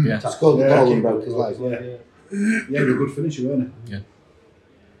 didn't he? Yeah. Tapped Scored the it. goal and broke his leg. Yeah. Yeah, he was a good finisher, wasn't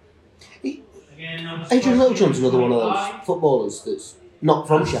Adrian Littlejohn's another one of those footballers that's not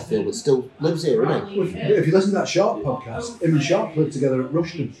from Sheffield but still lives here, isn't he? he? If you listen to that Sharp podcast, him and Sharp played together at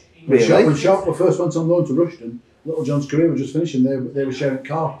Rushden. Really? When Sharp first went on loan to Rushden, Littlejohn's career was just finishing. They were sharing a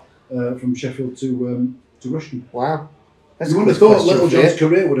car from Sheffield to Rushden. Wow. That's You a wouldn't have quick thought question for Littlejohn's you.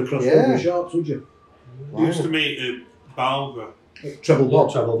 career would have crossed Yeah. over with Sharp's, would you? We used to meet at Balga. Treble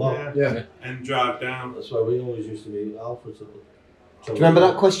Bob. Treble Bob. Yeah. And drive down. That's why we always used to meet Alfred. Do you remember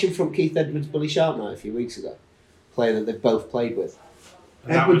that question from Keith Edwards, Billy Sharp night a few weeks ago? Player that they've both played with.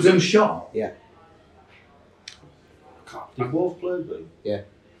 And that Edwards was and Sharp? Yeah. They both played with him? Yeah.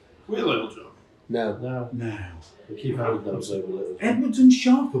 With Littlejohn. No. No. We keep having them played with Littlejohn. Edwards and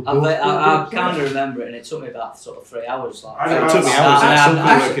Sharp are both I kind of remember it, and it took me about sort of 3 hours. Like, It took me hours,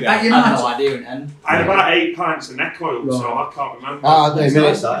 I working out. had no idea in the end. I had about 8 pints of neck oil, Right. so I can't remember. Ah, It's no,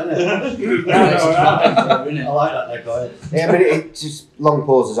 nice, that, isn't it? I like that neck oil. yeah, I mean, it's just long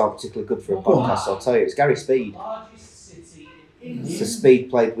pauses aren't particularly good for a podcast. I'll tell you, it's Gary Speed. So Speed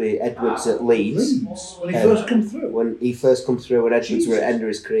played with Edwards at Leeds When he first come through. when he first come through when Edwards were at the end of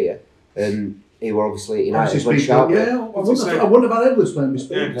his career, and he were obviously at United Obviously when Speed Sharp. yeah, I wouldn't have had Edwards playing with Yeah,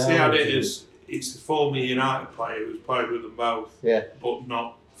 Speed. because he had it as it's the former United player who's played with them both, Yeah. but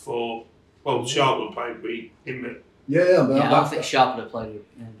not for. Well, Sharp would play with him. Yeah, but Yeah, I think Sharp would have played with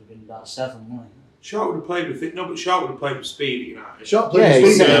him, would have been about 7, wouldn't Sharp would have played with it. No, but Sharp would have played with speed at United. Sharp Yeah, played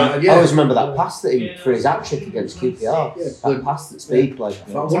with Speed. I always remember that pass that he for his hat trick against QPR. That pass that Speed played.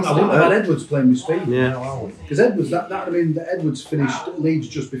 I wouldn't have had Edwards playing with Speed. Yeah. Because Edwards, Edwards finished at Leeds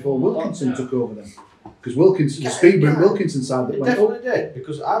just before Wilkinson took over them. Because Wilkinson, the Speed were Wilkinson side that It went definitely up. did,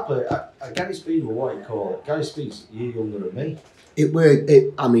 because I played. Gary Speed was what you call it. Gary Speed's a year younger than me. It was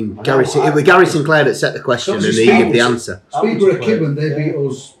Gary Sinclair that set the question and he gave the answer. Speed were a kid when they beat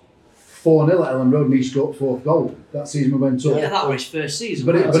us 4-0 at Ellen Road and he scored 4th goal. That season we went up. Yeah, that was his first season.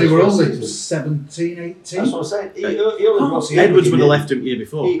 But wasn't he it? were only 17, 18. That's what I'm saying. Edwards would have left him the year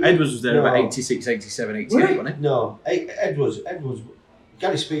before. Edwards was there No. about 86, 87, 88, wasn't he? No, Edwards.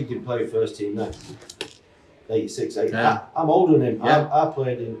 Gary Speed didn't play first team then. 86, 88. Yeah. I'm older than him. Yeah. I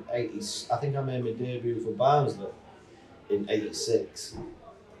played in 80s. I think I made my debut for Barnsley in 86.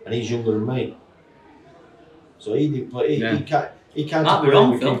 And he's younger than me. So he didn't play. He can't Might be play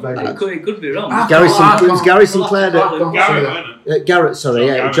wrong, with Phil. Keith Bennett. It could be wrong. It was Gary Sinclair that.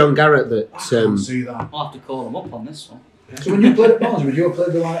 Garrett, John Garrett that. See that. I'll have to call him up on this one. So when you played at Barnsley, would you have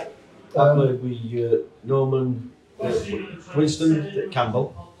played with like I played with Norman Winston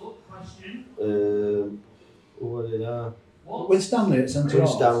Campbell. Who were they now? Win Stanley at centre Win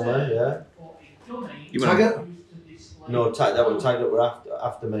half? Stanley, yeah. Taggart? No, that were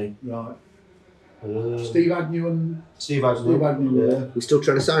after me. Right. Steve Agnew and Steve Agnew. were there. We're still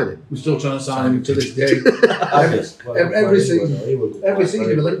trying to sign him. We're still trying to sign him to this day. Every every season he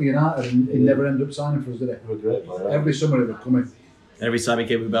linked with United and he never ended up signing for us, did he? We're great player. Every summer he would come in. Every time he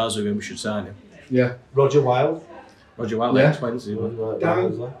came with Barnsley, we should sign him. Yeah. Roger Wilde. Roger Wilde, Yeah. ex-Wednesday.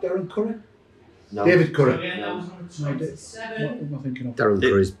 Darren Curry? No. David Curry? No. No, what am I thinking of? Darren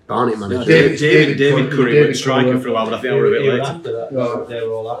Curry's Barnet manager. David Curry went striker for a while, but I think I were a bit later. After that, Right. they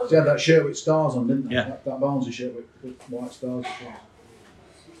were all after. They had that shirt with stars on, didn't they? Yeah. That Barnsley shirt with white stars.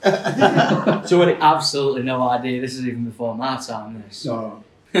 So when absolutely no idea. This is even before my time. This. No.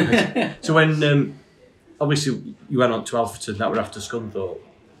 So when obviously you went on to Alfreton, that were after Scunthorpe.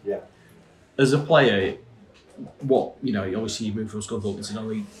 Yeah. As a player, obviously you moved from Scunthorpe into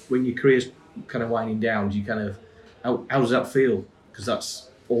non-league. When your career's kind of winding down, do you kind of how does that feel? Because that's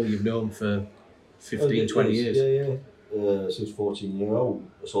all you've known for 15, 20 years. Yeah. Since 14 years old,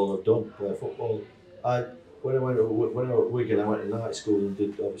 that's all I've done. Play football. When I went to Wigan, I went to night school and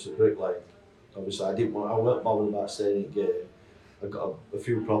did obviously bricklaying. Obviously, I weren't bothered about staying in game. I got a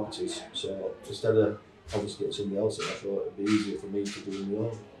few properties, so instead of obviously getting somebody else in, I thought it'd be easier for me to do my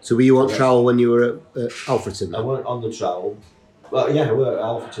own. So were you on trial when you were at Alfreton? I weren't on the trowel. Well, yeah, I were at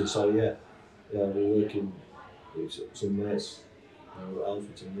Alfreton, so yeah. Yeah, we were working with some mates at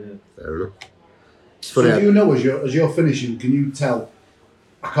Alfreton, yeah. Fair enough. It's So funny. do you know as you're finishing, can you tell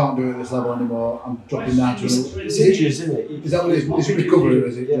I can't do it at this level anymore, I'm dropping down to It's injuries, isn't it? Is that what it is? Is it recovery or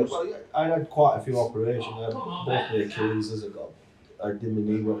is it Yeah, just? well, I had quite a few operations. I had both my Achilles, I did my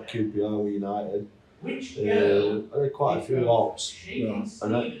knee with QPR with United. I had quite a few ops. Right.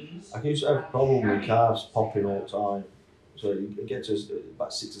 And I used to have a problem with my calves popping all the time. So it gets to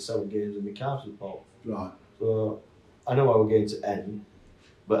about 6 or 7 games and my calves would pop. Right. So I know I was going to end,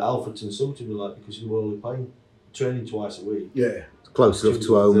 but Alfreton suited me because you were only playing training twice a week. Yeah. Close enough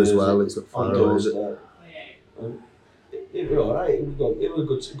to home as well. It's not far away, is it? It was alright. It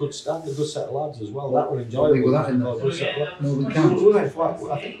was a good stand, a good set of lads as well. That were enjoyable. With that in A good set of lads. Northern Counties. We went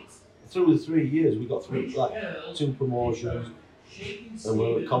for, I think through the 3 years we got through 2 promotions, and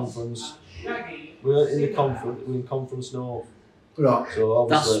we were at conference. We were in the conference. We were in Conference North. Right. So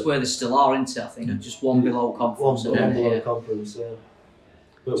obviously That's where they still are, isn't it? I think just one below conference. one below conference. Yeah.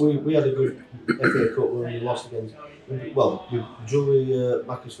 But we had a good FA Cup when we lost against. Well, we drew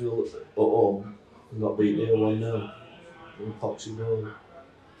Macclesfield at home and got beat there 1-0. Poxy goal.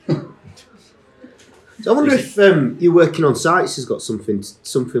 So I wonder if you working on sites has got something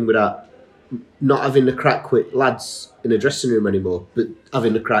with that, not having the crack with lads in a dressing room anymore, but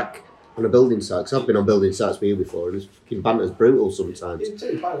having the crack on a building site. Because I've been on building sites with you before, and it's fucking banter's brutal sometimes.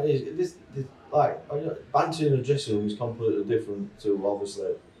 Banter in a dressing room is completely different to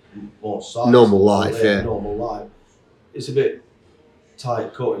obviously more sites. Normal life, yeah. Normal life. It's a bit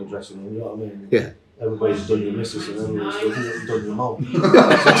tight cut in dressing room, you know what I mean? Yeah. Everybody's done your missus and everybody's done your mum.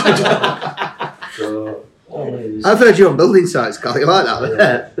 So, I mean, I've heard you on building sites, Carl. You like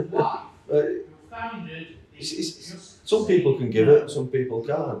that? some people can give it, some people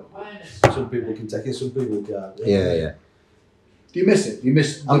can't. Some people can take it, some people can't. Yeah. Do you miss it? Do you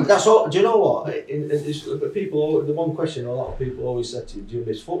miss? That's all. Do you know what? The one question a lot of people always said to you, do you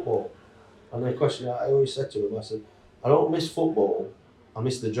miss football? And the question I always said to them, I said, I don't miss football. I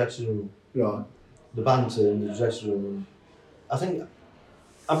miss the dressing room. Right. The banter in the dressing room. And I think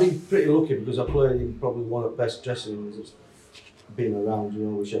I've been pretty lucky because I played in probably one of the best dressing rooms that's been around, you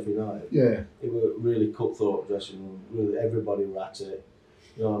know, with Sheffield United. Yeah. It was a really cutthroat dressing room. Really, everybody were at it.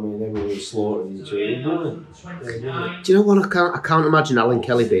 You know what I mean? Everyone was slaughtering each other. Do you know what? I can't imagine Alan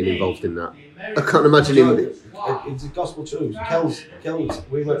Kelly being involved in that. I can't imagine him. It's the gospel truth. Kells,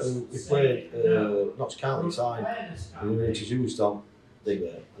 we played Notts County side and we were introduced on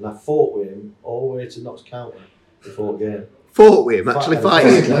Digger, and I fought with him all the way to Notts County before the game. Fought with him, actually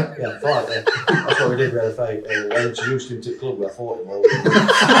fighting? Yeah, fight. Yeah. That's what we did. We had a fight. I introduced him to the club. I fought him all the way.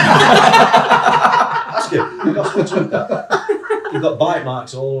 Ask him. The gospel truth. That. You've got bite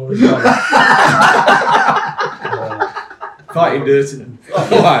marks all over his body. Fighting dirty then.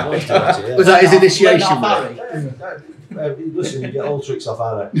 Was that his initiation? Listen, you get all tricks off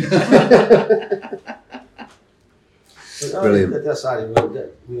Harry. Brilliant. That side,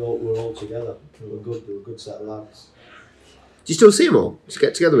 we're all together. We were a good set of lads. Do you still see them all? Just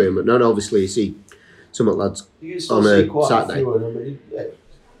get together with them? No, obviously you see some of the lads on a Saturday. We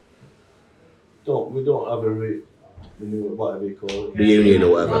don't have a whatever you call it. Reunion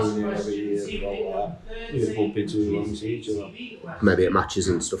or whatever. Every year, we bump into them and see each other. Maybe at matches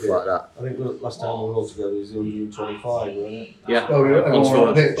and stuff like that. I think the last time we were all together was the 125, wasn't it? Yeah. Oh, all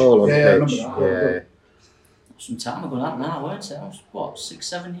on the pitch. All on the Yeah, pitch. Yeah. Some time ago that now, weren't it? That was, what,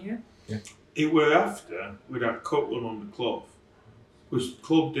 6-7 years? Yeah. It were after we'd had Cutland on the club. Because the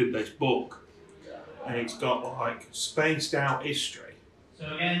club did this book and it's got like spaced out history.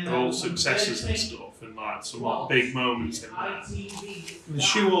 All successes and stuff, and like some like big moments in there. The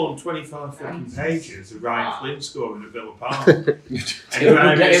shoehorn 25 fucking pages of Ryan Flynn scoring at Villa Park. You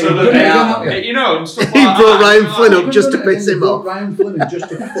know, and stuff like He that. brought Ryan Flynn up just to piss him off. Ryan Flynn is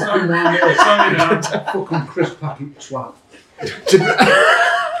just a fucking man. Fucking crisp packet twat.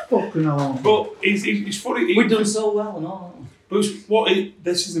 Fucking hell. But it's funny. We've done so well and all. But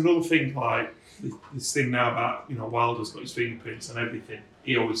this is another thing, like this thing now about, you know, Wilder's got his fingerprints and everything.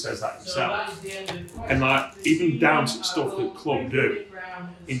 He always says that himself. And like even down to stuff that club do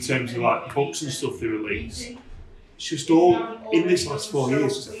in terms of like books and stuff they release. It's just all in this last 4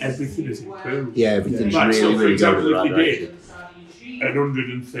 years, just everything has improved. Yeah, everything's like, really, so for really example, going if right. they did an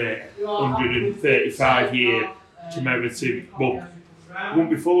 135 year commemorative book, it wouldn't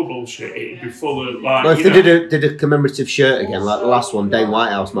be full of bullshit, it'd be full of like. Well, if they did a commemorative shirt again, like the last one, Dane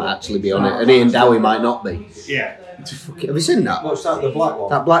Whitehouse might actually be on it, and Ian Dowie might not be. Yeah. Have you seen that? What's that, the black one?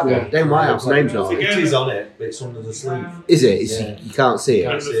 That black one, Dane Whitehouse, name's not on It it. is on it, but it's under the sleeve. Is it? Yeah. You can't see it.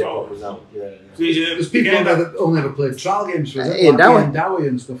 Can't see it properly now. Yeah. There's people that only ever played trial games for Ian Dowie. Ian Dowie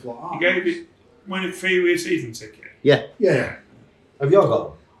and stuff like He that. gave it when it 3-year season ticket. Yeah. Yeah. Have you all got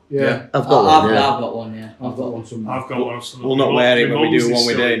them? Yeah. I've got one, yeah. I've got one, yeah. I've got one somewhere. I've got one. We'll not wear it when we do one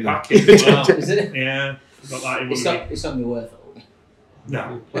with Dane. Is it? Yeah. Got that in It's not going to be worth it.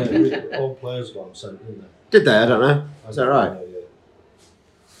 No. All players got them sent, didn't they? Did they? I don't know. Is that right?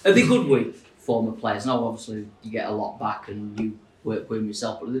 Are they good with former players? Now, obviously, you get a lot back and you work with them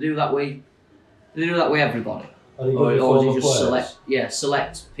yourself, but do they do that with? Do they do that with everybody? Are they good Or with is former it just players?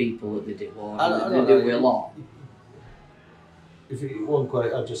 select people that they do, or I do don't they know. do it with a lot? If you one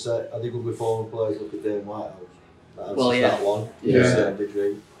question, I'd just say, are they good with former players? Look at Dane Whitehouse. That's Well, yeah. that one. Yeah. To a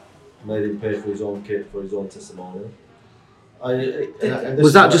degree. Made him pay for his own kit, for his own testimonial. And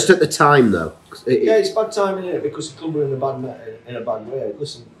Was that just at the time though? Yeah, it's bad timing, innit? Because the club were in a bad way.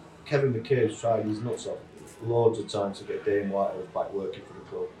 Listen, Kevin McCabe's tried his nuts off loads of times to get Dane Whitehouse back working for the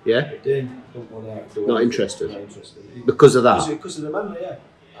club. Yeah? But Dane don't want to do Not anything. interested? Not interested. Because of that? Because of the memory, yeah.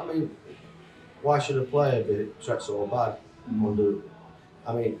 I mean, why should a player be treated so bad?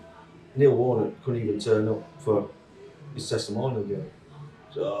 I mean, Neil Warnock couldn't even turn up for his testimonial game.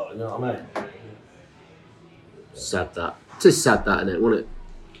 So, you know what I mean? Sad that. It is sad that, isn't it? Wasn't it?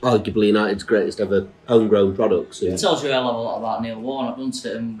 Arguably United's greatest ever homegrown products. It tells you a hell of a lot about Neil Warnock, doesn't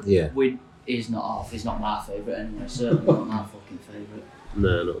it? And Yeah. he's not my favourite anyway, certainly not my fucking favourite.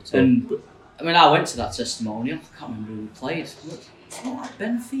 No, not at all. And I mean, I went to that testimonial. I can't remember who played. It's not like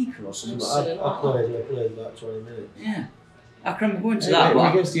Benfica or something. I played about 20 minutes. Yeah, I can remember going to that.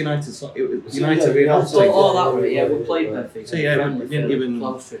 But against United, it was Yeah, United. yeah, that was it. Yeah, we played Benfica. So yeah, we didn't even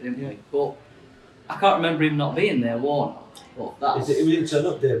close to it, didn't we? But I can't remember him not being there, Warnock. But that's It didn't turn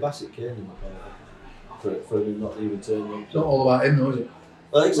up. Dave Bassett came in for him not even turning up. It's not all about him, though, is it?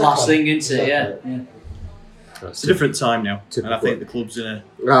 Well, exactly. last thing, isn't it? Exactly. Yeah. It's a different time now, and I Typical. think the club's in a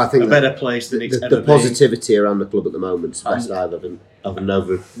I think better place than it's the ever positivity around the club at the moment is the best I've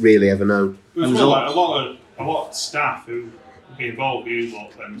really ever known. There's like a lot of staff who be involved with you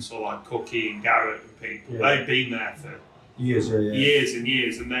lot then, so like Cookie and Garrett and people, Yeah. they've been there for Years years and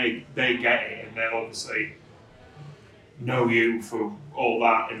years, and they get it, and they obviously know you for all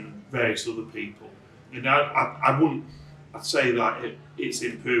that and various other people. And I wouldn't. I'd say that it's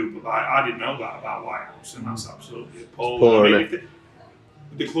improved, but I didn't know that about Whitehouse, and that's absolutely appalling. I mean, if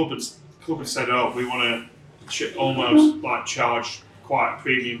the club had said, "Oh, we want to almost like charge quite a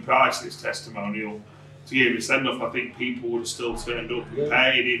premium price this testimonial to give it send off," I think people would have still turned up and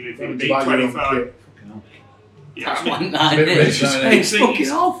paid, even if it be 25. Yeah, That's one night. It's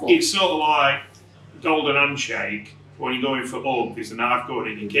fucking awful. It's sort of like golden handshake when you're going for hug. There's a knife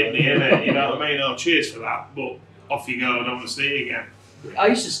going in your kidney, isn't it? You know what I mean? Oh, cheers for that, but off you go. I don't want to see you again. I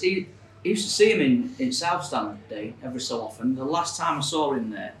used to see him in South Stand Day every so often. The last time I saw him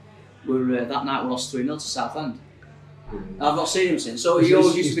there, that night we lost 3-0 to Southend. I've not seen him since. So he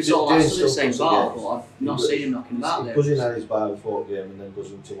always used to be sort of last to the same bar, but I've not seen him knocking about there. He goes in Annie's bar before game and then goes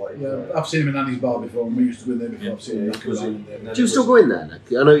into what he I've seen him in Annie's bar before, and we used to go in there before. I've seen him knocking about in there. Do you still go in there, Nick?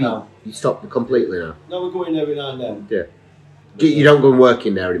 I know you stopped completely now. No, we go in every now and then. Yeah. You don't go and work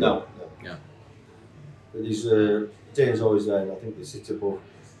in there anymore? No. But he's, Dane's always there, and I think they sit above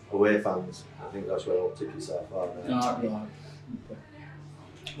away fans. I think that's where all tickets are far now.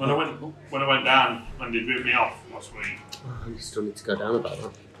 When I went down and they ripped me off last week. Oh, you still need to go down about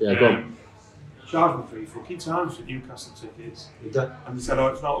that. Yeah, go on. Charged me 3 fucking times for Newcastle tickets. And they said, "Oh,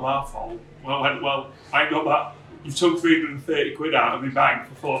 it's not my fault." Well, I went, "Well, I ain't got that. You took 330 quid out of my bank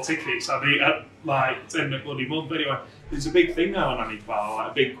for 4 tickets. I need like 10 a bloody month." Anyway, there's a big thing now on Annie's bar,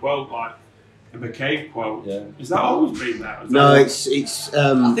 like a big quote, like a McCabe quote. Yeah. Has that always been there? No, it's.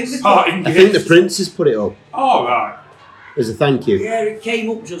 I think the Prince has put it up. Oh, right. As a thank you. Yeah, it came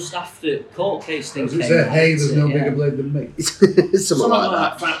up just after court case thing. Does it say, "Hey, there's no bigger blade than me"? Something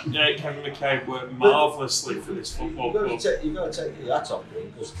like that. Kevin McCabe worked marvellously for this football club. You've got to take your hat off,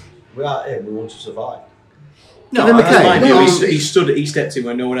 because without him, we want to survive. No, McCabe, he stepped in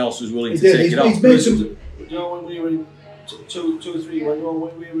when no one else was willing to take it off. He's made some. You know, when we were in 2 or 3, when we were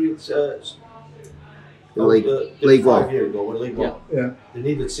in League One. 5 years ago, when League One, yeah, they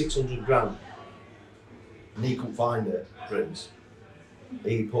needed 600 grand, and he couldn't find it. Prince,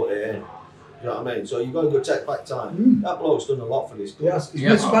 he put it in. You know what I mean? So you've got to go take back time. That bloke's done a lot for this club. Yes, he's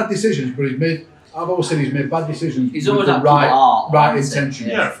made some bad decisions, but I've always said he's made bad decisions. He's always with had the right intention.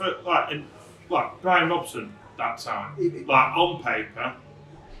 Yeah, for like Brian Robson that time, like on paper,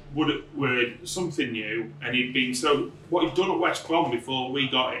 were something new, and he'd been what he'd done at West Brom before we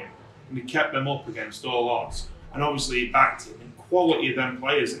got him, and he kept them up against all odds, and obviously he backed him. And quality of them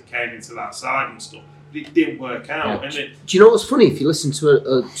players that came into that side and stuff. It didn't work out. Yeah. Do you know what's funny? If you listen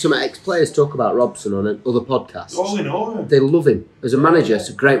to some ex-players talk about Robson on other podcasts, all in all, they love him as a manager. He's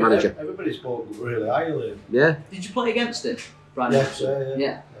a great manager. Everybody spoke really highly. Yeah. Did you play against him, Brian? Yes,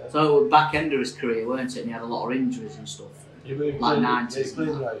 yeah. So back end of his career, weren't it? And he had a lot of injuries and stuff. He played in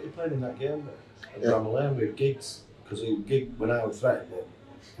that game at Bramall Lane with Giggs, because Giggs, when I was threatening him,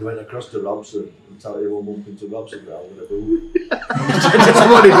 he went across to Robson and told everyone bump into Robson ground with a boot.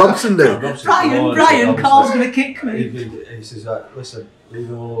 What did Robson do? Brian, Carl's going to kick me. He says, "Listen, leave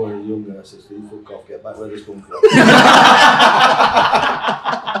him alone when he's younger." I says, "You fuck off, get back where this come from."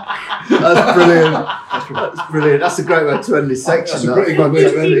 That's brilliant. That's brilliant. That's a great way to end this section. That's a pretty good way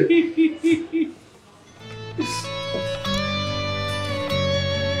to end it.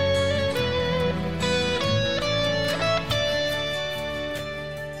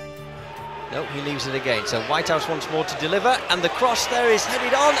 No, he leaves it again. So Whitehouse once more to deliver, and the cross there is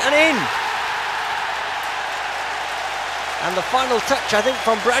headed on and in. And the final touch, I think,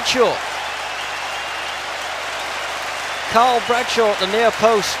 from Bradshaw. Carl Bradshaw at the near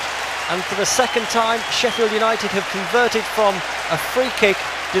post, and for the second time, Sheffield United have converted from a free kick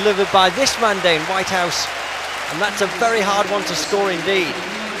delivered by this man, Dane Whitehouse, and that's a very hard one to score indeed.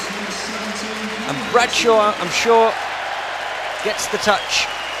 And Bradshaw, I'm sure, gets the touch.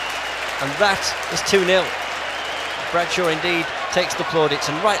 And that is 2-0. Bradshaw indeed takes the plaudits,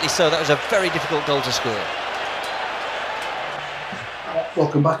 and rightly so. That was a very difficult goal to score.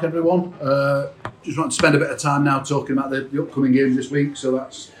 Welcome back, everyone. Just want to spend a bit of time now talking about the upcoming games this week. So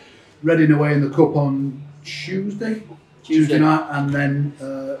that's Reading away in the Cup on Tuesday night, and then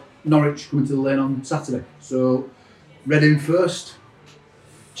Norwich coming to the Lane on Saturday. So Reading first,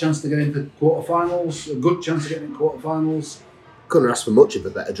 chance to get into quarter-finals, a good chance of getting in quarter-finals. Couldn't ask for much of a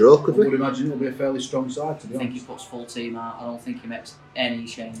better draw, could we? I would imagine it'll be a fairly strong side, to be honest. I think he puts full team out. I don't think he makes any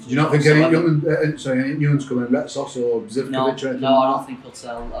changes. Do you not think any Young's coming, Retsos or Zivkovic or anything? No, I don't think he'll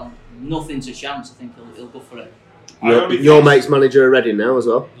tell. Nothing to chance. I think he'll go for it. Your mate's manager of Reading now as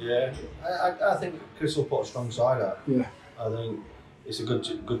well? Yeah, I think Chris will put a strong side out. Yeah. I think it's a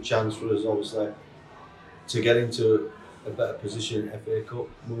good chance for us, obviously, to get into a better position in FA Cup,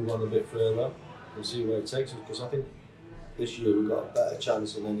 move on a bit further and see where it takes us, because I think this year we've got a better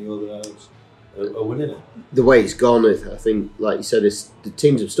chance than any other else of winning it. The way it's gone, I think, like you said, the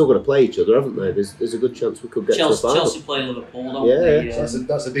teams have still got to play each other, haven't they? There's a good chance we could get to the final. Chelsea play Liverpool, don't Yeah, they? yeah.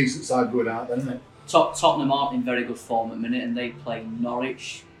 That's a decent side going out, then, isn't it? Tottenham aren't in very good form at the minute, and they play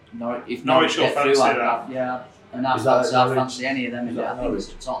Norwich. If Norwich will get through, fancy that. I'd fancy any of them. I think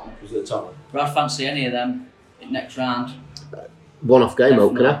it's Tottenham. Was it Tottenham? But I'd fancy any of them in next round. One-off game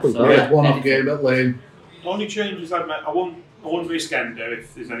can happen, can't it? One-off game at Lane. The only changes I'd make, I wouldn't risk Ender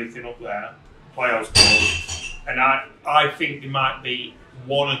if there's anything up there. Players goal. And I think there might be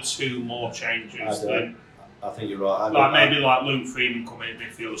one or two more changes than. I think you're right. Maybe Luke Freeman coming in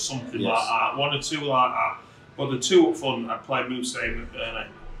midfield or something like that. One or two like that. But the two up front, I'd play Musa and McBurney.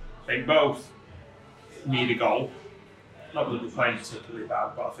 They both need a goal. Not that they're playing particularly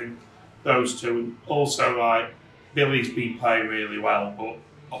bad, but I think those two. And also, Billy's been playing really well, but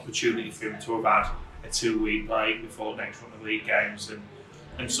opportunity for him to have had a 2-week break before next run of league games.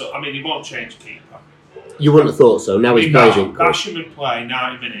 And so, he won't change keeper. You wouldn't have thought so. Now he's playing. Basham would play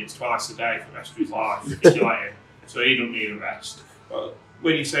 90 minutes twice a day for the rest of his life if you let him. So he doesn't need a rest. But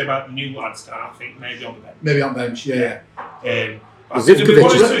when you say about the new lads, I think maybe on the bench. Maybe on bench, yeah.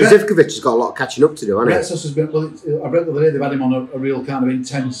 Zivkovic has got a lot of catching up to do, hasn't he? Has been. I read the other day they've had him on a real kind of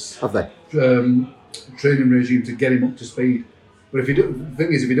intense. Have they? Training regime to get him up to speed. But the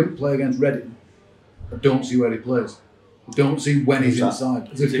thing is, if he doesn't play against Reading, I don't see where he plays. I don't see when he's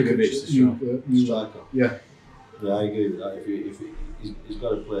inside. Zivkovic, the striker. Yeah. Yeah, I agree with that. If he's got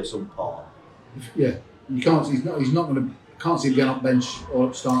to play some part. Yeah, you can't. He's not going to. Can't see him getting up bench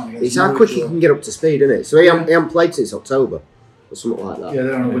or starting. It's how quick he can get up to speed, isn't it? So he hasn't played since October or something like that. Yeah,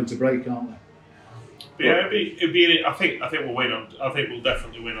 they're on a winter break, aren't they? But yeah, it'd be. I think we'll win on. I think we'll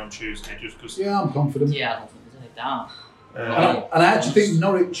definitely win on Tuesday, just because. Yeah, I'm confident. Yeah, I don't think there's any doubt. And I actually think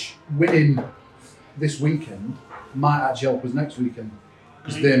Norwich winning this weekend might actually help us next weekend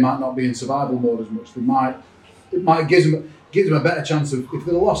because they might not be in survival mode as much. It might give them a better chance of if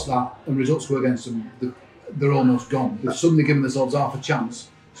they lost that and results go against them, they're almost gone. They've suddenly given themselves half a chance,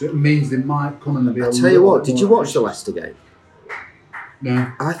 so it means they might come and be. I'll tell you what. Did you watch the Leicester game?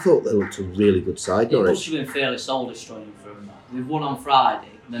 No. I thought they looked a really good side. It must have been fairly soul destroying for them. They've won on Friday,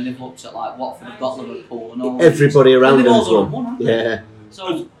 and then they've looked at Watford, they've got Liverpool, and all. Everybody around them's won. Yeah.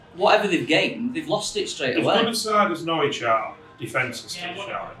 So whatever they've gained, they've lost it straight away. As good a side as Norwich are, defence is still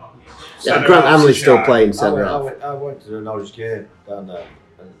shy. Yeah, Grant Hanley's still playing centre half. I went to the Norwich game down there,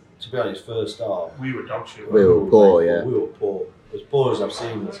 and to be honest, first half we were dog shit. We were poor, yeah. We were poor, as poor as I've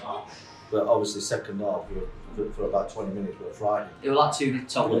seen us. But obviously, second half for about 20 minutes we were frightening. It was like two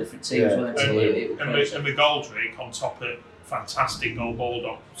totally different teams, weren't they? And McGoldrick on top of fantastic goal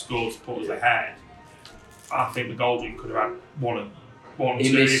Baldock scored to put us ahead. I think McGoldrick could have had one, two,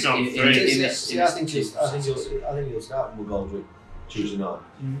 if not three. I think he'll start with McGoldrick Tuesday night.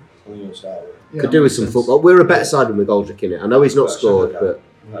 I think he'll start with. Yeah, could do with some football. We're a better side with McGoldrick in it. I know he's not scored, but.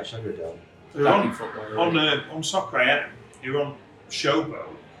 On Soccer AM, he were on Showboat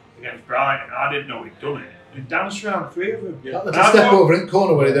against Brighton. I didn't know he'd done it. He danced around 3 of them. Yeah. That's a step over in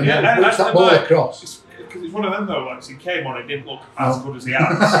corner where he then puts that ball across. Because it's one of them though, like he came on, it didn't look as good as he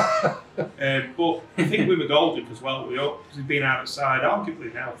has. But I think with McGoldrick as well, because he's been outside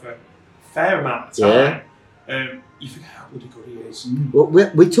arguably now for a fair amount of time. You forget how bloody good he is. Well,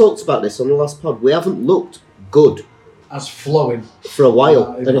 we talked about this on the last pod. We haven't looked good as flowing for a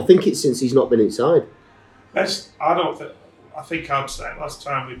while, and I think it's since he's not been inside. I think I'd say last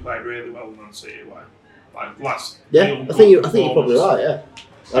time we played really well in Man City away. I think you're probably right. Yeah.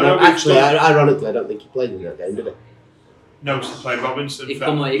 And ironically, I don't think he played in that game, did he? No, he played Robinson.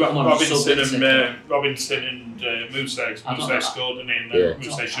 Robinson and Musa. Musa scored, and then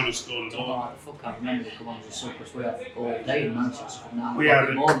Musa should have scored another. I remember come on as a surplus. We had all day in Manchester.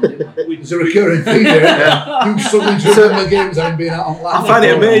 There's a recurring theme there. Who's struggling to remember games having been out on live. I find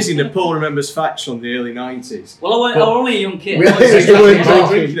it amazing that Paul remembers facts from the early 90s. Well, I was only a young kid. We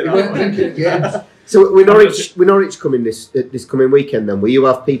weren't drinking at games. So we Norwich coming this coming weekend. Then will you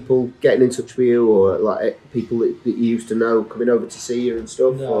have people getting in touch with you, or like people that you used to know coming over to see you and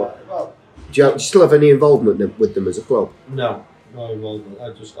stuff? No, do you still have any involvement with them as a club? No involvement.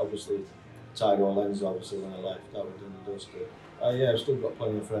 I just obviously tied all ends obviously when I left. That was done and dusted. I've still got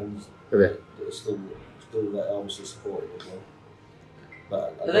plenty of friends that are still obviously supporting the club.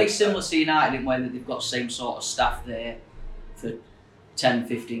 Are they similar to United in the way that they've got the same sort of staff there for 10,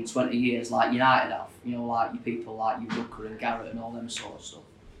 15, 20 years like United have? You know, like your people like you Rucker and Garrett and all them sort of stuff.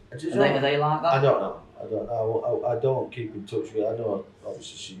 Are they like that? I don't know. I don't keep in touch with her. I know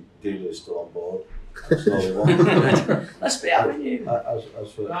obviously Dealer is still on board. That's all they want. Let's be having you. As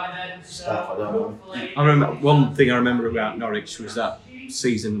for staff, I don't know. I remember one thing I remember about Norwich was that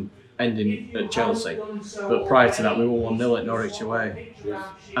season ending at Chelsea, but prior to that we won 1-0 at Norwich away,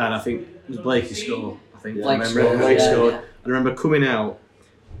 and I think it was Blakey scored. I think Blake I remember scored, Blake yeah, scored. yeah. I remember coming out,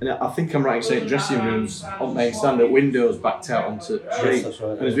 and I think I'm right in saying dressing rooms on main stand at windows backed out onto the street. That's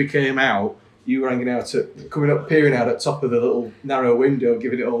right, And as we came out, you were hanging out coming up, peering out at top of the little narrow window,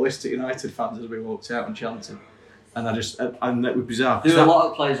 giving it all this to United fans as we walked out and chanting. And and that was bizarre. There were a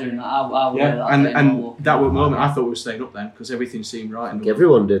lot of players doing that. And that moment, I thought we were staying up then because everything seemed right. And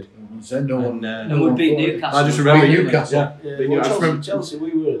Everyone did. And we beat Newcastle. I just remember Newcastle. Chelsea,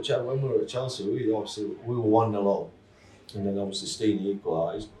 when we were at Chelsea, we were 1-0 up, and then obviously Steenie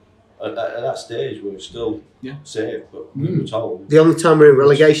equalised. At that stage, we were still safe, but we were told. The only time we were in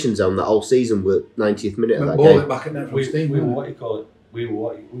relegation zone that whole season were 90th minute of that game. Back at net we Steenie, were what you call it. We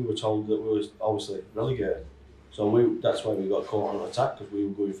were told that we were obviously relegated, so that's why we got caught on attack because we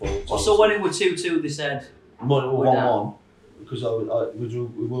were going forward. So when it was 2-2, they said. We were 1-1 because we were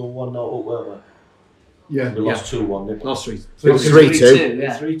 1-0 up, weren't we? Yeah. We lost 2-1, didn't we? Lost 3. It was 3-2.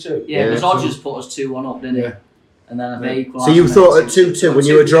 Yeah. 3-2. Yeah, because Hodges put us 2-1 up, didn't he? Yeah. And then they equalised. So you thought at 2-2 when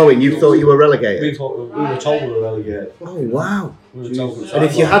you were drawing, you thought you were relegated? We were told we were relegated. Oh wow! We were told And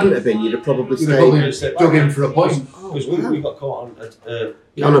if you hadn't have been, you'd have probably stayed. Dug in for a point. Because we got caught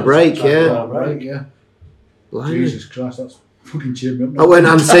On a break, yeah. Right, yeah. Blimey. Jesus Christ, that's fucking cheered me up. I went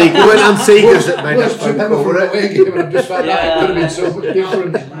Antigua that made us I back over it. away game and I just found out it could have been so much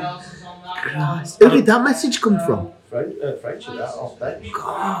different. Christ. Who did that message come from? French, off bench.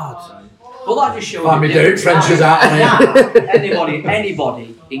 God. Well, that just shows. Family Derek French is out.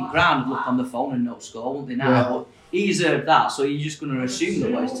 Anybody in ground would look on the phone and not score, wouldn't they now? Yeah. But he's heard that, so you're just going to assume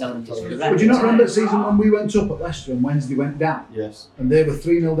that what he's telling you is correct. But do you not remember the season when we went up at Leicester and Wednesday went down? Yes. And they were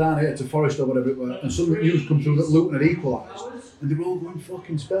 3-0 down here to Forest or whatever it was, and some news come through that Luton had equalised, and they were all going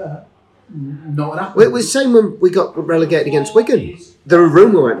fucking spare. Not happened. Well, it was the same when we got relegated against Wigan. There a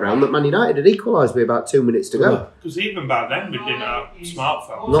rumour went round that Man United had equalised with about 2 minutes to go. Because even back then we didn't have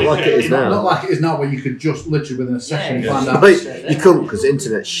smartphones. Not like it is now. Not like it is now, where you could just literally within a second find out. But you couldn't because the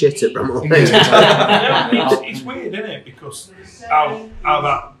internet's shit at Bramall Lane. It's weird, isn't it? Because how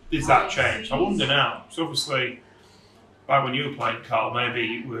that is that change? I wonder now. So obviously, like when you were playing, Carl,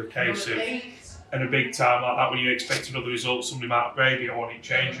 maybe it were a case of in a big time like that when you expect another result, somebody might break it or want it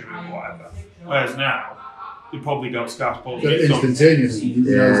changing or whatever. Whereas now, they probably got Sky Sports. Instantaneous. And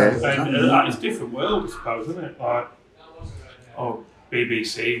that is a different world, I suppose, isn't it? Like,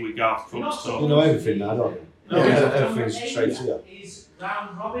 BBC with Garth Crooks stuff. You know everything now, don't you? Yeah. Everything's straight to you.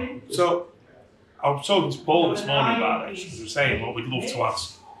 So, I was talking to Paul this morning about this, because we were saying, well, we'd love to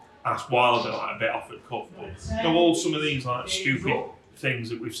ask Wilder like a bit off the cuff, but you know, all some of these like stupid things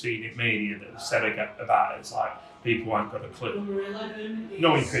that we've seen in media that have said about it, it's like people haven't got a clue.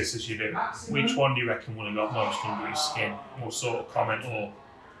 Knowing Chris as you do, which one do you reckon would have got most under his skin? What sort of comment or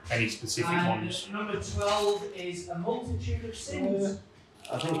any specific ones? Number 12 is a multitude of sins.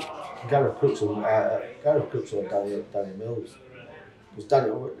 I think Gareth Crooks or Danny Mills. Because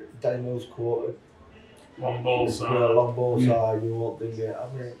Danny Mills quoted long ball side. Long ball side, you won't think it.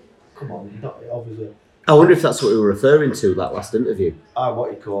 I mean, come on, not obviously. I wonder if that's what we were referring to that last interview.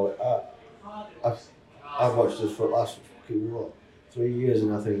 What you call it. I've watched this for the last 3 years,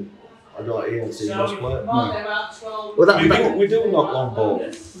 and I think I don't hear see much play. Well, we do knock long ball.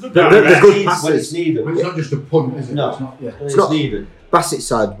 The good passes. When it's needed. But it's not just a punt, is it? No, it's not. Yeah. it's not needed. Bassett's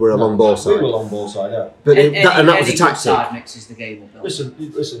side were a long ball side. We were long ball side, yeah. But that was a tactic. Side mixes the game up.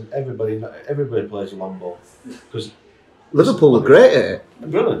 Listen. Everybody plays a long ball because Liverpool were great at it.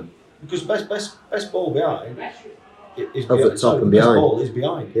 Brilliant. Because best ball behind is Over the top and behind. Best ball is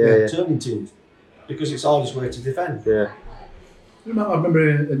behind. Yeah. Turning teams because it's the hardest way to defend. Yeah. I remember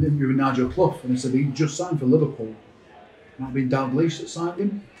in an interview with Nigel Clough, and he said he just signed for Liverpool. Might have been Dalglish that signed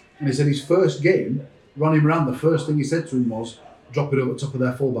him, and he said his first game, run him around. The first thing he said to him was, "Drop it over the top of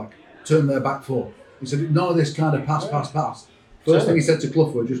their fullback, turn their back four." He said none of this kind of pass. First thing he said to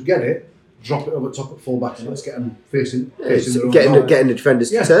Clough was, "Just get it, drop it over the top of fullback, and let's get them facing their own goal." Getting the defenders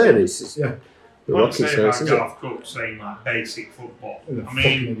to turn. It's yeah. The What rocket I say science, about isn't it? Garth Crooks saying like basic football. He's a I fucking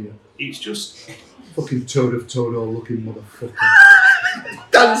mean, idiot. it's just. Fucking toad of Todo looking motherfucker.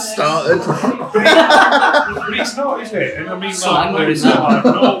 Dan started. But it's not, is it? And I mean,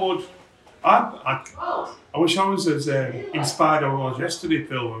 I wish I was as inspired as I was yesterday,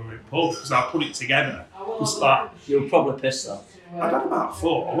 Phil, when we were in pub, because I put it together. It's like you were probably pissed though. I'd had about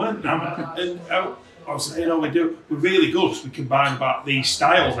 4, weren't I? And I was saying, we're really good because we combined about these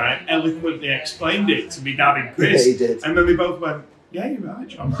styles, and I eloquently explained it to me dad and Chris. Yeah, he did. And then we both went, Yeah, you're right,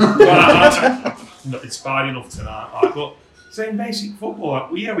 John. I'm not inspired enough tonight, like, but same basic football.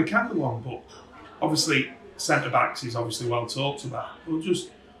 Like, well, yeah, we can go on, but obviously centre backs is obviously well talked about. We'll just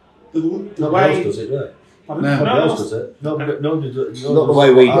the Nobody way else does it, right? No. Nobody else does it. Not the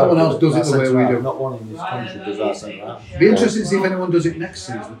way we do. No one else does it the way we do. Not one in this country does that centre half. Be interesting to see if anyone does it next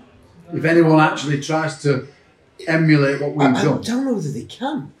season. If anyone actually tries to emulate what we've I done. don't know whether they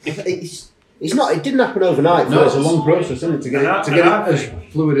can. It's not. It didn't happen overnight. No, it's a long process, isn't it, to get it as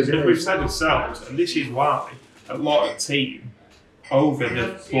fluid as it is. We've said ourselves, and this is why a lot of team over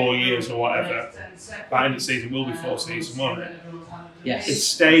the 4 years or whatever, by end of the season will be 4 seasons, won't it? Yes. It's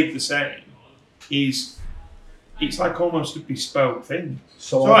stayed the same. It's like almost a bespoke thing.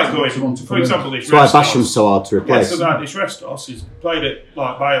 So like going, for example, this That's why Basham's so hard to replace. Yeah, so like this Restos, he's played at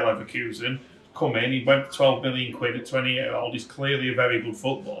like Bayer Leverkusen, come in, he went for 12 million quid at 20-year-old, he's clearly a very good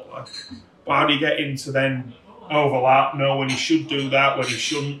footballer. But how do you get into then overlap, know when he should do that, when he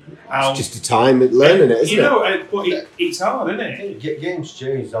shouldn't? It's just a time learning it, isn't it? But it's hard, isn't it? Games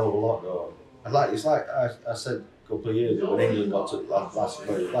changed a hell of a lot, though. It's like I said a couple of years ago when England got to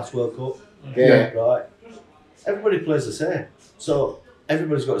last World Cup. Yeah. Right. Everybody plays the same, so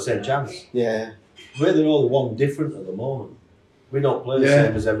everybody's got the same chance. Yeah. We're the only one different at the moment. We don't play the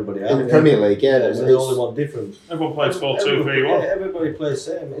same as everybody else. In the Premier League, yeah. We're the only one different. Everyone plays 4-2-3-1. Everybody plays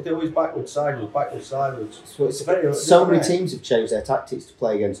the same. It's always backwards, sideways. So many teams have changed their tactics to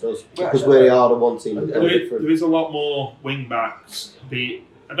play against us because we are the one team that's different. There is a lot more wing backs. I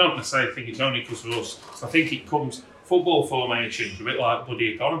don't necessarily think it's only because of us. I think it comes. Football formations a bit like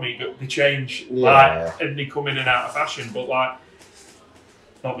buddy economy. They change and they come in and out of fashion. But like,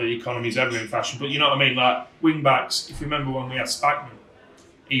 not that the economy's ever in fashion, but you know what I mean. Like wing backs. If you remember when we had Spackman,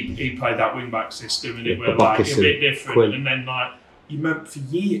 he played that wing back system, and it was like a bit different. Quinn. And then like you remember for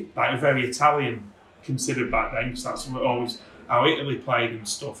years, like very Italian considered back then, because that's always how Italy played and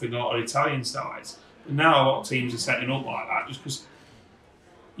stuff in a lot of Italian sides. But now a lot of teams are setting up like that just because.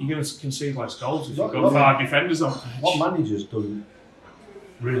 You're going to concede less goals if you've got 5 defenders on. What manager's done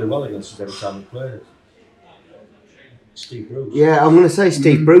really well against us every time he played? Steve Bruce. Yeah, I'm going to say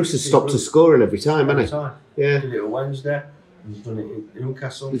Steve Bruce has stopped us scoring every time, hasn't he? Yeah. Did it on Wednesday. He's done it in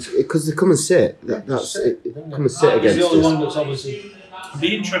Newcastle. Because they come and sit. That's it. Come and sit against us. He's the only one that's obviously.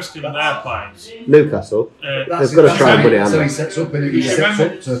 Be interesting in their players. Newcastle. They've got to try and put it on. So he sets up and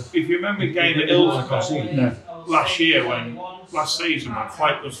if you remember the game at Ilford last season when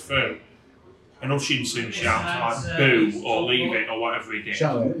Flight was through and Hutchinson shouted like boo or leave it or whatever he did. It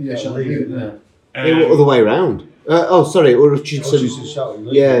was the other way around. Or Hutchinson.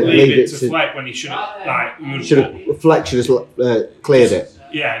 Leave it to Fleck when he should have Fleck should have cleared it.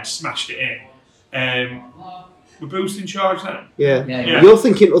 Yeah, and smashed it in. Were Boost in charge then? Yeah. You're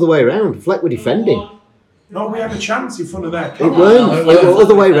thinking other way around. Fleck were defending. No, we had a chance in front of their It weren't.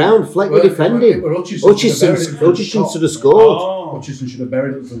 Other way round. Fleck were defending. Hutchinson should have scored. Hutchinson should have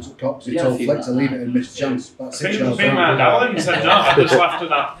buried it in front of Cox. He told Fleck to leave it and missed a chance. About 6 yards. Big man Allen said no. I just laughed at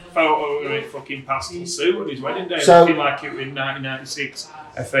that photo of him fucking pastel suit on his wedding day, looking like it was in 1996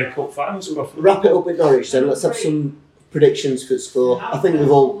 FA Cup final stuff. Wrap it up with Norwich then. Let's have some predictions for the score. I think we've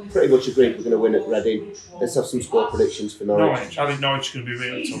all pretty much agreed we're going to win at Reading. Let's have some score predictions for Norwich. I think Norwich is going to be a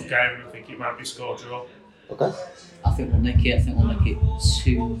really tough game. I think it might be score draw. Okay. I think we'll nick it. I think we'll nick it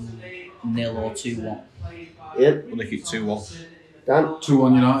 2-0 or 2-1. Ian? We'll nick it 2-1. Dan?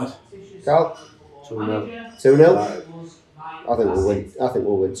 2-1 United. Carl? 2-0. 2-0? I think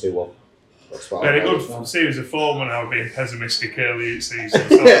we'll win 2-1. That's what Very good series of form when I was being pessimistic early in season.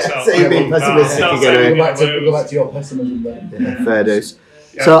 So you're being pessimistic again. Go back to your pessimism then. Yeah, fair dues.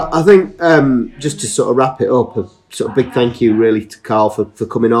 Yeah. So I think just to sort of wrap it up, a sort of big thank you really to Carl for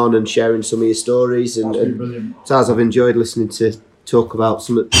coming on and sharing some of your stories. And Taz, I've enjoyed listening to talk about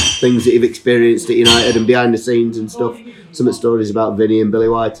some of the things that you've experienced at United and behind the scenes and stuff. Some of the stories about Vinny and Billy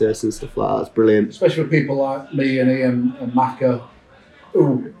Whitehurst and stuff like that. It's brilliant. Especially with people like me and Ian and Macca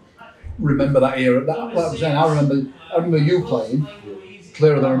who remember that era. Like I'm saying, I remember you playing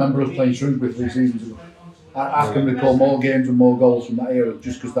clearer than I remember us playing Shrewsbury 3 seasons ago. I can recall more games and more goals from that era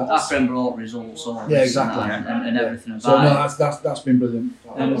just because that's... I remember all the results and everything about so no, that's been brilliant.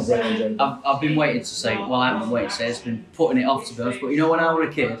 I've been waiting to say, well I haven't been waiting to say, it's been putting it off to be honest, but you know when I was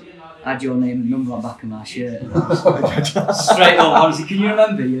a kid, I had your name and number on the back of my shirt. Straight up, honestly, can you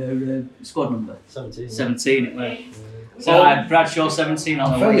remember your squad number? 17. 17 it was. So I had Bradshaw 17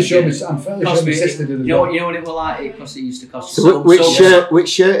 on the way. I'm fairly sure my sister did as you know, well. You know what it was like? Because it used to cost. So which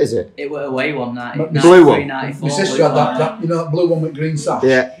shirt is it? It were away one night. The blue one. My sister had that, you know, that blue one with green sash.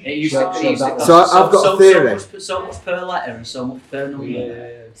 Yeah. It used to cost. So I've got a theory. So much per letter and so much per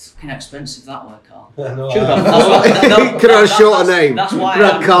number. It's fucking expensive that way, Carl. Could have had a shorter name. That's why I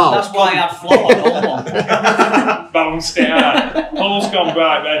had Flo on one. Bounced it out. Paul's gone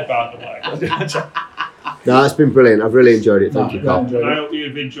bright red, by the way. No, it's been brilliant. I've really enjoyed it. Thank you, Carl. I hope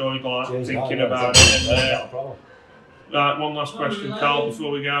you've enjoyed thinking about it. And, right, one last question, Carl,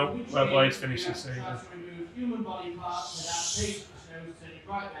 before we go. Where Blades finish this season?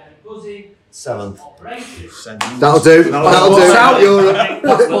 7th. That'll do. That'll do. Out. Europe.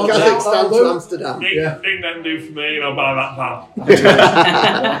 Kazakhstan to Amsterdam. Ding them do for me, and I'll buy that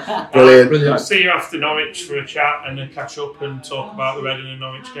van. Brilliant. I'll see you after Norwich for a chat and a catch up and talk about the Reading and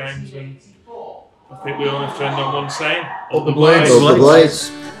Norwich games. And I think we all have to end on one saying: Up the Blades. Up the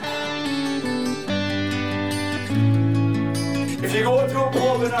Blades. If you go to a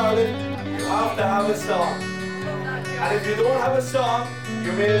pub in Ireland, you have to have a song. And if you don't have a song,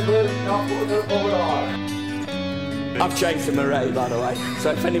 you may as well not go to the pub at all. I've changed to Murray, by the way.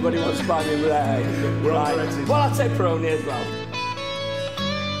 So if anybody wants to buy me Murray, right. Well, I'll take Peroni as well.